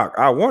religion. Doc,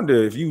 I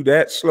wonder if you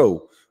that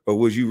slow, or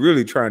was you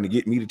really trying to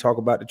get me to talk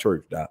about the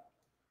church, Doc?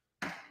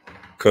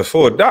 Because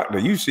for a doctor,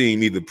 you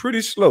seem either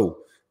pretty slow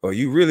or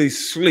you really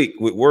slick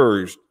with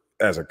words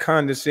as a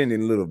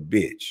condescending little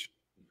bitch.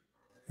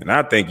 And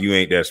I think you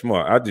ain't that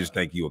smart. I just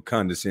think you a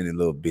condescending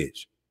little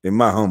bitch, in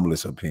my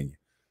humblest opinion.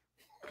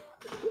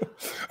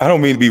 I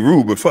don't mean to be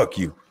rude, but fuck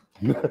you.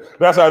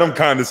 That's how them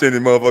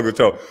condescending motherfuckers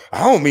talk.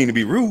 I don't mean to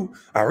be rude.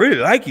 I really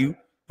like you,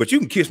 but you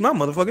can kiss my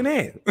motherfucking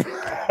ass.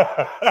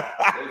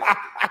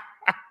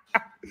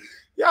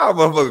 Y'all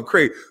motherfucking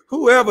crazy.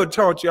 Whoever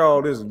taught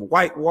y'all this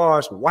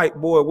whitewashed white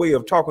boy way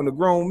of talking to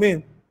grown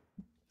men,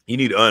 you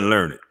need to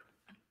unlearn it.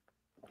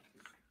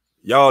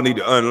 Y'all need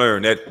to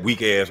unlearn that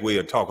weak ass way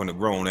of talking to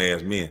grown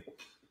ass men.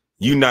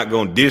 You're not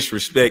gonna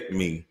disrespect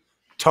me,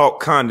 talk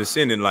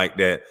condescending like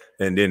that,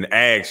 and then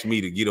ask me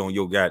to get on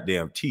your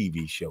goddamn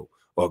TV show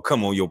or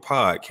come on your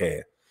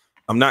podcast.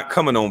 I'm not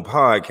coming on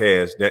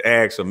podcasts that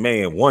asks a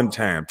man 1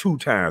 time, 2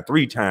 times,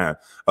 3 times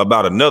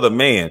about another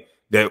man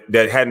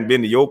that hadn't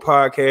been to your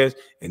podcast,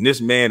 and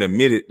this man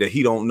admitted that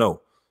he don't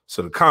know.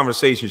 So the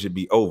conversation should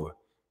be over.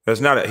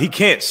 He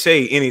can't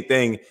say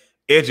anything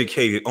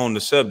educated on the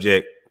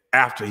subject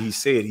after he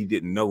said he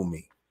didn't know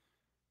me.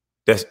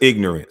 That's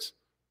ignorance.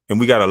 And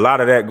we got a lot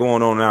of that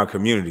going on in our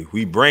community.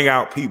 We bring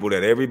out people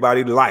that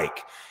everybody like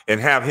and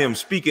have him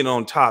speaking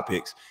on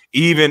topics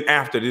even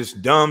after this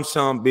dumb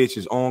son bitch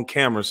is on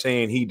camera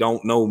saying he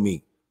don't know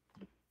me.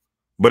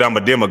 But I'm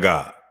a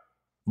demagogue.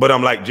 But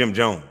I'm like Jim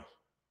Jones.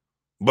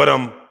 But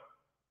I'm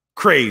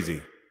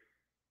crazy.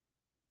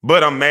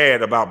 But I'm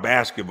mad about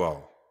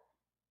basketball.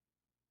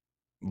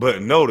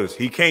 But notice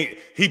he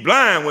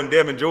blind when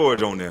Devin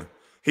George on there.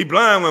 He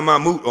blind when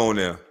Mahmoud on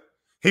there.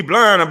 He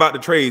blind about the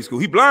trade school.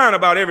 He blind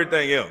about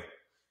everything else.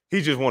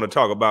 He just want to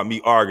talk about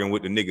me arguing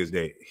with the niggas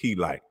that he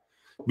like.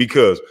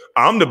 because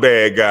I'm the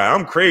bad guy.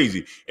 I'm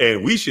crazy.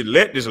 And we should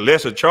let this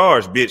lesser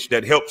charge bitch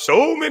that helped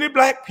so many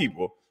black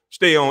people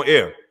stay on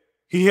air.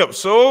 He helped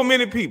so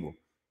many people.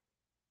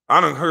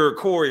 I done heard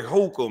Corey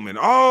Holcomb and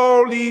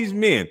all these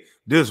men.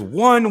 This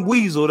one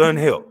weasel done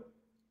help.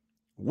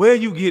 Where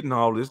you getting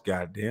all this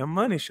goddamn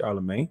money,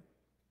 Charlamagne?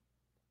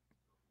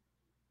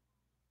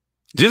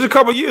 Just a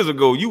couple years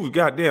ago, you was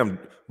goddamn,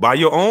 by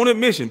your own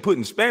admission,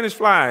 putting Spanish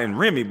Fly in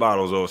Remy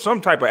bottles or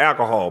some type of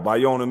alcohol by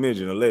your own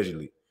admission,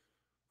 allegedly.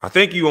 I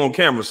think you on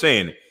camera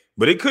saying it,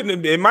 but it couldn't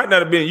have been, it might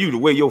not have been you, the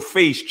way your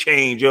face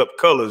change up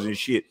colors and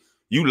shit.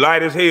 You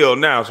light as hell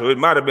now, so it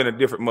might have been a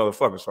different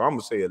motherfucker. So I'm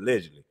gonna say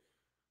allegedly.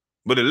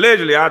 But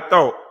allegedly, I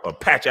thought a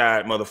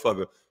patch-eyed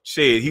motherfucker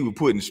said he was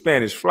putting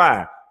Spanish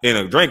Fly in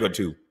a drink or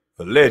two.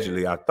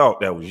 Allegedly, I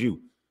thought that was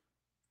you.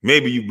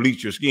 Maybe you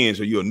bleached your skin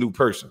so you're a new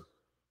person.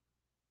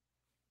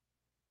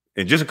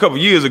 And just a couple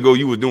years ago,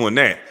 you was doing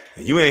that.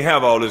 And you ain't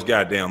have all this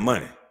goddamn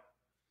money.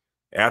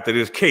 After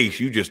this case,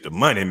 you just a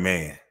money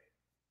man.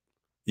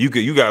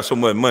 You got so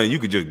much money, you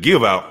could just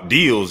give out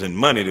deals and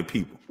money to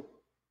people.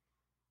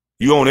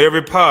 You on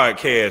every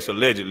podcast,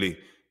 allegedly,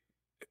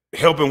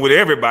 helping with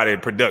everybody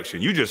in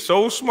production. You just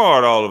so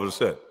smart all of a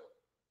sudden.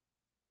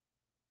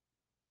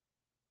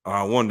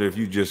 I wonder if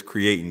you just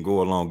creating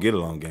go along, get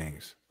along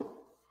gangs.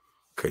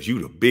 Because you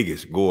the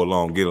biggest go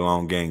along, get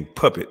along gang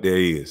puppet there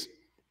is.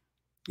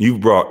 You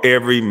brought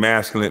every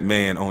masculine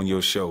man on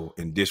your show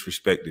and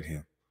disrespected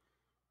him.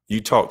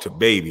 You talk to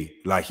Baby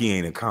like he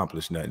ain't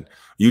accomplished nothing.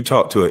 You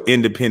talk to an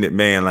independent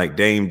man like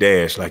Dame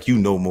Dash like you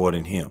know more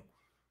than him.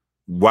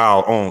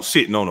 While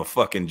sitting on a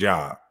fucking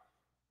job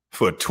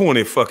for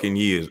 20 fucking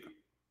years.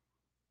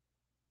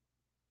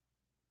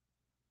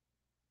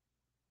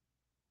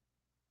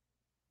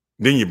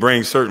 Then you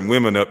bring certain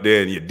women up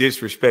there and you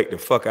disrespect the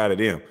fuck out of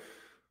them.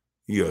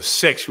 You're a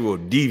sexual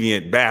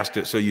deviant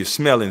bastard, so you're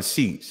smelling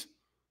seats.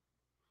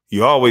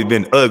 You always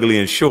been ugly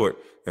and short,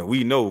 and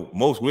we know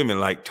most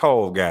women like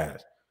tall guys.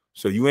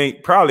 So you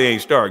probably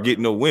ain't start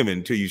getting no women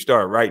until you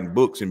start writing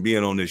books and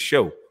being on this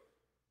show.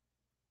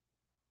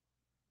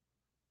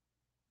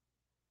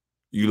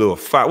 You little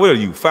what are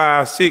you,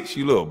 5'6"?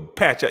 You little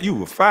patch. You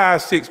were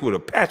 5'6" with a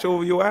patch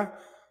over your eye?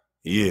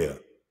 Yeah.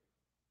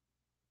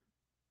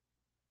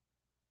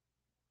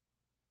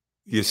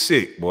 You're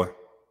sick, boy.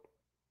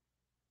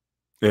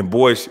 And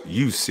Boyce,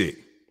 you sick.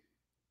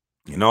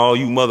 And all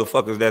you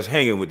motherfuckers that's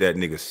hanging with that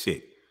nigga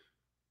sick.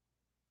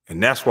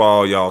 And that's why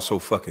all y'all so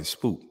fucking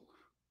spooked.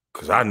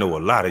 Because I know a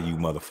lot of you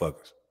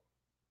motherfuckers.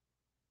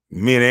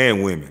 Men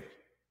and women.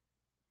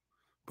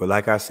 But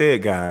like I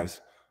said,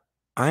 guys,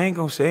 I ain't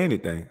gonna say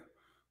anything.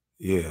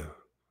 Yeah.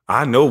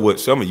 I know what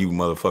some of you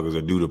motherfuckers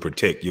will do to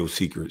protect your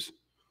secrets.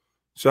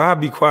 So I'll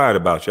be quiet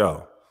about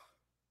y'all.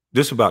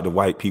 This about the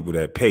white people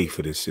that pay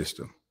for this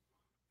system.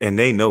 And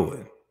they know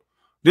it.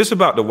 This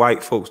about the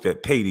white folks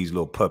that pay these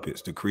little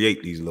puppets to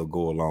create these little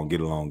go along,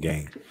 get along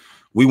games.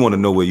 We want to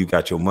know where you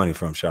got your money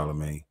from,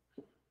 Charlamagne.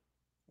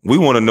 We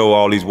want to know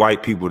all these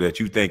white people that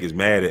you think is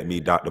mad at me,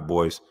 Dr.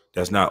 Boyce,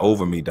 that's not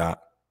over me,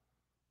 Doc.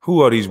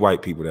 Who are these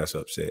white people that's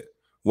upset?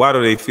 Why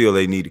do they feel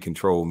they need to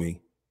control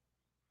me?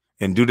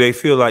 And do they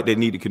feel like they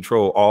need to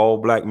control all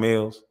black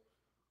males?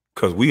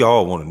 Because we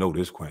all want to know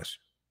this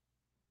question.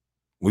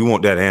 We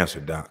want that answer,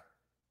 Doc.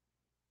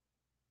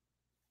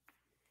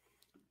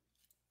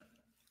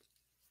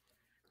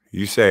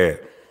 You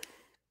said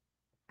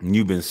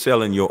you've been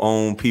selling your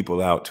own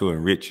people out to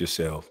enrich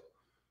yourself.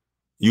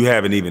 You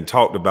haven't even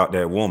talked about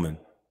that woman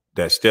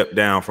that stepped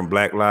down from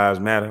Black Lives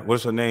Matter.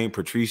 What's her name?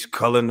 Patrice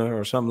Culliner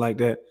or something like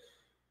that?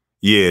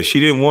 Yeah, she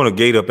didn't want a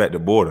gate up at the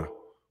border,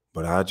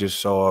 but I just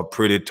saw a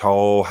pretty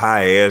tall,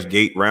 high-ass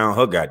gate around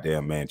her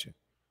goddamn mansion.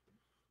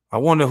 I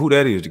wonder who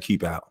that is to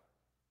keep out.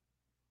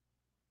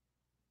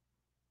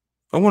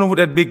 I wonder what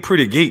that big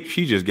pretty gate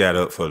she just got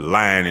up for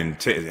lying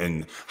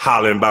and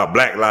hollering about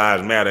Black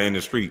Lives Matter in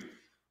the street.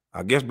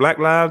 I guess Black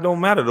lives don't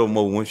matter no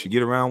more once you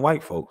get around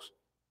white folks.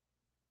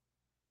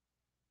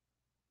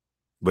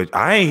 But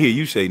I ain't hear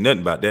you say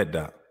nothing about that,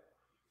 Doc.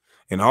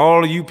 And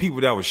all of you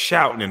people that was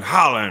shouting and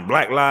hollering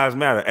Black Lives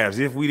Matter as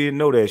if we didn't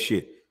know that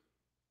shit.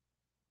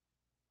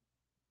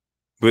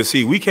 But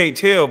see, we can't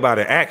tell by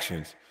the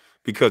actions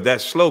because that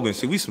slogan,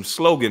 see, we some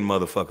slogan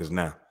motherfuckers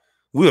now.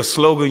 We'll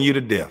slogan you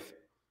to death.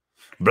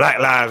 Black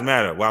Lives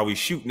Matter while we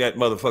shooting at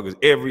motherfuckers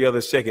every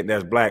other second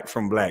that's black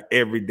from black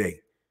every day.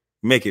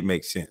 Make it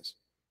make sense.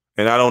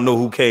 And I don't know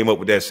who came up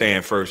with that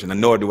saying first,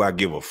 and nor do I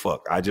give a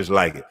fuck. I just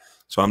like it.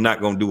 So I'm not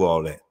going to do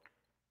all that.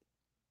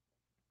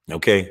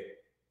 Okay?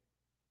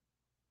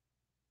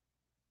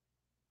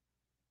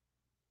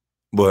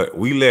 But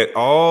we let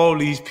all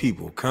these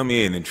people come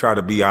in and try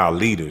to be our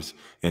leaders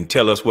and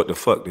tell us what the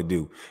fuck to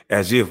do,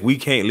 as if we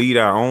can't lead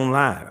our own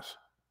lives.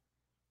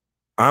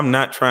 I'm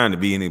not trying to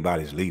be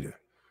anybody's leader.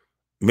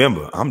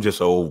 Remember, I'm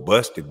just an old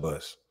busted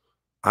bus.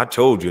 I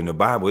told you in the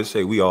Bible, it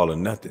say we all or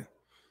nothing.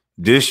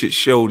 This should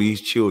show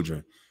these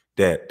children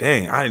that,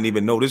 dang, I didn't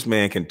even know this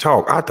man can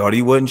talk. I thought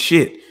he wasn't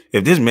shit.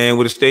 If this man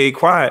would have stayed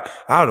quiet,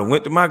 I would have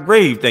went to my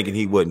grave thinking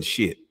he wasn't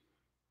shit.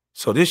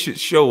 So this should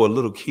show a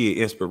little kid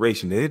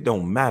inspiration that it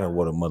don't matter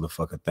what a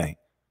motherfucker think.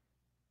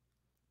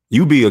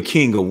 You be a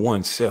king of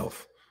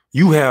oneself.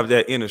 You have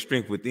that inner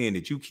strength within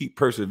that you keep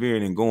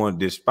persevering and going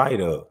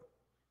despite of.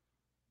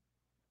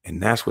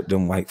 And that's what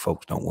them white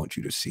folks don't want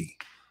you to see.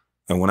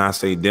 And when I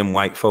say them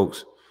white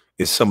folks,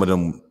 it's some of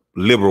them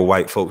liberal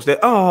white folks that,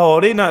 oh,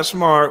 they're not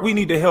smart. We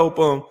need to help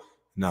them.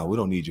 No, we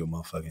don't need your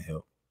motherfucking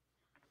help.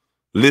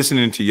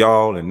 Listening to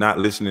y'all and not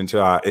listening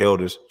to our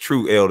elders,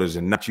 true elders,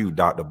 and not you,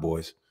 Dr.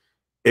 Boyce.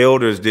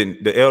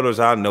 The elders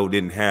I know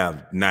didn't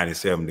have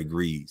 97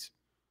 degrees.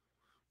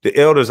 The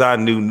elders I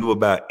knew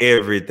about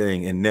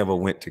everything and never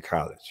went to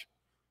college.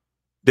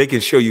 They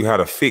can show you how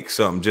to fix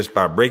something just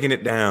by breaking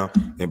it down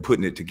and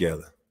putting it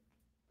together.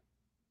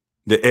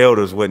 The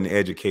elders wasn't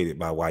educated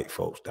by white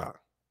folks, Doc.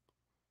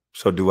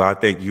 So do I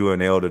think you're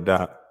an elder,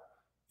 Doc?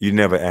 You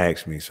never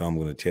asked me, so I'm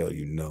going to tell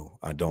you no.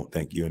 I don't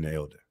think you're an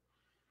elder.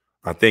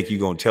 I think you're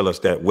going to tell us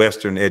that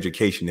Western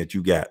education that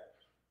you got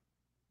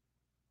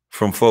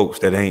from folks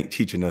that ain't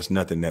teaching us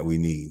nothing that we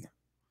need.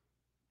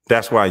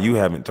 That's why you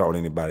haven't taught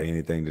anybody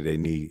anything that they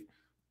need.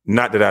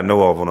 Not that I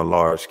know of on a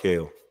large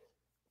scale.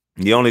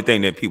 The only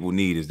thing that people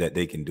need is that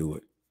they can do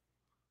it.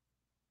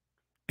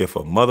 If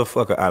a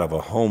motherfucker out of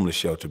a homeless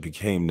shelter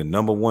became the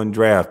 #1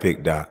 draft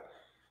pick, Doc,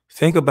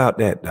 think about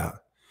that,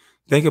 Doc.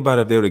 Think about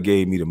if they would have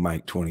gave me the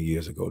mic 20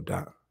 years ago,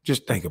 Doc.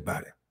 Just think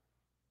about it.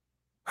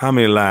 How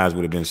many lives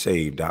would have been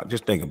saved, Doc?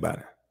 Just think about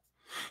it.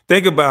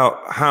 Think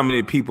about how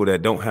many people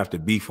that don't have to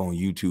beef on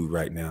YouTube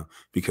right now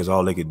because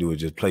all they could do is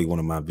just play one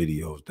of my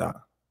videos,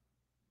 Doc.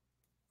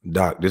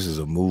 Doc, this is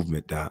a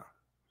movement, Doc.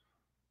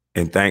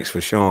 And thanks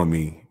for showing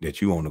me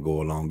that you want to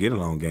go along. Get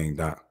along, gang,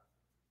 Doc.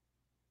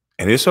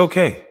 And it's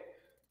okay.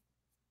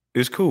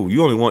 It's cool.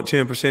 You only want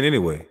 10%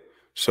 anyway.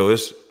 So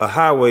it's a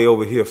highway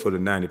over here for the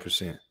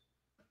 90%.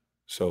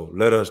 So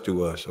let us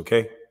do us,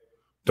 okay?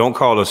 Don't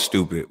call us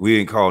stupid. We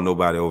didn't call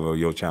nobody over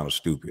your channel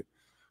stupid.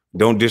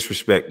 Don't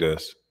disrespect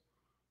us.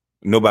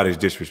 Nobody's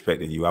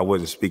disrespecting you. I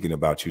wasn't speaking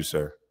about you,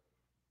 sir.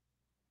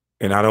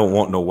 And I don't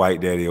want no white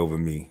daddy over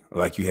me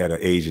like you had an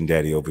Asian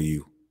daddy over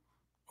you.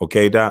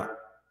 Okay, Doc?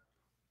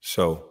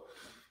 So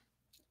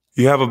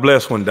you have a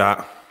blessed one,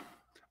 Doc.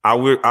 I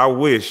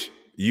wish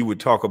you would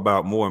talk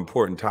about more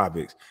important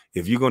topics.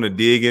 If you're going to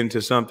dig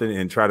into something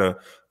and try to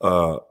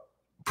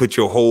put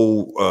your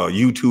whole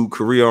YouTube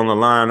career on the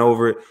line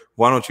over it,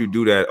 why don't you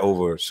do that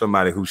over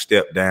somebody who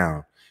stepped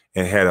down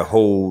and had a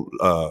whole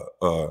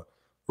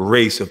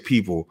race of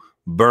people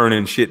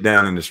burning shit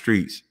down in the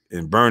streets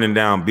and burning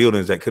down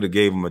buildings that could have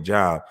gave them a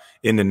job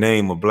in the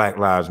name of Black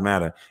Lives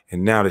Matter.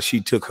 And now that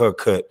she took her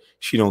cut,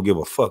 she don't give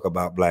a fuck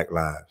about Black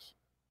lives.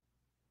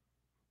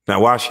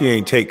 Now, why she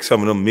ain't take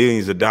some of them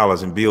millions of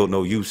dollars and build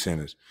no youth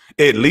centers?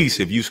 At least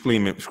if you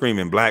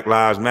screaming Black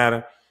Lives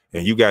Matter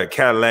and you got a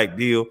Cadillac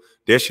deal,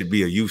 there should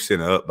be a youth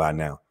center up by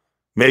now.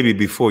 Maybe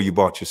before you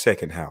bought your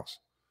second house.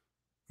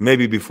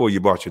 Maybe before you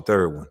bought your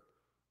third one,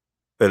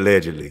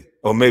 allegedly.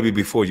 Or maybe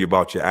before you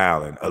bought your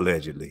island,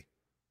 allegedly.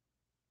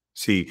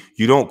 See,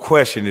 you don't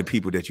question the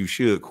people that you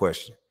should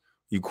question.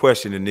 You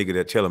question the nigga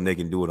that tell them they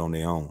can do it on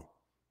their own.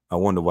 I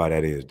wonder why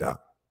that is,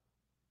 Doc.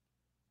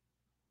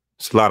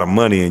 It's a lot of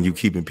money and you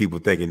keeping people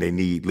thinking they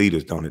need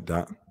leaders, don't it,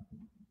 Doc?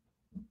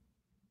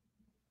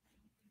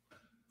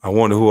 I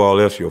wonder who all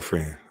else your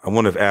friend. I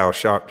wonder if Al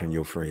Sharpton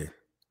your friend.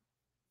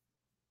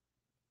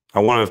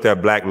 I wonder if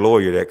that black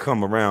lawyer that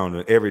come around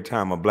and every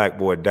time a black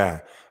boy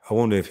die, I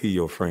wonder if he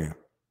your friend.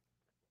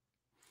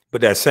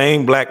 But that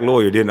same black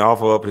lawyer didn't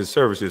offer up his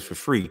services for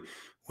free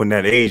when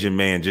that Asian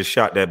man just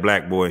shot that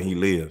black boy and he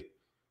lived.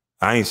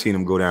 I ain't seen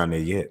him go down there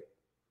yet.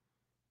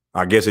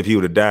 I guess if he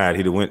would have died,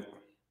 he'd have went.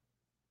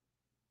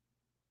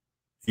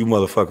 You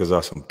motherfuckers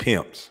are some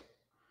pimps.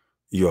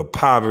 You're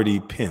poverty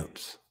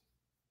pimps.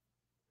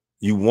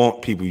 You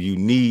want people, you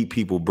need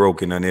people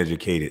broke and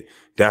uneducated.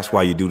 That's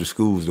why you do the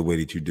schools the way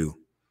that you do.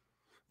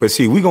 But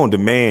see, we're going to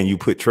demand you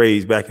put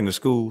trades back in the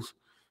schools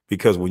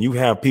because when you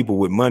have people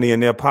with money in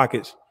their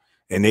pockets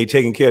and they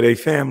taking care of their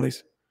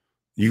families,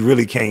 you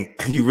really can't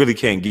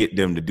get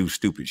them to do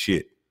stupid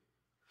shit.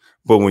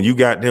 But when you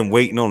got them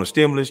waiting on a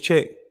stimulus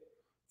check,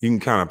 you can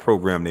kind of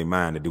program their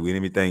mind to do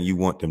anything you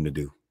want them to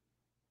do.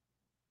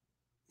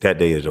 That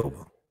day is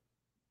over.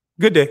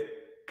 Good day.